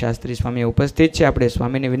સ્વામી શાસ્ત્રી સ્વામી ઉપસ્થિત છે. આપણે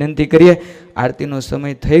સ્વામીને વિનંતી કરીએ. આરતીનો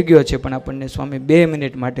સમય થઈ ગયો છે, પણ આપણને સ્વામી 2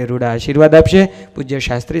 મિનિટ માટે રૂડા આશીર્વાદ આપશે. પૂજ્ય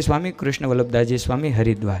શાસ્ત્રી સ્વામી કૃષ્ણ વલ્લભદાસજી સ્વામી,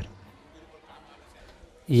 હરિદ્વાર.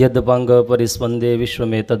 યદપાંગ પરિસ્પંદે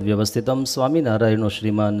વિશ્વમેતદ વ્યવસ્થિતમ સ્વામિનારાયણો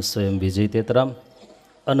શ્રીમાન સ્વયં વિજયતેતરામ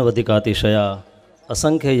અનવધિકાતિશયા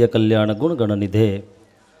અસંખ્યેય કલ્યાણ ગુણગણ નિધે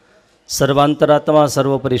સર્વાંતરાત્મા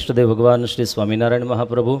સર્વોપરિષ્ઠદેવ ભગવાન શ્રી સ્વામિનારાયણ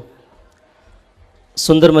મહાપ્રભુ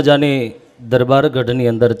સુંદર મજાની દરબારગઢની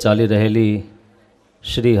અંદર ચાલી રહેલી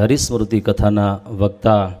શ્રી હરિસ્મૃતિ કથાના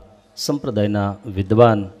વક્તા, સંપ્રદાયના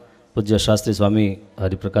વિદ્વાન પૂજ્ય શાસ્ત્રી સ્વામી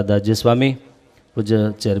હરિપ્રકાશદાસજી સ્વામી, પૂજ્ય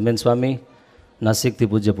ચેરમેન સ્વામી,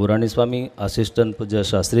 નાસિકથી પૂજ્ય પુરાણી સ્વામી, આસિસ્ટન્ટ પૂજ્ય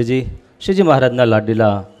શાસ્ત્રીજી, શ્રીજી મહારાજના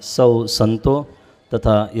લાડીલા સૌ સંતો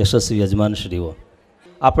તથા યશસ્વી યજમાનશ્રીઓ,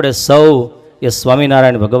 આપણે સૌ એ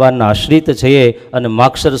સ્વામિનારાયણ ભગવાનના આશ્રિત છીએ અને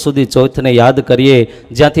માક્ષર સુધી ચોથને યાદ કરીએ,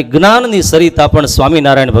 જ્યાંથી જ્ઞાનની સરિતા પણ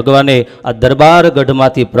સ્વામિનારાયણ ભગવાને આ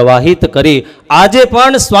દરબારગઢમાંથી પ્રવાહિત કરી. આજે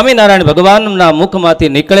પણ સ્વામિનારાયણ ભગવાનના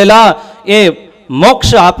મુખમાંથી નીકળેલા એ મોક્ષ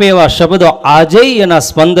આપે એવા શબ્દો આજે એના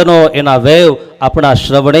સ્પંદનો, એના વેવ આપણા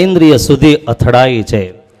શ્રવણેન્દ્રિય સુધી અથડાય છે.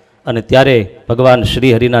 અને ત્યારે ભગવાન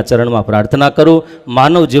શ્રી હરિના ચરણમાં પ્રાર્થના કરું,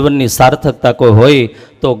 માનવ જીવનની સાર્થકતા કોઈ હોય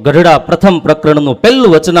તો ગઢડા પ્રથમ પ્રકરણનું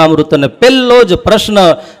પહેલું વચનામૃત અને પહેલો જ પ્રશ્ન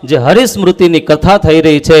જે હરિસ્મૃતિની કથા થઈ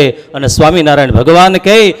રહી છે, અને સ્વામિનારાયણ ભગવાન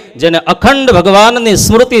કહે જેને અખંડ ભગવાનની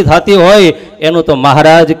સ્મૃતિ થતી હોય એનું તો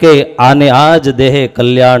મહારાજ કે આને આજ દેહે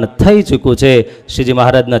કલ્યાણ થઈ ચૂક્યું છે. શ્રીજી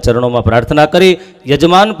મહારાજના ચરણોમાં પ્રાર્થના કરી,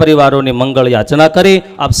 યજમાન પરિવારોની મંગળ યાચના કરી,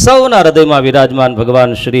 આપ સૌના હૃદયમાં વિરાજમાન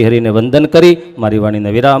ભગવાન શ્રી હરિને વંદન કરી મારી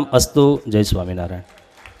વાણીને વિરામ અસ્તુ. જય સ્વામિનારાયણ.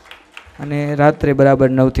 અને રાત્રે બરાબર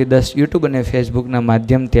 9 થી 10 યુટ્યુબ અને ફેસબુકના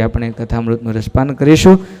માધ્યમથી આપણે કથામૃતનું રસપાન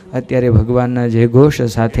કરીશું. અત્યારે ભગવાનના જય ઘોષ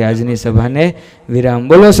સાથે આજની સભાને વિરામ.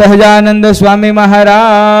 બોલો સહજાનંદ સ્વામી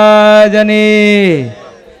મહારાજની,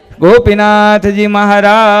 ગોપીનાથજી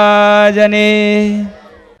મહારાજની.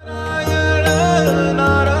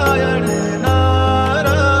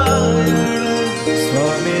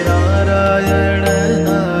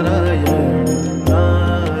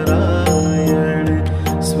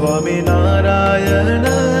 સ્વામી નારાયણ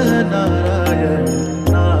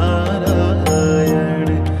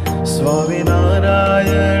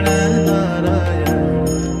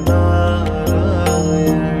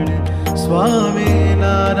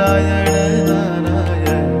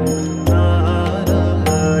નારાયણ નારાયણ.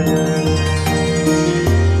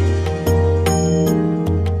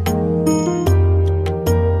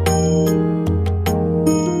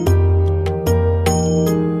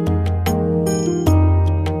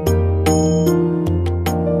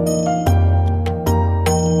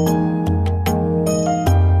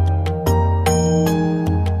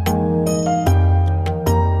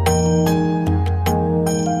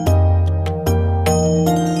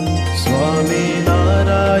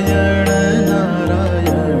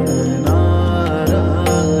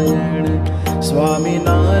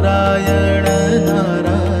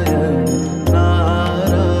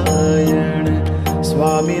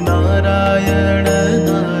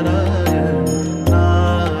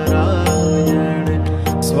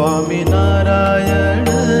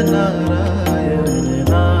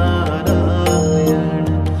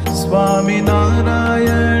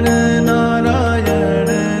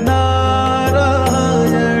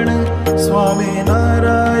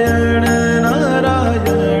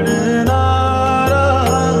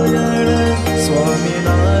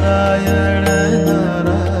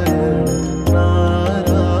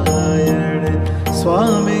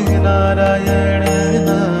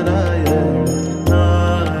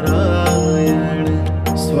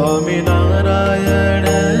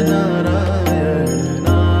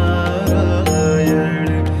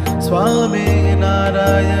 સ્વામી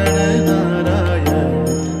નારાયણ